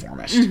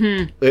nonconformist.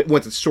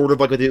 It's sort of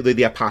like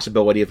the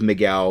possibility of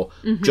Miguel,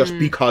 just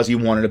because he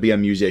wanted to be a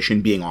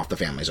musician, being off the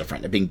family as a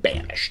friend, and being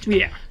banished.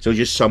 Yeah. So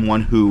just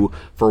someone who,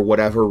 for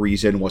whatever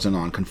reason, was a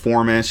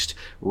nonconformist,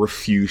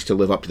 refused to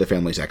live up to the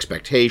family's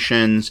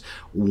expectations,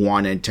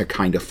 wanted to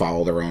kind of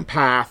follow their own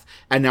path,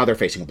 and now they're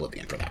facing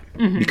oblivion for that.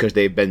 Because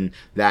they've been,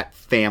 that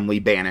family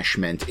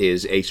banishment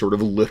is a sort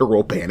of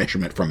literal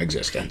banishment from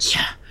existence.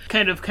 Yeah.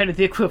 Kind of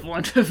the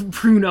equivalent of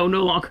Bruno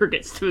no longer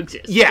gets to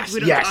exist. Yes, we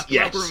don't talk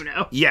about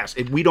Bruno. Yes,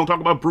 if we don't talk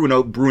about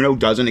Bruno, Bruno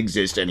doesn't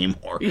exist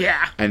anymore.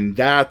 Yeah. And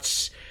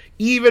that's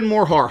even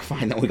more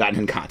horrifying than we got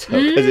in Encanto,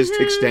 because it's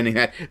extending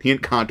the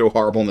Encanto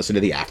horribleness into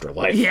the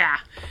afterlife. Yeah.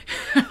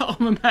 All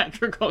the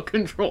magical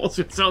controls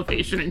with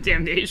salvation and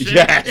damnation.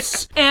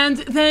 Yes. And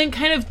then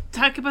kind of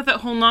talk about that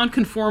whole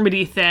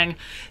nonconformity thing.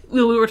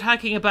 We were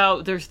talking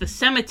about there's the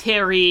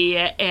cemetery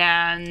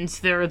and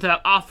there are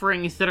the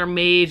offerings that are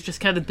made,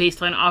 just kind of the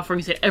baseline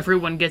offerings that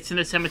everyone gets in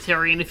the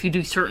cemetery. And if you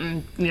do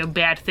certain,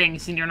 bad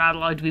things, then you're not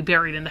allowed to be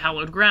buried in the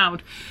hallowed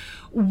ground.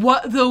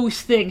 What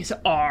those things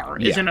are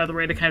is another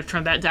way to kind of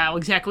turn that dial.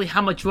 Exactly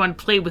how much you want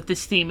to play with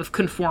this theme of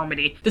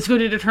conformity. That's going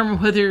to determine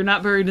whether you're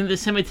not buried in the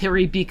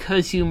cemetery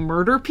because you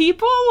murder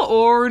people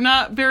or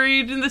not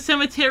buried in the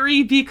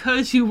cemetery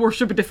because you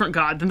worship a different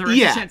god than the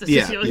rest of Santa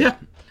Cecilia. Yeah.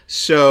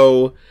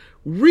 So,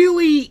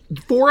 really,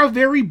 for a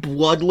very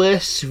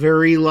bloodless,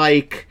 very,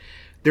 like,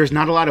 there's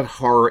not a lot of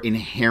horror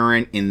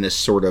inherent in this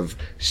sort of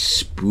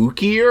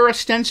spookier,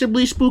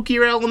 ostensibly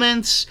spookier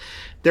elements.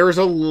 There's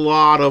a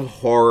lot of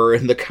horror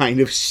in the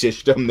kind of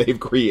system they've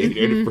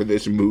created for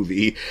this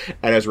movie.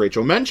 And as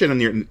Rachel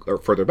mentioned, or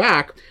further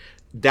back,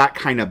 that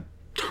kind of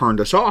turned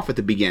us off at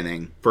the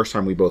beginning, first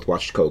time we both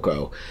watched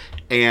Coco.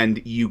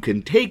 And you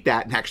can take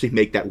that and actually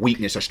make that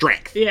weakness a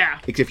strength. Yeah.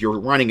 If you're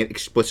running it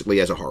explicitly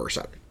as a horror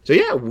setting. So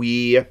yeah,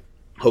 we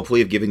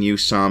hopefully have given you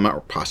some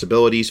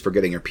possibilities for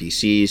getting your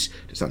PCs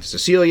to Santa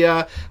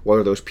Cecilia,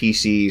 whether those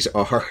PCs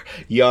are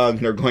young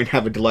and are going to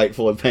have a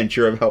delightful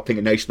adventure of helping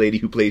a nice lady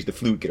who plays the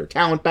flute get her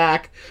talent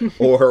back,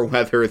 or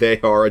whether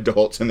they are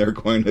adults and they're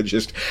going to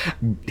just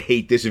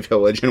hate this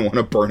village and want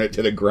to burn it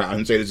to the ground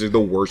and say this is the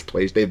worst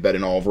place they've been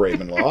in all of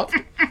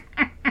Ravenloft.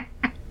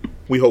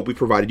 We hope we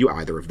provided you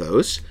either of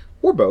those,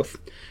 or both,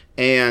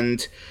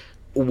 and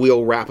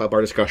we'll wrap up our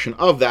discussion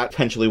of that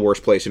potentially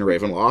worst place in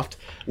Ravenloft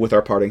with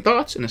our parting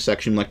thoughts in a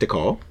section we like to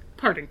call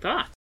Parting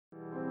Thoughts.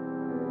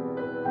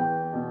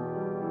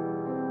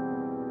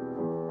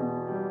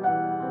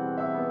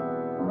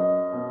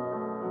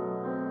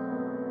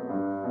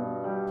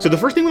 So the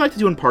first thing we like to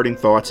do in Parting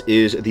Thoughts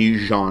is the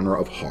genre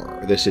of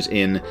horror. This is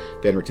in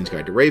Van Richten's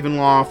Guide to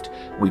Ravenloft.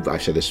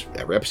 I've said this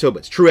every episode, but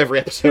it's true every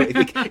episode.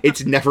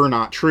 It's never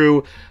not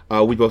true.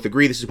 We both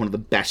agree this is one of the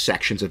best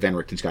sections of Van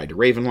Richten's Guide to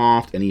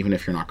Ravenloft, and even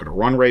if you're not going to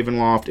run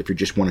Ravenloft, if you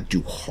just want to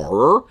do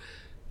horror,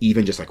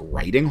 even just like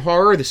writing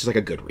horror, this is like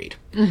a good read.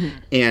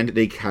 And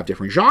they have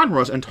different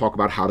genres and talk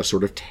about how to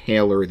sort of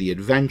tailor the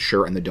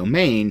adventure and the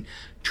domain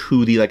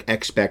to the like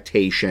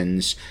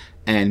expectations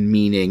and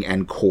meaning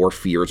and core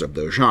fears of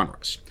those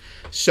genres.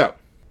 So,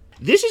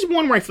 this is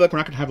one where I feel like we're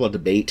not going to have a lot of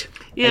debate.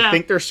 Yeah. I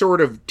think they're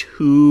sort of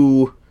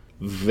two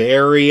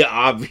very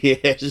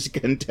obvious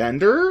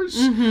contenders.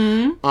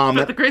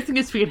 But the great thing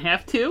is we can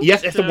have two.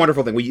 Yes, that's the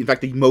wonderful thing. In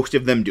fact, most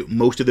of them do.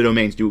 Most of the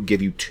domains do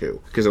give you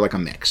two, because they're like a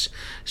mix.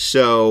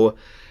 So,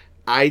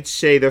 I'd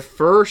say the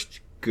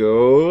first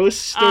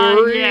ghost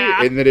story,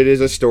 in that it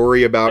is a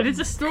story about It is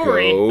a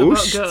story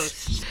ghosts. about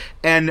ghosts.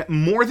 And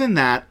more than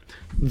that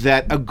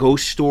a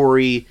ghost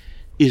story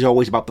is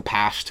always about the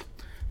past.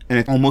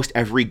 And almost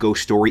every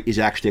ghost story is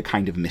actually a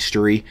kind of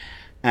mystery.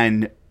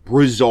 And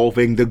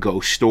resolving the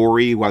ghost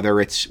story, whether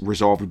it's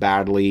resolved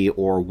badly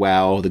or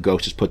well, the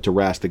ghost is put to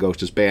rest, the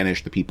ghost is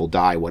banished, the people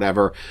die,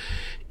 whatever.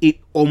 It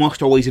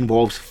almost always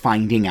involves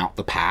finding out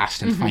the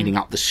past and finding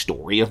out the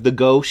story of the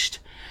ghost,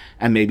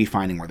 and maybe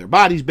finding where their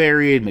body's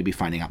buried, maybe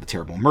finding out the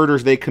terrible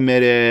murders they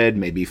committed,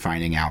 maybe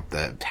finding out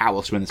the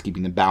talisman that's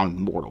keeping them bound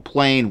in the mortal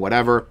plane,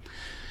 whatever.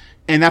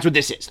 And that's what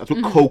this is. That's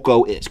what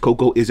Coco is.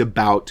 Coco is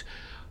about,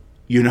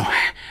 you know,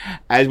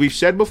 as we've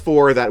said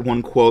before, that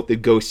one quote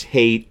that ghosts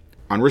hate: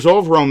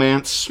 unresolved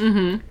romance,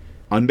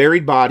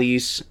 unburied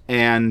bodies,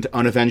 and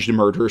unavenged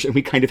murders. And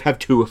we kind of have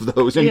two of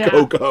those in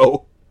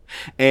Coco.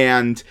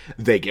 And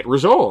they get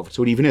resolved.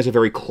 So it even is a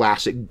very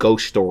classic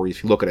ghost story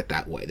if you look at it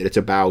that way. That it's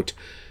about...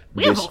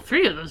 We have all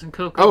three of those in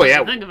Coco. Oh,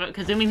 yeah. Think of it,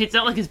 because, I mean, it's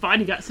not like his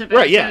body got sent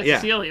back to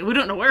Cecilia. We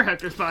don't know where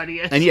Hector's body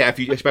is. And yeah,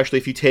 especially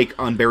if you take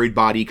unburied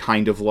body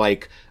kind of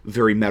like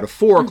very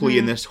metaphorically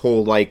in this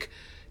whole like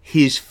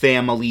his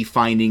family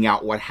finding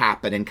out what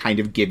happened and kind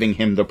of giving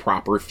him the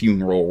proper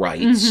funeral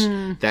rites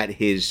that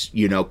his,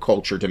 you know,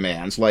 culture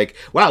demands. Like,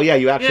 wow, yeah,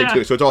 you actually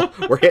do. So it's all,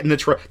 we're hitting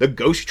the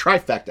ghost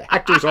trifecta.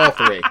 Hector's all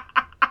three.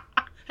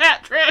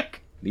 Hat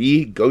trick!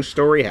 The ghost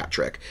story hat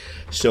trick.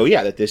 So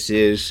yeah, that this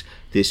is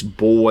this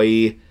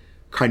boy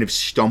kind of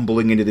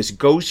stumbling into this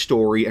ghost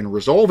story and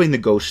resolving the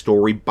ghost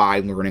story by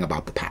learning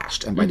about the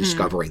past and by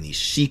discovering these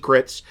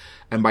secrets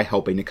and by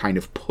helping to kind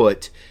of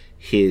put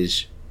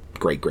his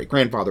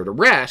great-great-grandfather to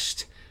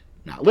rest,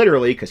 not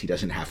literally because he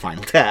doesn't have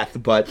final death,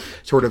 but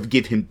sort of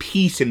give him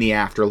peace in the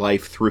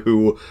afterlife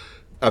through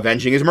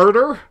avenging his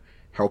murder,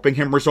 helping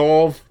him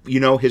resolve, you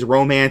know, his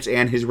romance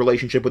and his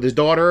relationship with his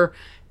daughter,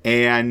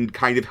 and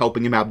kind of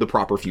helping him have the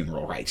proper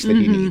funeral rites that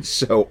he needs.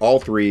 So all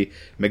three,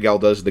 Miguel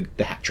does the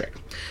hat trick.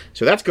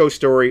 So that's Ghost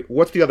Story.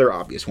 What's the other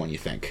obvious one, you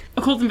think?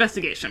 Occult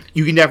Investigation.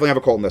 You can definitely have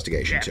Occult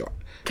Investigation, too.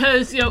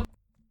 Because, you know,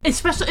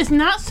 especially, it's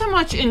not so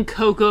much in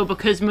Coco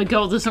because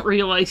Miguel doesn't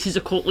realize he's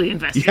occultly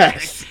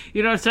investigating. Yes.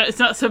 You know, it's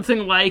not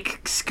something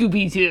like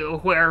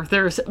Scooby-Doo, where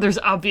there's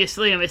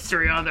obviously a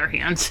mystery on their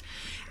hands.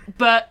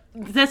 But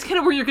that's kind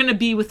of where you're going to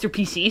be with your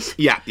PCs.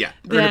 Yeah. They're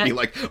going to be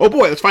like, oh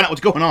boy, let's find out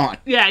what's going on.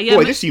 Yeah.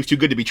 Boy, this seems too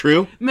good to be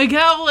true.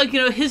 Miguel, like, you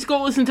know, his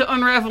goal isn't to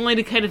unravel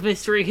any kind of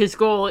mystery. His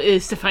goal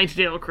is to find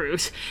De La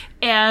Cruz.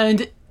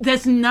 And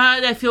that's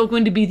not, I feel,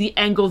 going to be the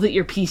angle that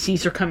your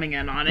PCs are coming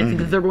in on. I think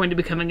that they're going to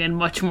be coming in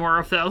much more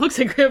of the, looks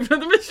like we have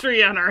another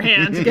mystery on our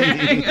hands,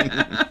 gang.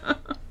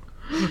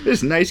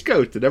 This nice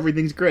ghost and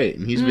everything's great,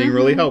 and he's being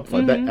really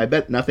helpful. I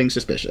bet nothing's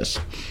suspicious.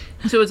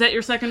 So is that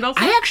your second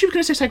also? I actually was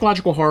going to say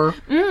psychological horror,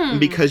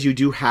 because you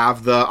do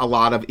have a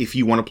lot of, if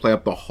you want to play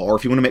up the horror,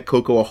 if you want to make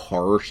Coco a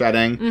horror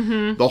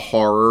setting, the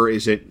horror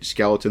isn't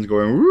skeletons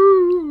going,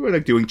 woo,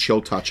 like doing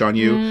chill touch on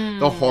you.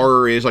 The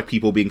horror is like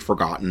people being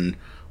forgotten,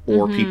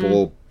 or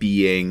people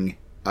being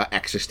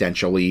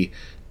existentially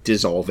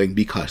dissolving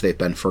because they've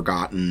been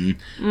forgotten,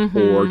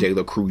 or De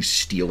La Cruz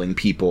stealing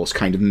people's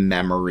kind of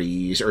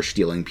memories or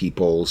stealing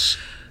people's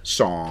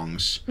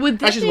songs. Would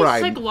that be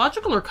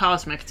psychological or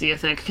cosmic, do you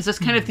think? Because that's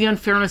kind of the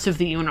unfairness of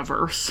the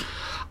universe.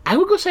 I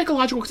would go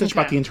psychological because it's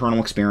about the internal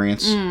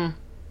experience. And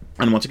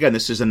once again,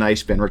 this is a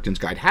nice Van Richten's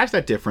Guide. Has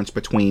that difference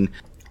between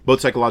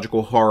both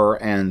psychological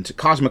horror and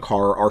cosmic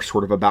horror are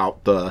sort of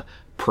about the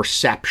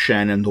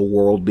perception and the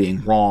world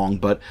being wrong,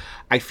 but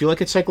I feel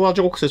like it's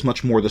psychological because it's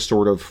much more the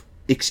sort of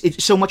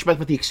it's so much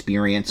about the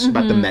experience,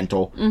 about the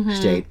mental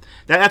state.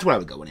 That's what I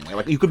would go anyway.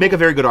 Like, you could make a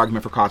very good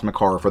argument for cosmic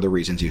horror for the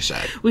reasons you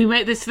said. We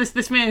might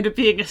this may end up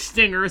being a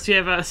stinger, as we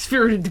have a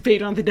spirited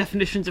debate on the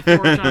definitions of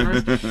horror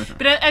genres.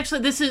 But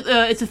actually, this is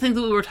it's a thing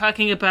that we were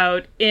talking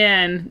about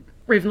in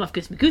Ravenloft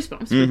Gives Me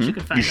Goosebumps, which you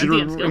can find you should on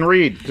DM's Guild.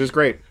 read. This is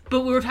great.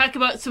 But we were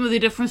talking about some of the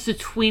difference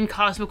between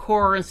cosmic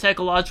horror and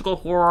psychological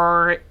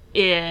horror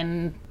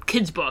in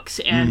kids' books,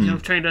 and you know,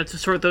 trying to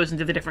sort those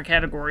into the different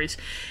categories.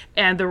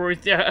 And there were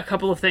a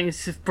couple of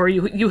things where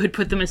you had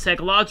put them in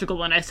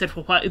psychological, and I said,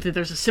 well,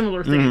 there's a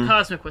similar thing in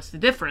cosmic. What's the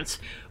difference?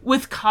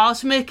 With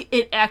cosmic,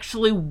 it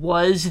actually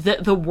was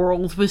that the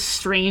world was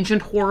strange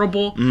and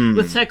horrible.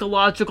 With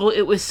psychological,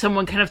 it was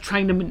someone kind of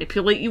trying to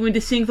manipulate you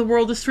into seeing the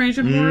world as strange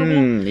and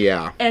horrible.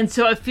 Yeah. And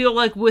so I feel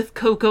like with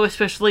Coco,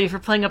 especially if you're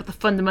playing up the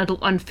fundamental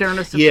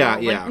unfairness of the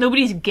world, like,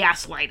 nobody's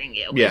gaslighting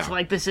you. It's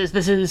like, this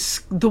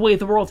is the way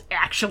the world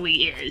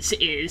actually is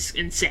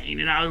insane,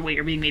 and not the way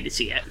you're being made to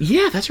see it.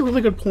 Yeah, that's a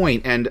really good point.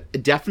 And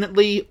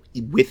definitely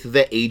with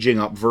the aging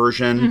up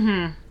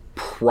version,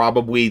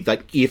 probably,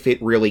 like, if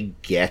it really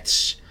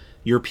gets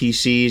your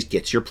PCs,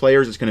 gets your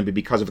players, it's going to be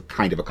because of a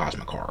kind of a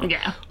cosmic horror.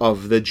 Yeah.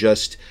 Of the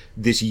just,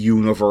 this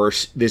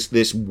universe,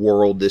 this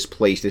world, this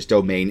place, this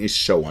domain is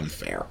so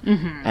unfair.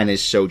 And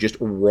is so just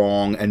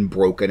wrong and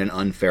broken and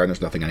unfair, and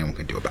there's nothing anyone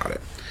can do about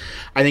it.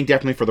 I think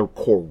definitely for the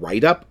core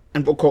write-up,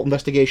 and Occult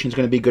Investigation is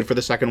going to be good for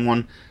the second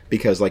one,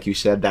 because, like you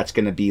said, that's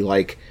going to be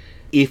like,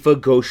 if a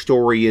ghost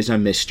story is a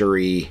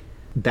mystery,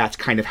 that's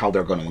kind of how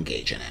they're going to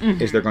engage in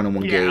it. Is they're going to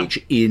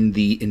engage in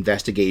the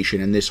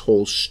investigation, and this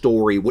whole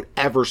story,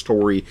 whatever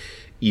story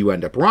you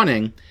end up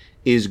running,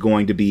 is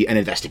going to be an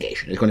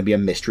investigation. It's going to be a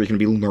mystery. It's going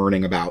to be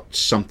learning about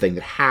something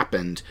that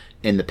happened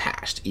in the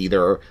past,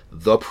 either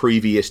the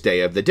previous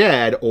Day of the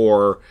Dead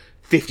or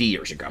 50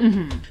 years ago.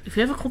 Mm-hmm. If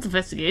you have a cult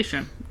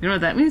investigation, you know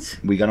what that means?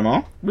 We got them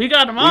all? We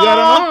got them all! We got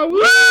them all!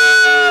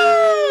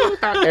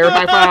 Woo! Air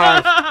high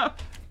five!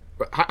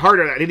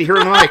 Harder, I need to hear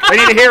it on the mic. I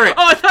need to hear it.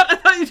 Oh, I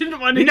thought you didn't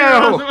want to hear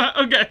it.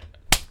 Okay.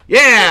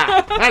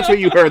 Yeah, that's what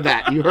you heard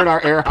that. You heard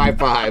our air high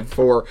five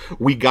for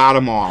we got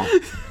them all.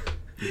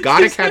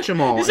 Gotta catch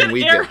them all. You said and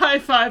we air did. high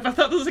five. I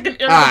thought this was like an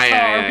air guitar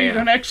yeah. where you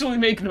don't actually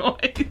make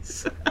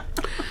noise.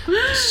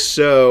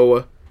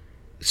 So,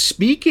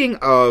 speaking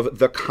of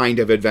the kind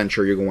of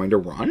adventure you're going to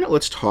run,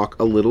 let's talk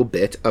a little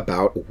bit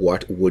about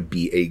what would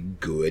be a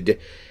good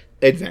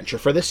adventure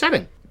for this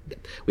setting.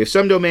 We have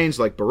some domains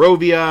like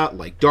Barovia,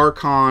 like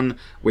Darkon,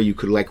 where you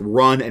could like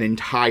run an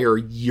entire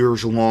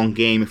years-long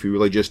game if you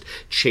really just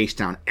chase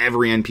down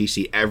every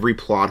NPC, every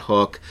plot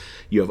hook.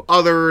 You have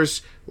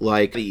others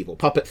like the Evil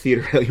Puppet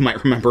Theater that you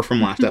might remember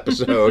from last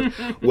episode,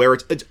 where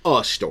it's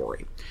a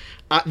story.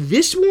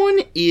 This one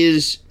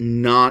is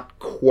not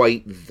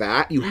quite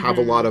that. You have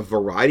a lot of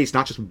variety. It's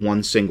not just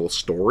one single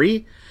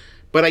story.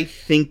 But I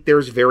think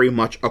there's very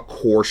much a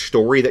core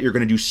story that you're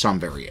going to do some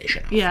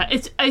variation of. Yeah,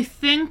 I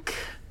think...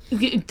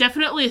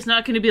 Definitely it's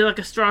not going to be like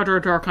a Strahd or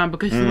a Darkon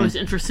because the most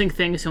interesting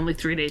thing is only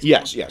 3 days.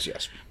 Yes.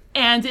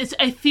 And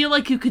I feel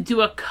like you could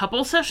do a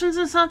couple sessions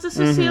in Santa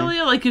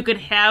Cecilia. Like you could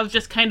have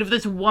just kind of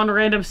this one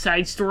random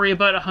side story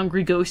about a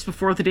hungry ghost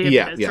before the Day of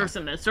the Dead starts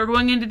and then start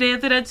going into Day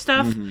of the Dead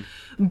stuff.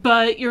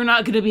 But you're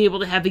not going to be able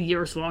to have a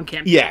years-long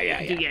campaign.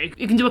 Yeah.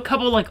 You can do a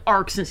couple like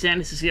arcs in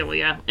Santa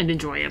Cecilia and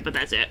enjoy it, but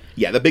that's it.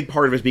 Yeah, the big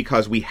part of it is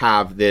because we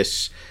have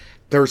this...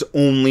 There's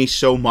only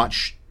so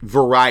much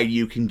variety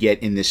you can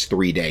get in this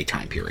 3-day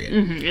time period.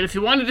 And if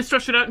you wanted to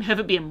stretch it out and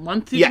have it be a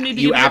month,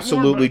 you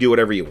absolutely do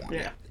whatever you want.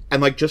 Yeah.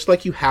 And like just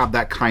like you have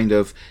that kind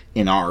of,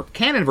 in our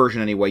canon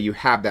version anyway, you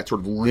have that sort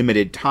of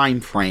limited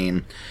time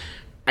frame.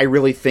 I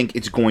really think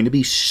it's going to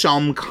be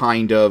some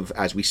kind of,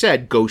 as we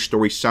said, ghost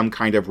story, some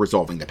kind of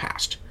resolving the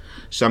past.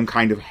 Some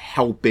kind of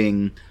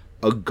helping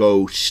a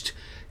ghost,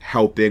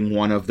 helping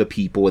one of the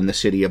people in the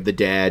City of the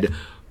Dead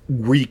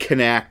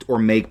reconnect or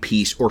make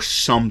peace or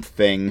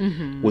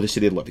something with the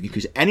City of the Living.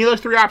 Because any of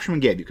those 3 options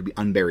we gave, you could be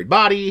unburied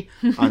body,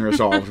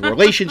 unresolved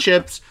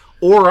relationships,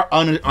 or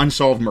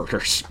unsolved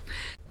murders.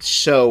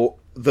 So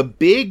the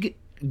big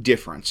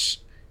difference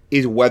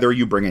is whether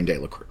you bring in De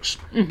La Cruz.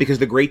 Because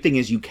the great thing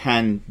is you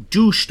can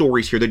do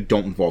stories here that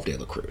don't involve De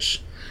La Cruz.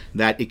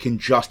 That it can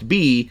just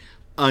be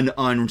an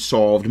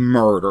unsolved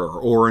murder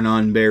or an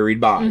unburied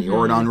body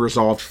or an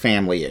unresolved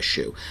family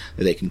issue.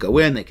 They can go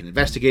in, they can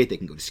investigate, they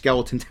can go to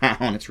Skeleton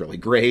Town. It's really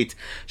great.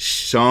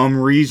 Some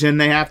reason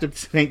they have to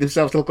make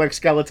themselves look like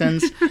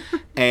skeletons.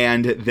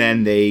 And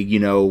then they,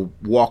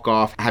 walk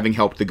off having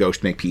helped the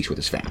ghost make peace with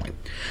his family.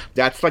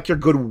 That's like your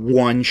good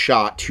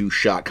 1-shot,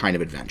 2-shot kind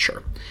of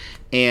adventure.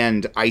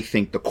 And I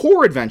think the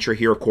core adventure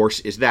here, of course,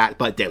 is that,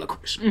 but De La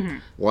Cruz.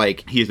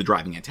 Like, he is the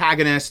driving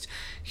antagonist.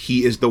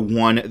 He is the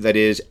one that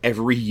is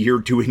every year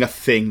doing a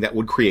thing that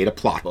would create a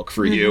plot hook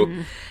for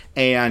you.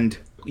 And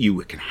you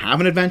can have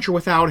an adventure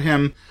without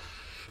him.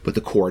 But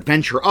the core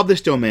adventure of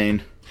this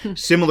domain,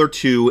 similar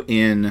to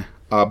in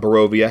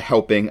Barovia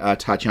helping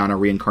Tatiana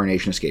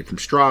Reincarnation escape from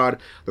Strahd,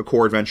 the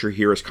core adventure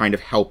here is kind of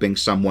helping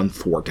someone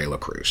thwart De La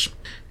Cruz.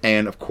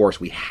 And, of course,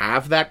 we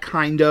have that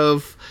kind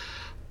of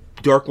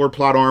Dark Lord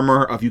plot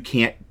armor of you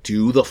can't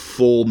do the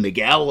full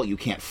Miguel, you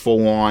can't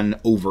full-on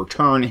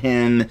overturn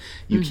him,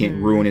 you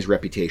can't ruin his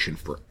reputation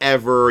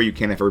forever, you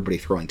can't have everybody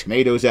throwing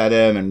tomatoes at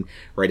him and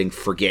writing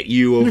 "forget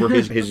you" over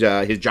his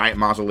giant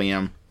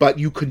mausoleum, but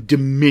you could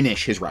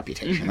diminish his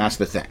reputation, that's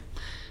the thing.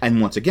 And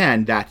once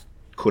again, that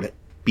could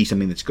be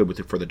something that's good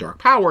with it for the Dark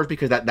Powers,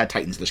 because that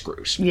tightens the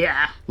screws.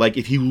 Yeah. Like,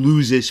 if he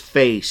loses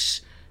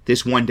face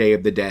this one Day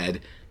of the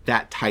Dead,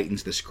 that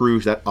tightens the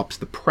screws, that ups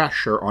the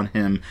pressure on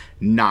him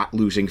not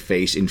losing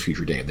face in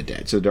future Day of the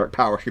Dead. So the Dark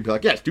Power should be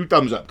like, yes, 2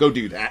 thumbs up, go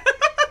do that.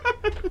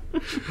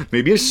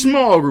 Maybe a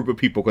small group of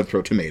people can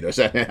throw tomatoes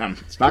at him.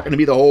 It's not going to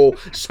be the whole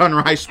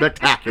Sunrise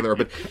Spectacular,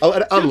 but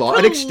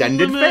an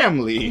extended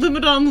family.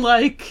 Limit on,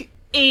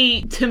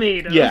 8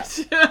 tomatoes.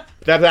 Yeah.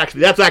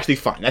 That's actually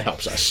fine. That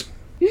helps us.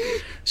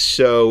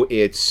 So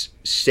it's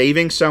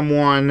saving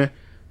someone,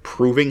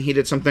 proving he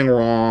did something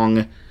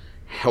wrong,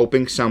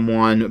 helping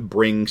someone,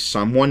 bring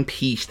someone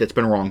peace that's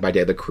been wronged by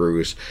De La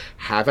Cruz,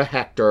 have a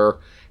Hector,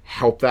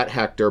 help that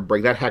Hector,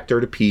 bring that Hector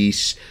to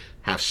peace,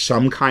 have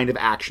some kind of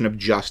action of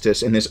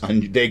justice in this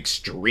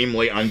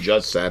extremely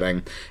unjust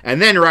setting, and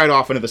then ride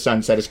off into the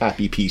sunset as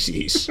happy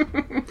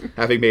PCs,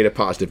 having made a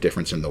positive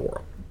difference in the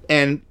world.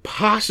 And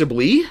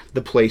possibly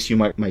the place you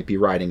might be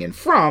riding in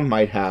from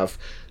might have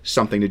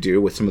something to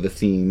do with some of the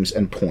themes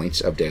and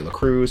points of De La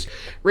Cruz.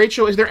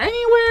 Rachel, is there anyone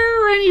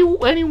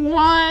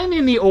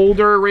in the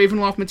older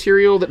Ravenloft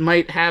material that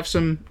might have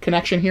some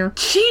connection here?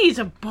 Jeez,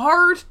 a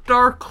Bard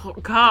Dark...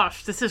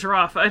 Gosh, this is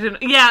rough.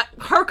 Yeah,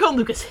 Harkon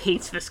Lucas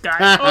hates this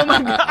guy. Oh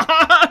my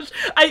gosh.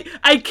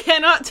 I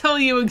cannot tell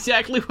you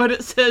exactly what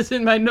it says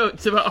in my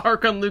notes about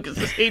Harkon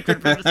Lucas's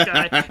hatred for this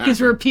guy,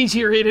 because we're a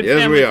PG-rated,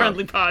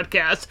 family-friendly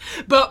podcast.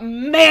 But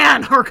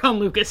man, Harkon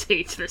Lucas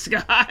hates this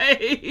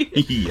guy.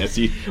 Yes,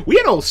 we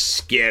had a whole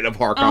skit of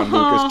Harkon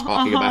Lucas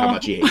talking about how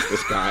much he hates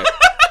this guy.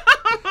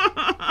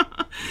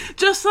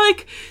 Just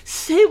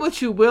say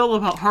what you will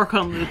about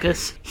Harkon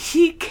Lucas,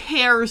 he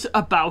cares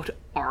about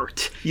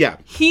art. Yeah.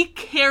 He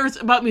cares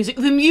about music.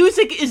 The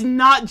music is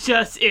not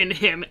just in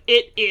him,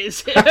 it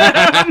is him.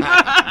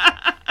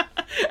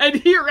 And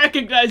he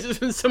recognizes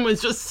when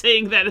someone's just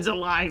saying that as a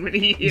line when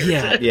he hears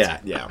it.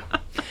 Yeah.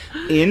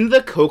 In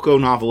the Coco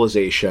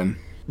novelization,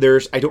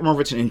 I don't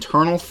remember if it's an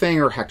internal thing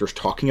or Hector's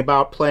talking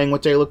about playing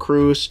with De La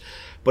Cruz,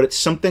 but it's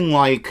something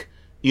like,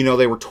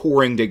 they were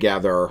touring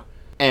together,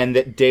 and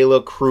that De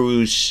La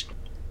Cruz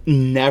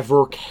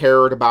never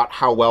cared about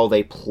how well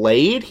they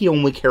played. He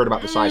only cared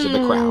about the size of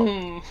the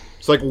crowd.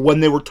 It's like when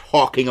they were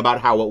talking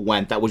about how it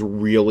went, that was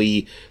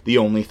really the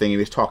only thing he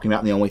was talking about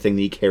and the only thing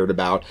that he cared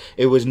about.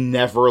 It was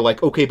never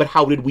like, okay, but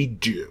how did we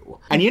do?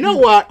 And you know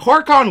what?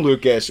 Harkon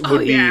Lucas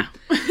would be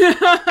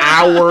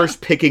hours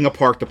picking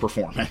apart the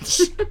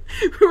performance.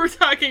 We were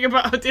talking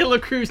about how De La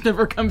Cruz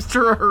never comes to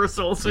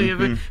rehearsal, so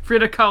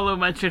Frida Kahlo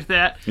mentioned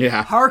that.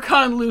 Yeah.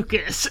 Harkon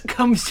Lucas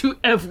comes to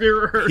every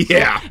rehearsal.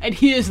 Yeah. And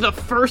he is the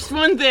first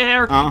one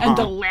there and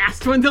the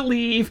last one to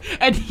leave,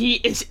 and he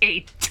is a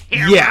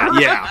terror.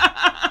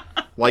 Yeah.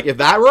 Like, if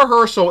that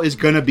rehearsal is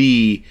going to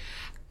be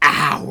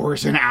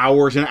hours and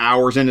hours and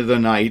hours into the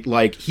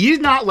night, he's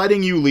not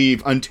letting you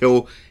leave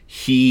until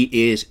he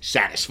is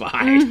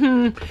satisfied,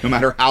 no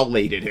matter how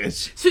late it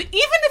is. So even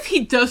if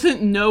he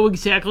doesn't know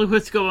exactly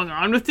what's going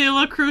on with De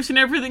La Cruz and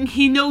everything,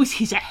 he knows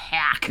he's a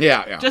hack.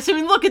 Yeah.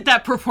 Look at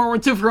that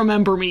performance of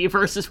Remember Me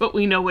versus what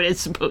we know it is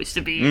supposed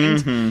to be.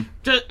 And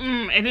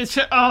it's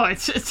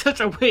such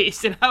a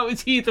waste. And how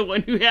is he the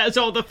one who has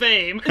all the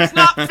fame? It's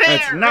not fair.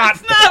 It's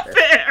not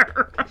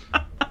fair.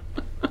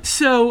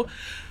 So,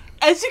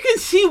 as you can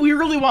see, we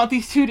really want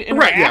these two to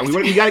interact. Right, yeah, we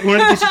want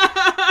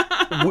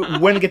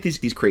to get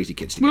these crazy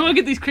kids together. We want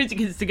to get these crazy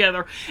kids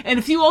together. And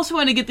if you also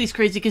want to get these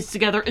crazy kids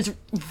together, it's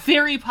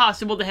very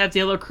possible to have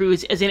De La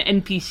Cruz as an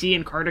NPC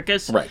in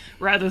Cardicus,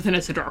 rather than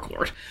as a Dark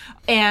Lord.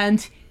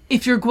 And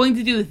if you're going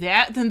to do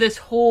that, then this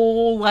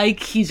whole,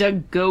 he's a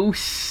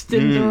ghost,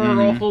 and there are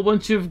a whole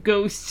bunch of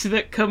ghosts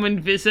that come and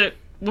visit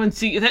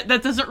once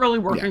that doesn't really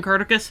work in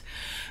Cardicus.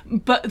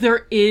 But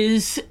there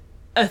is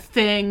a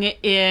thing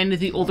in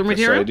the older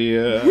material.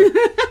 Idea.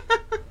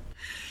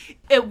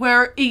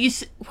 Why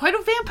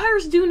do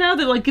vampires do now?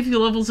 They give you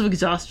levels of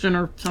exhaustion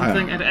or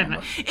something. I don't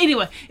know.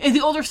 Anyway, in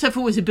the older stuff, it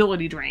was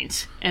ability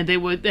drains, and there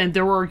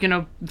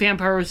were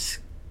vampires.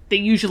 They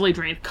usually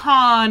drained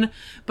con,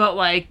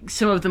 but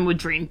some of them would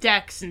drain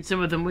dex, and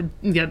some of them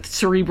would,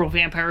 cerebral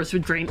vampires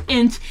would drain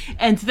int,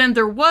 and then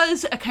there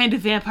was a kind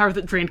of vampire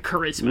that drained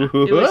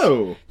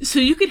charisma. So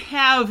you could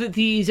have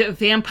these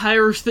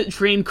vampires that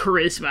drain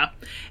charisma,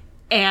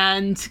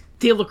 and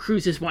De La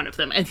Cruz is one of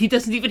them. And he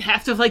doesn't even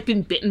have to have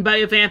been bitten by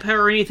a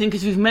vampire or anything,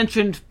 because we've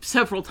mentioned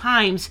several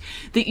times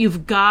that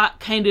you've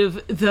got kind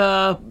of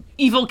the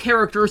evil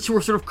characters who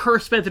are sort of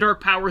cursed by the dark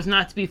powers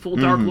not to be full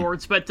Dark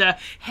Lords, but to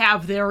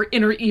have their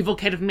inner evil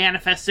kind of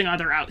manifesting on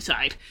their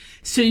outside.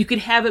 So you could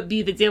have it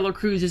be that De La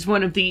Cruz is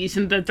one of these,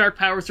 and the dark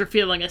powers are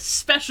feeling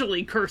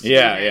especially cursed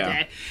that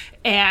day.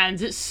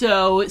 And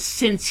so,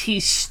 since he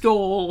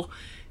stole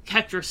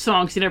Hector's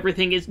songs and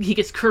everything, he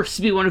gets cursed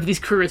to be one of these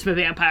charisma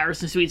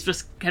vampires, and so he's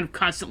just kind of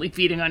constantly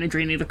feeding on and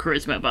draining the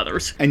charisma of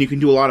others. And you can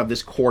do a lot of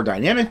this core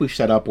dynamic we've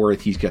set up where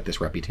he's got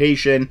this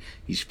reputation,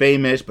 he's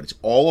famous, but it's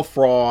all a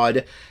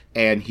fraud,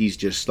 and he's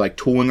just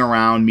tooling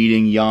around,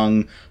 meeting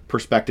young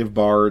prospective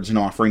bards and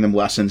offering them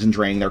lessons and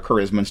draining their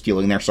charisma and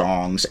stealing their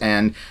songs.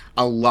 And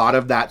a lot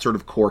of that sort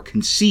of core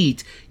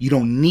conceit, you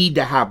don't need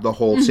to have the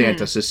whole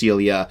Santa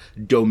Cecilia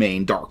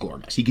domain Dark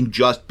Lordness. He can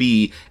just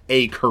be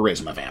a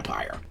charisma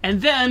vampire.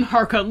 And then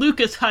Harkon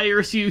Lucas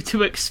hires you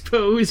to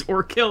expose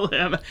or kill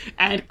him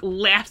and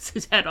laughs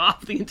his head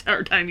off the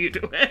entire time you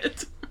do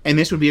it. And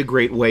this would be a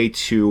great way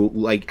to,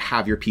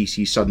 have your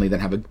PC suddenly then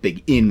have a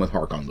big in with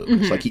Harkon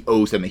Lucas. He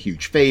owes them a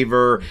huge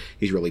favor.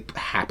 He's really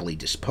happily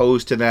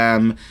disposed to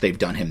them. They've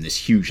done him this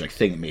huge,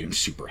 thing that made him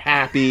super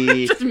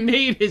happy. Just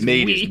made his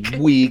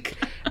week.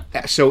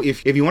 So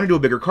if you want to do a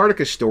bigger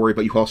Cardicus story,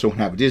 but you also want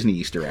to have a Disney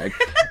Easter egg,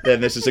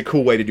 then this is a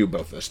cool way to do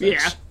both those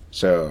things. Yeah.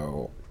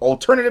 So,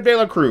 alternative De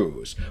La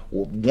Cruz.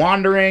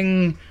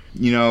 Wandering,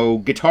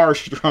 guitar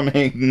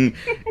strumming,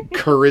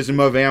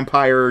 charisma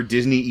vampire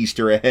Disney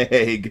Easter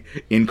egg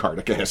in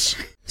Cardicus.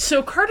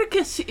 So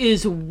Cardicus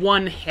is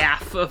one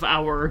half of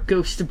our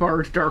Ghost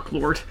Bard Dark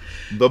Lord.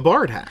 The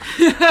Bard half.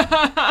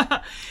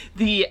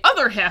 The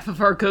other half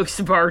of our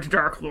Ghost Bard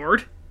Dark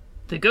Lord,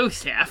 the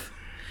Ghost half,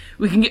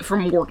 we can get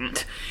from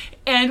Mordant.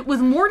 And with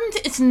Mordant,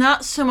 it's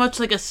not so much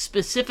like a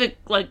specific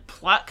like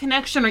plot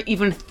connection or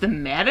even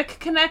thematic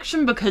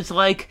connection, because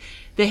like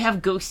they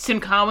have ghosts in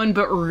common,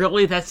 but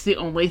really that's the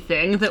only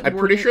thing that I'm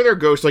pretty sure there are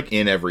ghosts like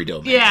in every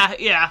domain.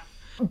 Yeah.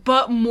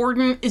 But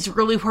Mordant is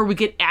really where we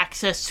get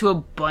access to a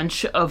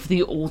bunch of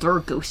the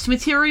older ghost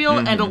material,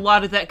 and a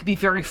lot of that could be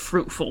very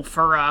fruitful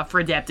for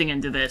adapting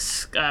into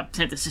this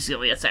Santa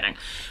Cecilia setting.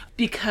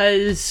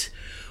 Because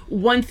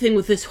one thing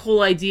with this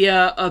whole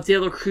idea of De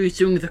La Cruz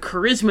doing the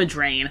charisma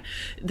drain,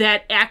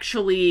 that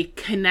actually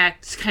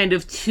connects kind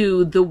of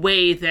to the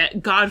way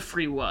that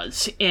Godfrey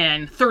was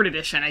in 3rd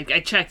edition. I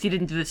checked, he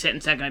didn't do this yet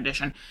in 2nd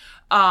edition.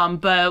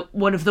 But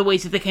one of the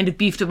ways that they kind of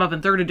beefed him up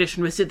in 3rd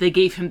edition was that they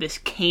gave him this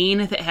cane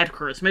that had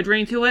charisma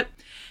drain to it.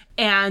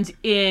 And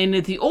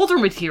in the older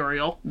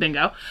material,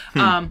 bingo,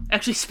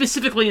 actually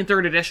specifically in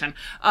 3rd edition,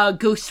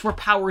 ghosts were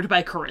powered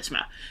by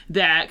charisma.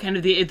 That kind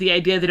of the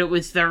idea that it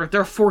was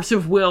their force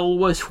of will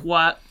was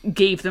what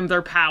gave them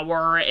their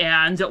power,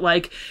 and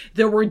like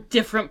there were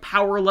different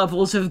power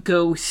levels of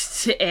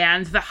ghosts,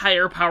 and the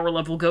higher power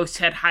level ghosts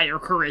had higher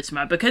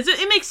charisma, because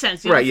it makes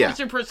sense. You know, right, force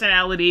your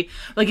personality.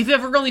 Like if you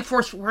have a really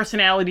forceful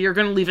personality, you're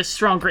going to leave a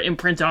stronger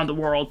imprint on the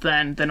world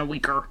than a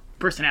weaker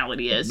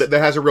personality is. That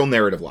has a real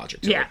narrative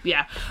logic to it.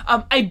 Yeah.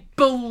 I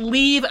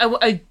believe,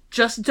 I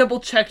just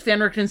double-checked Van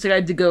Richten's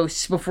Guide to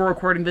Ghosts before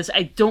recording this.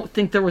 I don't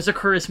think there was a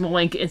charisma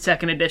link in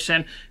 2nd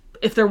edition.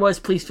 If there was,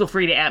 please feel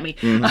free to at me.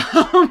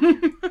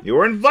 You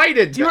were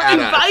invited to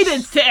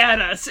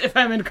add us if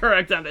I'm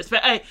incorrect on this.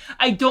 But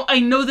I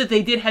know that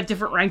they did have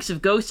different ranks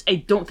of ghosts. I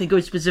don't think it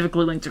was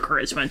specifically linked to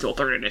charisma until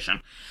 3rd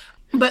edition.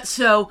 But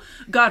so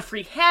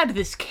Godfrey had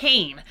this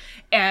cane,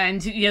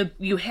 and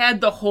you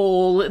had the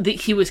whole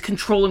that he was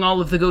controlling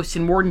all of the ghosts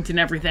in Mordant and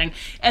everything,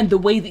 and the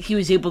way that he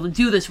was able to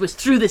do this was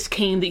through this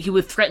cane that he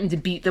would threaten to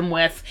beat them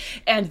with,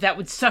 and that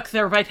would suck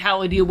their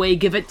vitality away,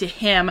 give it to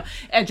him,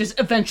 and just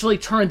eventually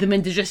turn them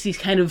into just these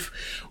kind of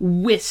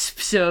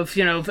wisps of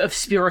of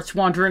spirits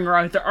wandering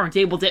around that aren't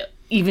able to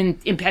even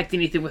impact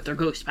anything with their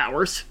ghost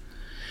powers.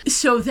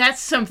 So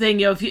that's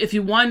something, if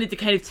you wanted to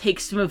kind of take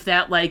some of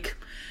that like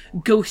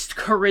ghost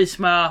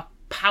charisma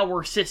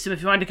power system, if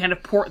you wanted to kind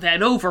of port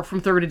that over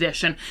from 3rd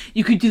edition,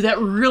 you could do that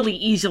really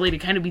easily to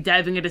kind of be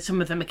diving into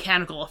some of the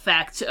mechanical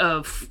effects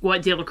of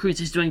what De La Cruz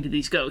is doing to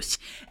these ghosts.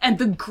 And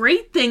the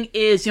great thing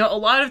is, a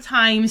lot of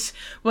times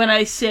when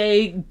I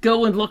say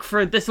go and look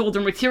for this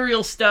older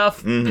material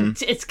stuff,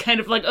 it's kind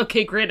of like,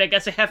 okay, great, I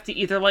guess I have to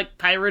either like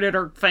pirate it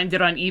or find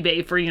it on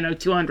eBay for,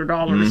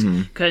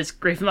 $200, because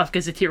Ravenloft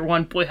gets a tier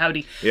 1, boy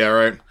howdy. Yeah,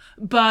 right.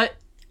 But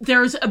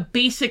there's a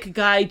basic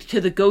guide to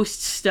the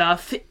ghost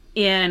stuff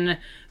in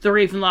the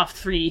Ravenloft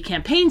 3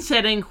 campaign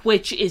setting,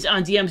 which is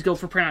on DM's Guild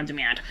for print on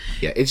demand.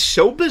 Yeah, it's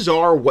so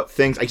bizarre what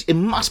things... It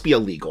must be a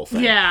legal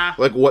thing. Yeah.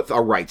 Like, what a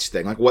rights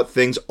thing. Like, what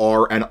things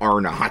are and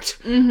are not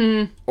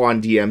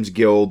on DM's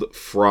Guild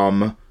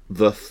from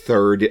the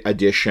 3rd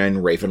edition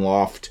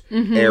Ravenloft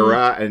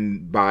era,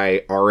 and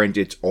by our end,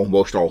 it's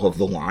almost all of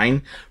the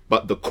line.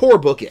 But the core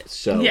book is,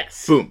 so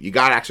yes. Boom, you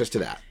got access to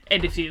that.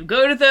 And if you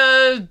go to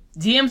the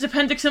DM's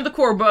appendix in the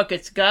core book,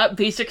 it's got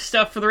basic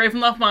stuff for the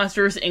Ravenloft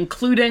monsters,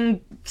 including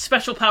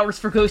special powers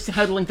for ghosts and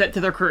how to link that to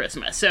their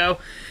charisma. So,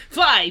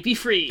 fly, be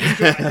free,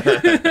 enjoy.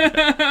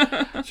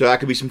 So that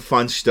could be some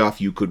fun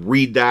stuff. You could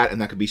read that, and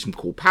that could be some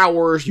cool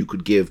powers you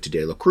could give to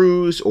De La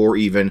Cruz, or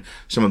even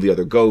some of the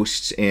other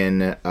ghosts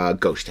in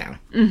Ghost Town.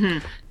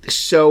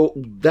 So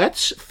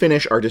let's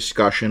finish our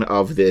discussion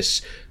of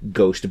this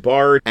ghost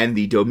bard and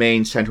the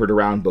domain centered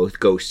around both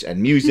ghosts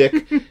and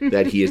music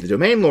that he is the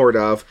domain lord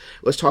of.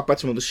 Let's talk about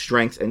some of the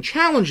strengths and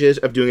challenges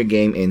of doing a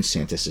game in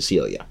Santa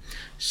Cecilia.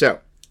 So,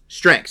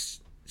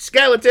 strengths.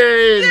 Skeletons!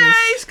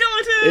 Yay,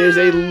 skeletons! It is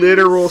a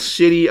literal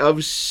city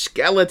of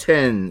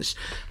skeletons.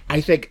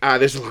 I think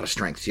there's a lot of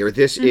strengths here.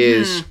 This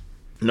is,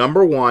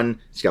 number 1,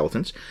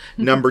 skeletons.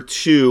 Number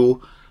 2,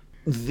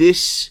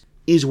 this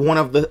is one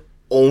of the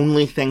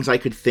only things I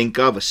could think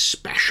of,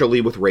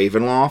 especially with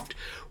Ravenloft,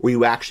 where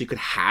you actually could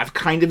have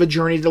kind of a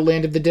journey to the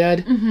Land of the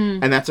Dead.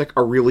 And that's like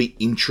a really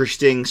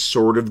interesting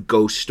sort of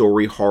ghost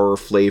story,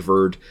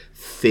 horror-flavored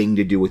thing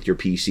to do with your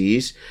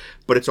PCs.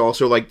 But it's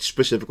also like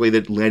specifically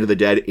the Land of the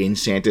Dead in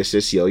Santa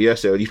Cecilia,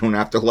 so you don't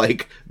have to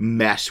like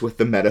mess with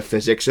the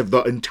metaphysics of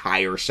the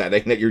entire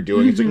setting that you're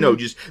doing. It's like, no,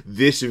 just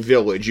this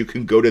village. You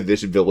can go to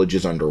this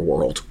village's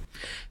underworld.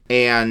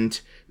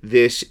 And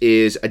this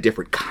is a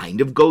different kind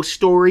of ghost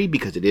story,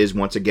 because it is,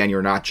 once again,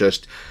 you're not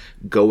just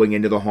going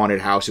into the haunted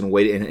house and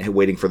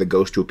waiting for the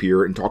ghost to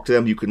appear and talk to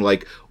them. You can,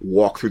 like,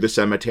 walk through the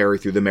cemetery,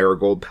 through the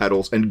marigold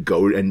petals, and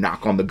go and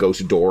knock on the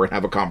ghost door and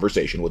have a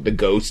conversation with the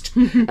ghost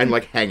and,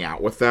 like, hang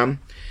out with them.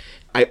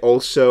 I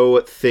also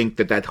think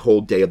that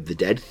whole Day of the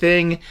Dead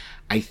thing,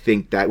 I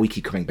think that we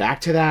keep coming back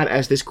to that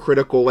as this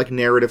critical, like,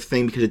 narrative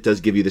thing, because it does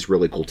give you this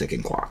really cool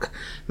ticking clock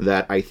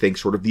that I think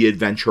sort of the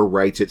adventure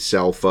writes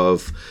itself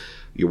of...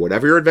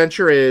 whatever your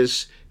adventure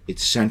is,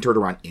 it's centered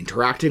around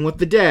interacting with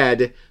the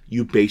dead.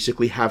 You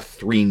basically have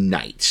 3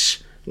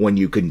 nights when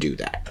you can do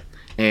that.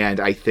 And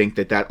I think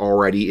that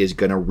already is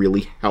going to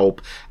really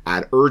help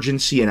add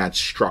urgency and add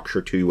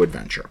structure to your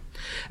adventure.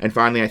 And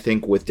finally, I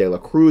think with De La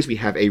Cruz, we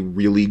have a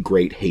really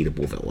great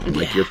hateable villain.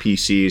 Like, your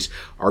PCs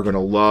are going to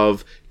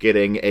love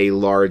getting a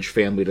large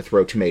family to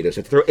throw tomatoes.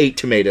 If they throw 8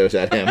 tomatoes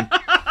at him,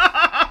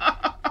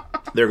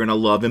 they're going to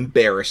love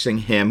embarrassing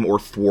him or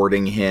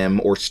thwarting him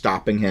or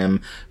stopping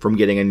him from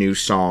getting a new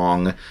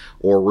song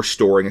or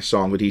restoring a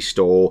song that he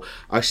stole,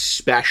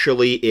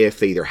 especially if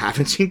they either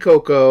haven't seen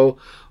Coco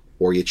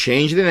or you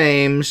change the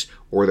names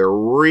or they're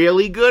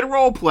really good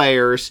role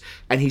players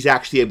and he's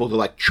actually able to,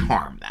 like,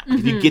 charm them.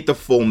 Mm-hmm. You get the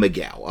full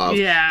Miguel of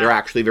they're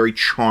actually very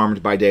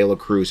charmed by De La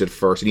Cruz at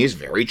first, and he is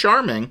very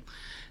charming.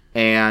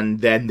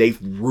 And then they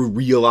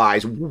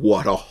realize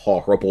what a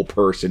horrible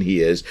person he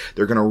is.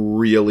 They're going to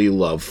really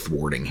love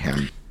thwarting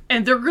him.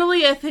 And they're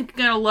really, I think,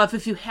 going to love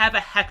if you have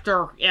a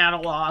Hector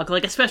analog.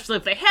 Like, especially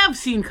if they have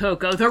seen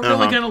Coco, they're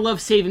really going to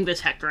love saving this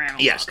Hector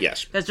analog.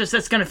 Yes.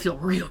 That's going to feel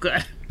real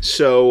good.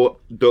 So,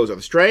 those are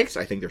the strengths.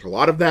 I think there's a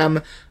lot of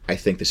them. I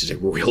think this is a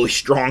really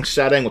strong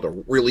setting with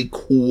a really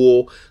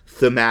cool,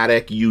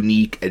 thematic,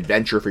 unique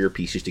adventure for your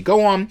PCs to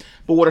go on.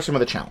 But what are some of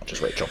the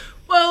challenges, Rachel?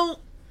 Well,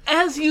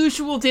 as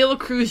usual, De La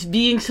Cruz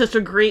being such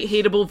a great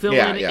hateable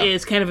villain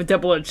is kind of a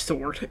double-edged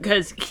sword,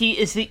 because he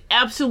is the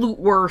absolute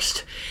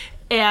worst,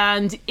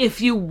 and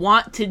if you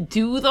want to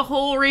do the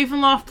whole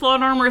Ravenloft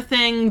plot armor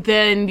thing,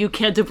 then you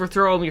can't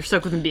overthrow him, you're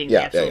stuck with him being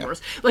the absolute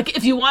worst. Like,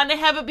 if you want to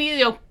have it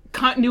be,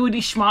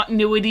 continuity,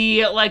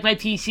 schmontinuity, like, my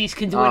PCs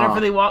can do whatever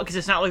they want, because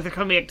it's not like they're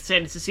coming back to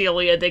Santa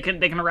Cecilia, they can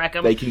wreck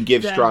him. They can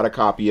give Strahd a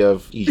copy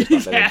of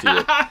Aegis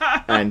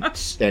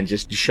and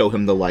just show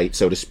him the light,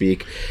 so to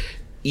speak.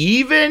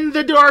 Even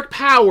the Dark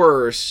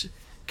Powers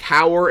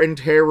cower in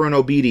terror and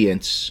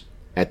obedience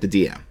at the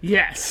DM.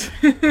 Yes.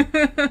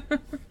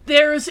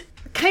 There's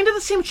kind of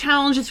the same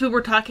challenge as we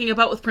were talking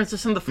about with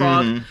Princess and the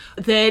Frog,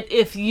 that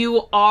if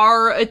you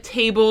are a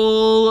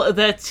table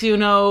that's,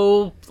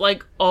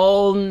 like,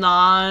 all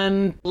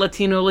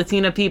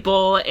non-Latina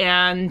people,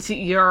 and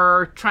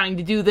you're trying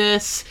to do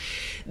this,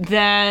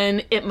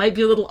 then it might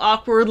be a little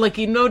awkward. Like,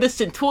 you noticed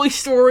in Toy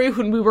Story,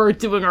 when we were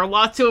doing our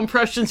Lotso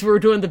impressions, we were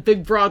doing the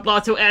big, broad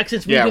Lotso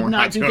accents. We did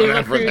not do De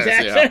La Cruz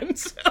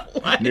accents.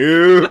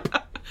 Nope.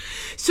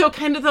 So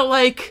kind of the,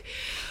 like,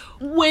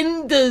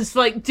 when does,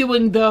 like,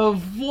 doing the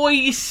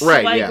voice,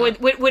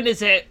 when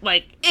is it,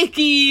 like,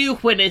 icky?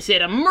 When is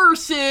it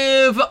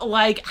immersive?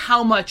 Like,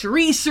 how much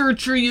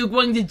research are you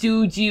going to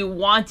do? Do you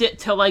want it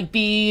to, like,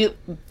 be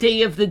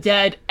Day of the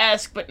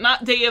Dead-esque, but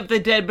not Day of the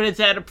Dead, but it's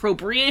that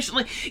appropriation?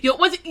 Like,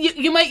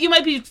 you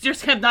might be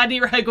just kind of nodding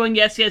your head going,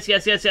 yes,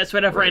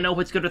 whatever, right. I know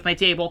what's good with my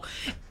table,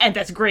 and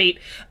that's great,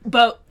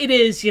 but it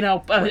is, a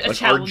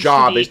challenge. Our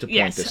job is to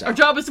point this out. Our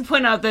job is to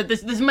point out that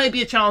this might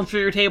be a challenge for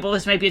your table,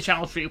 this might be a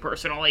challenge for you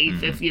personally,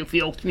 if you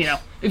feel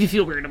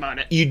weird about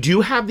it. You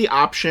do have the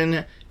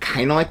option,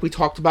 kind of like we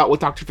talked about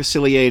with Dr.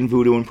 Facilier and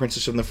Voodoo and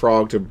Princess and the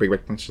Frog, to bring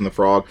back Princess and the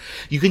Frog.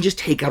 You can just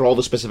take out all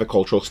the specific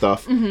cultural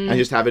stuff and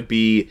just have it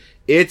be,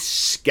 it's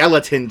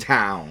Skeleton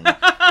Town.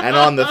 And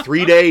on the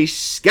 3-day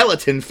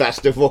Skeleton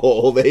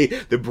Festival,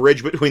 the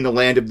bridge between the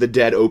land of the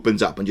dead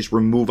opens up, and just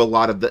remove a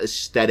lot of the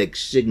aesthetic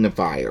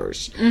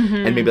signifiers.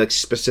 And maybe, like,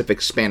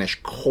 specific Spanish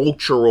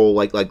cultural,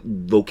 like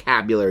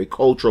vocabulary,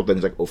 cultural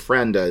things, like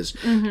ofrendas.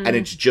 And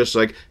it's just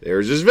like,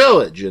 there's this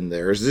village, and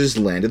there's this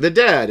land of the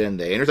dead, and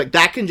there's, like,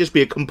 that can just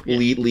be a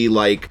completely,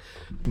 like,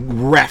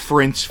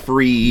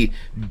 reference-free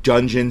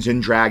Dungeons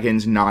and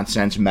Dragons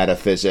nonsense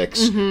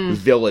metaphysics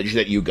village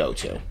that you go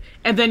to.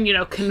 And then,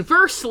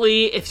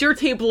 conversely, if your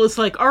table is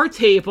like our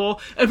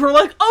table, and we're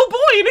like, oh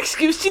boy, an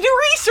excuse to do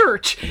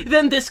research,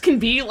 then this can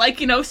be, like,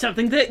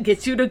 something that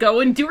gets you to go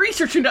and do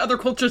research into other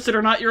cultures that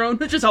are not your own,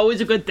 which is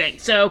always a good thing.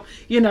 So,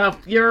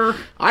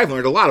 I've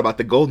learned a lot about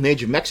the golden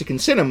age of Mexican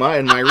cinema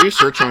in my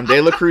research on De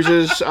La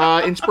Cruz's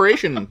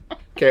inspiration.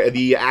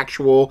 The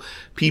actual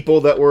people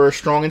that were a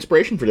strong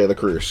inspiration for De La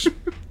Cruz.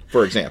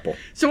 For example.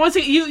 So once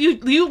again,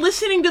 you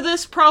listening to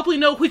this probably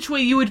know which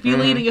way you would be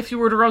leaning if you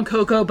were to run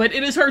Coco, but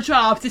it is our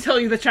job to tell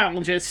you the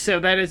challenges, so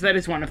that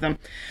is one of them.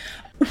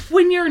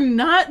 When you're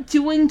not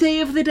doing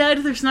Day of the Dead,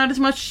 there's not as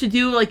much to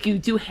do. Like, you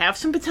do have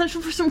some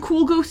potential for some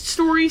cool ghost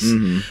stories,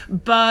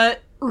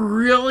 but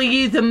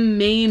really the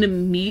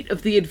main meat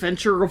of the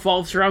adventure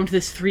revolves around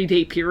this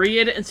 3-day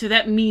period, and so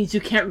that means you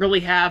can't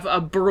really have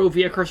a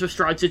Barovia Curse of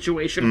Strahd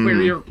situation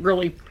where you're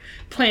really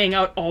playing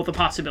out all the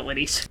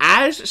possibilities.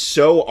 As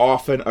so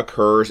often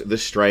occurs, the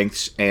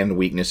strengths and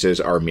weaknesses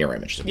are mirror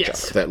images of each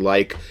other. That,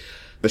 like,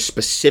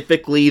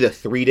 specifically the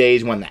 3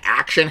 days when the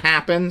action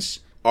happens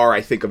are,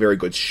 I think, a very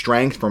good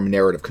strength from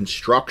narrative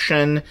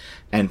construction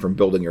and from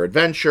building your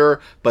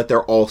adventure, but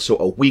they're also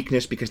a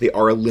weakness because they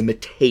are a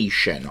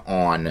limitation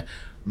on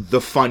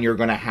the fun you're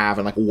going to have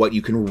and, like, what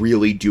you can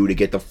really do to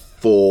get the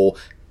full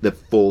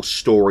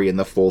story and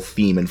the full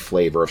theme and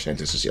flavor of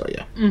Santa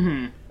Cecilia.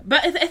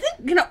 But I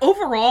think,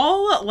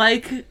 overall,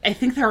 like, I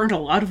think there aren't a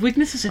lot of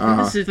weaknesses.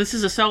 I think this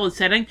is a solid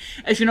setting.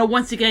 As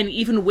once again,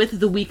 even with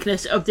the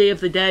weakness of Day of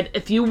the Dead,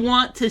 if you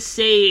want to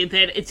say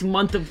that it's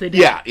Month of the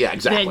Dead,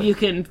 exactly. Then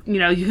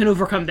you can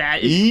overcome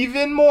that.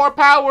 Even more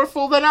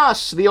powerful than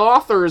us, the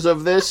authors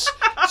of this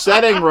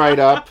setting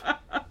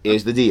write-up,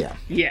 is the DM.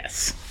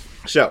 Yes.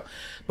 So,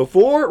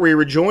 Before we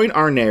rejoin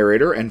our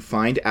narrator and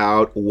find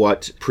out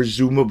what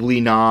presumably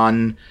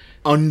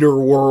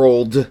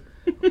non-underworld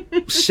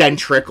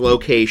centric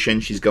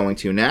location she's going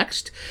to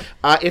next,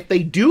 if they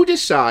do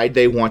decide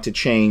they want to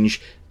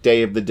change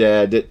Day of the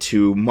Dead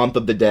to Month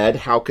of the Dead,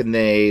 how can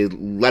they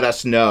let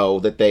us know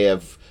that they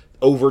have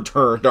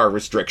overturned our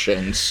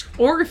restrictions?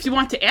 Or if you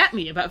want to at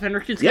me about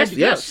Fenrik's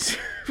yes.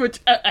 Which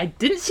I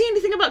didn't see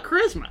anything about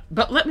charisma,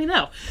 but let me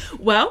know.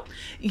 Well,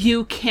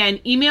 you can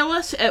email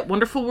us at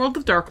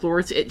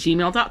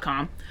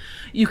wonderfulworldofdarklords@gmail.com.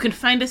 You can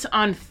find us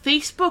on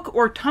Facebook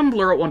or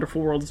Tumblr at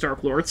Wonderful World of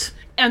Dark Lords.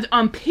 And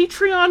on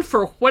Patreon,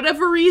 for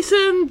whatever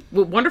reason,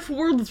 Wonderful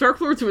World of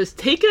Dark Lords was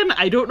taken.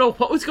 I don't know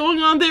what was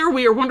going on there.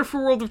 We are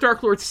Wonderful World of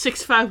Dark Lords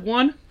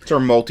 651. It's our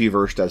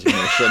multiverse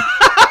designation.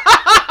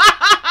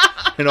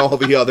 And all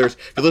the others.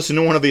 If you listen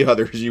to one of the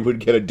others, you would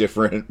get a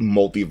different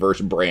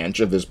multiverse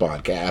branch of this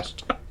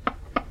podcast.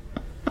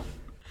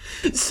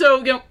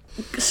 So,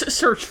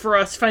 search for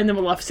us, find the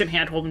Maleficent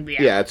hand holding the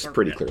apple. Yeah, it's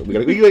pretty clear.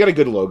 We got a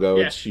good logo.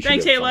 Yeah.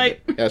 Thanks, Halite.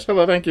 Yes,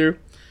 hello, thank you.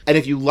 And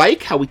if you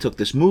like how we took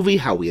this movie,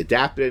 how we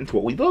adapted it into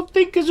what we both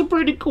think is a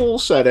pretty cool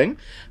setting,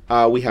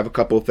 we have a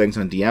couple of things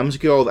on DM's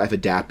Guild. I've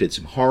adapted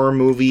some horror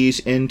movies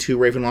into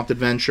Ravenloft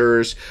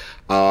Adventures.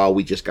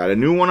 We just got a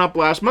new one up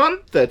last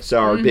month. That's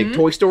our big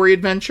Toy Story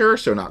adventure.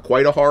 So not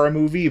quite a horror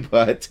movie,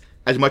 but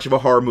as much of a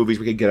horror movie as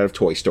we could get out of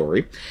Toy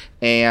Story.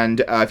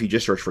 And if you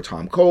just search for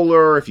Tom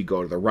Kohler, if you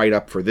go to the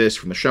write-up for this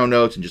from the show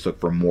notes and just look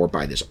for more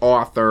by this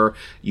author,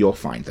 you'll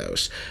find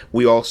those.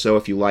 We also,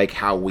 if you like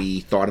how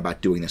we thought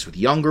about doing this with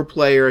younger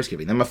players,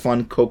 giving them a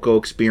fun Coco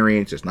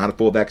experience, it's not a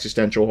full of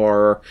existential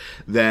horror,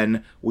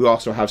 then we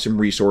also have some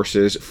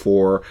resources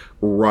for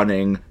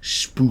running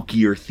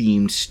spookier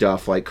themed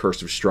stuff like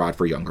Curse of Strahd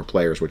for younger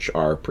players, which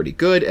are pretty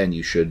good, and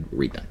you should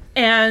read them.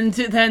 And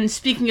then,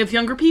 speaking of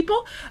younger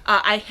people,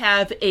 I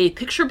have a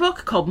picture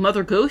book called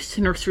Mother Ghost,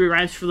 Nursery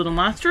Rhymes for Little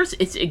Monsters.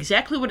 It's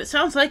exactly what it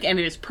sounds like, and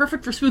it is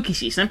perfect for spooky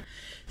season.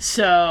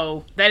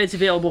 So, that is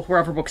available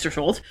wherever books are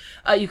sold.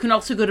 You can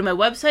also go to my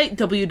website,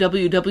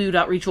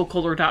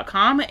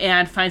 www.rachelkohler.com,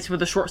 and find some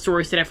of the short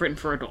stories that I've written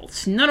for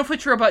adults. None of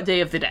which are about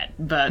Day of the Dead,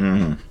 but...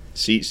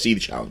 See the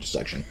challenge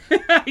section.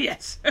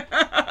 Yes.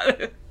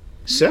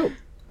 So,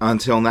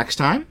 until next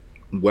time.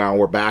 Well,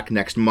 we're back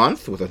next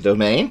month with a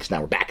domain, because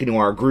now we're back into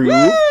our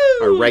groove,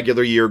 our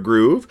regular year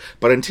groove.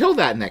 But until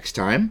that next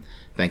time,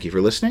 thank you for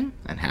listening,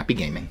 and happy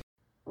gaming.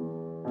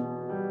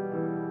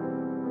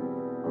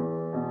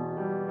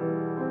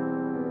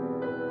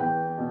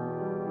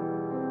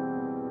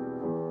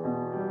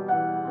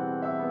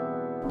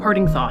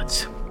 Parting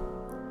thoughts.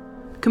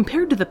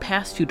 Compared to the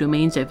past few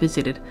domains I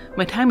visited,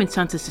 my time in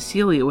Santa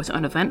Cecilia was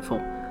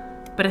uneventful,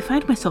 but I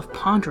find myself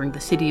pondering the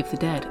City of the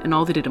Dead and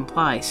all that it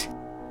implies.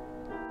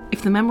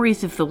 If the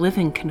memories of the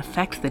living can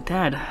affect the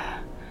dead,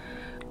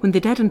 when the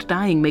dead and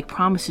dying make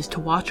promises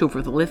to watch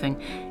over the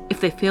living, if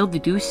they fail to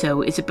do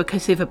so, is it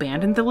because they've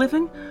abandoned the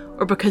living,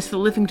 or because the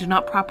living do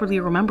not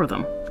properly remember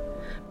them?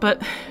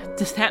 But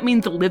does that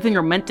mean the living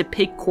are meant to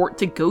pay court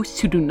to ghosts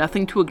who do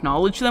nothing to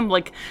acknowledge them,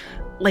 like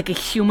a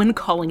human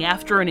calling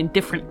after an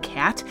indifferent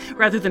cat,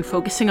 rather than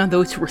focusing on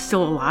those who are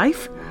still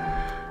alive?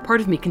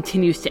 Part of me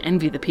continues to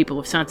envy the people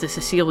of Santa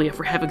Cecilia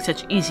for having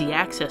such easy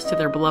access to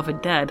their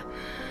beloved dead.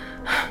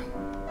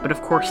 But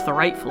of course, the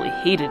rightfully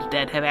hated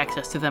dead have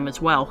access to them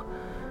as well.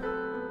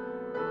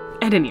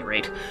 At any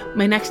rate,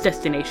 my next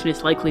destination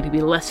is likely to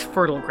be less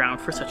fertile ground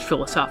for such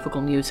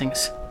philosophical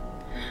musings.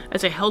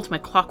 As I held my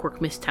clockwork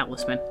mist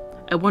talisman,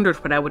 I wondered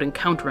what I would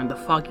encounter in the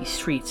foggy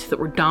streets that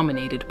were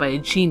dominated by a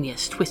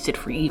genius twisted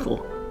for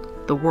evil,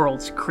 the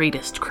world's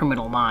greatest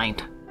criminal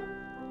mind.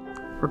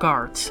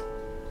 Regards,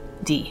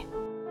 D.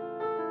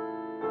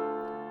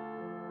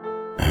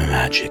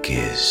 Magic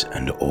is,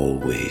 and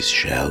always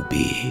shall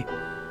be,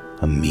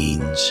 a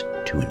means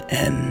to an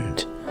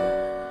end.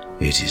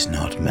 It is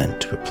not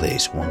meant to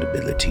replace one's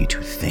ability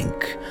to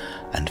think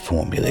and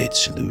formulate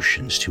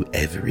solutions to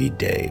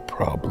everyday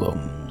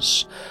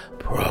problems.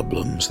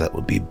 Problems that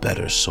would be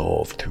better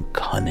solved through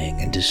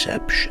cunning and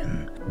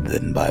deception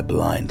than by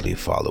blindly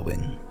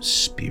following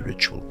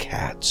spiritual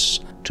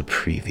cats to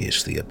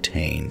previously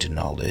obtained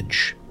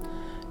knowledge.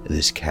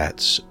 This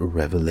cat's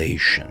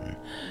revelation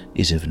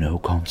is of no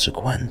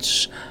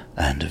consequence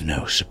and of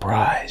no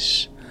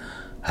surprise.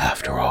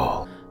 After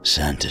all,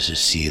 Santa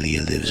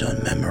Cecilia lives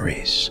on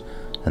memories,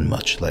 and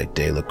much like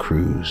De La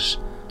Cruz,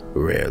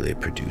 rarely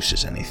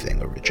produces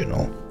anything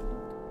original.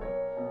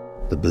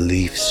 The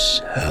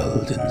beliefs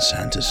held in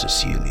Santa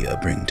Cecilia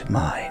bring to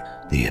mind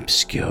the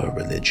obscure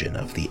religion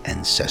of the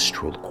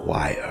ancestral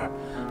choir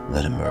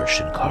that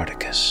emerged in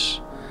Cardicus.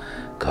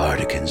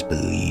 Cardicans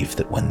believe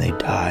that when they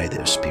die,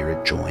 their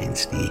spirit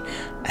joins the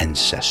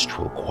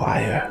ancestral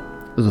choir.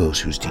 Those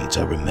whose deeds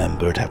are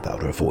remembered have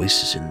louder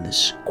voices in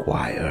this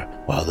choir,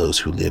 while those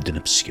who lived in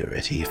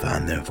obscurity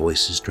found their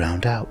voices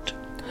drowned out.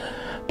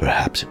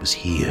 Perhaps it was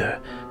here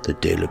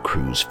that De La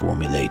Cruz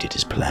formulated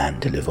his plan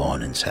to live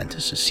on in Santa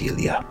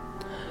Cecilia,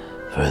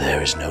 for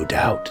there is no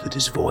doubt that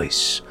his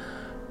voice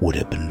would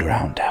have been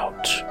drowned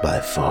out by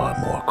far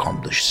more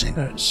accomplished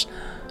singers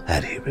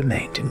had he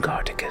remained in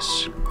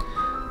Garticus.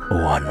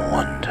 One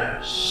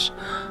wonders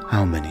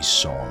how many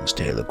songs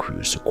De La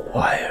Cruz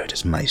acquired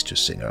as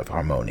Meistersinger of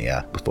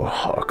Harmonia before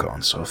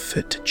Harkon saw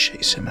fit to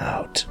chase him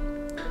out.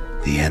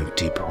 The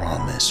empty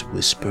promise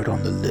whispered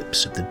on the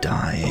lips of the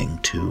dying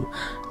to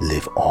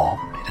live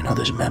on in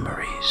another's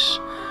memories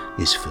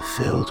is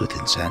fulfilled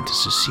within Santa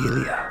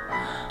Cecilia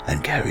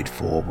and carried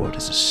forward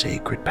as a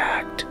sacred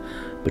pact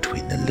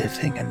between the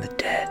living and the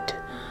dead.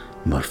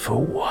 But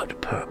for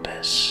what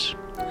purpose?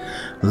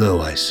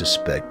 Though I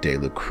suspect De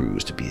La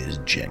Cruz to be as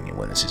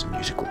genuine as his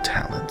musical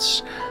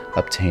talents,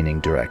 obtaining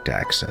direct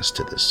access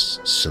to this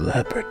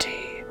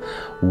celebrity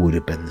would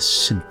have been the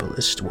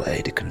simplest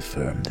way to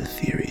confirm the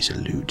theories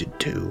alluded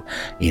to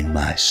in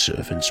my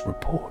servant's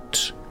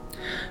report.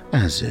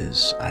 As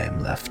is, I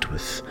am left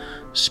with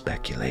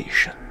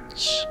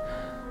speculations.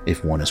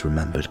 If one is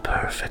remembered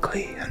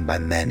perfectly, and by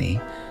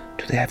many,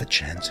 do they have a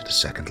chance at a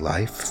second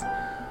life?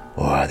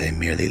 Or are they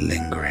merely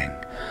lingering,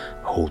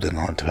 holding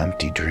on to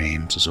empty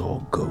dreams as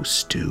all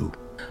ghosts do?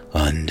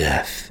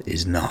 Undeath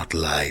is not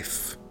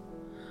life,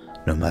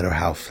 no matter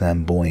how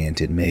flamboyant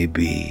it may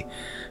be,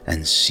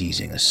 and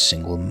seizing a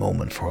single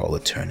moment for all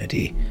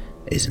eternity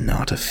is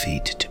not a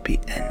feat to be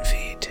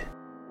envied.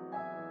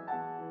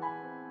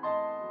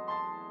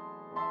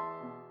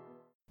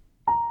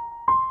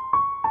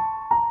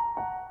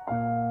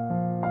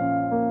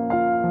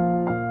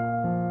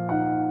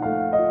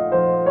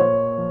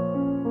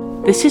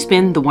 This has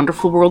been The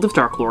Wonderful World of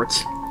Dark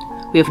Lords.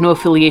 We have no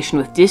affiliation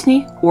with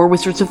Disney or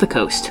Wizards of the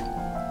Coast.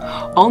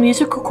 All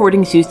music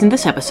recordings used in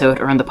this episode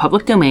are in the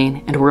public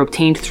domain and were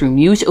obtained through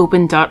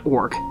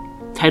museopen.org.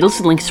 Titles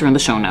and links are in the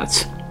show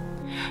notes.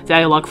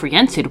 Dialogue for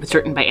Yensid was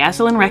written by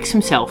Aslan Rex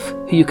himself,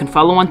 who you can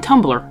follow on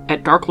Tumblr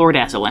at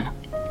Darklord Aslan.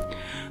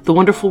 The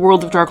Wonderful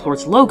World of Dark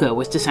Lords logo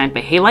was designed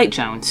by Haylight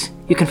Jones.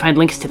 You can find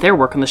links to their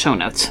work in the show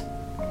notes.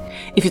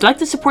 If you'd like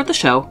to support the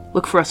show,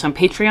 look for us on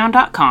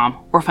patreon.com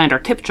or find our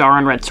tip jar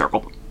on Red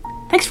Circle.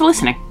 Thanks for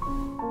listening.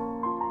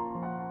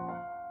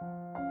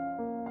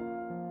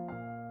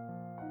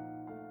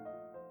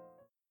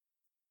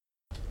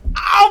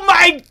 Oh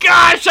my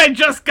gosh, I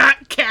just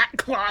got cat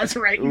claws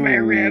right in my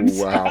ribs.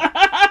 Wow.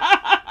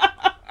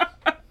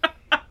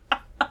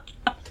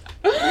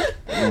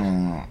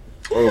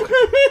 Okay.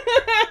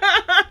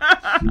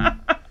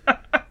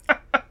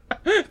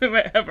 We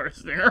might have our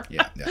stinger.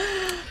 Yeah.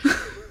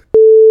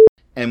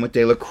 And with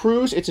De La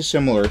Cruz, it's a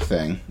similar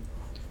thing.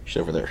 She's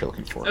over there. She's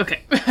looking for it.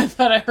 Okay. I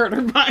thought I heard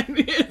her behind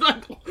me. It's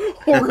like a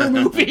horror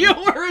movie.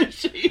 Where is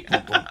she?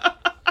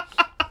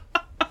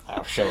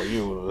 I'll show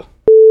you.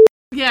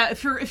 Yeah,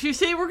 if you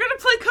say we're gonna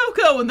play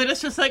Coco, and then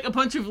it's just like a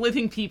bunch of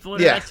living people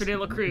in Master De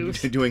La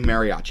Cruz doing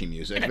mariachi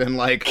music, then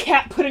like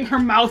cat putting her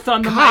mouth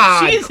on the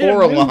God, mic. She's in a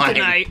mood Coraline.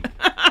 tonight.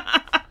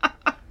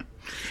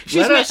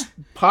 Let us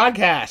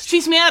podcast.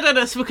 She's mad at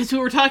us because we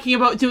were talking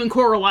about doing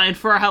Coraline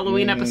for our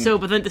Halloween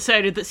episode, but then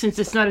decided that since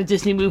it's not a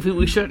Disney movie,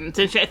 we shouldn't.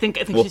 And I think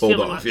We'll she's hold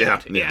feeling off.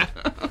 left out. Yeah.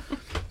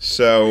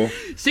 So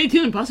stay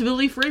tuned.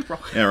 Possibility for April.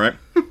 Yeah, right.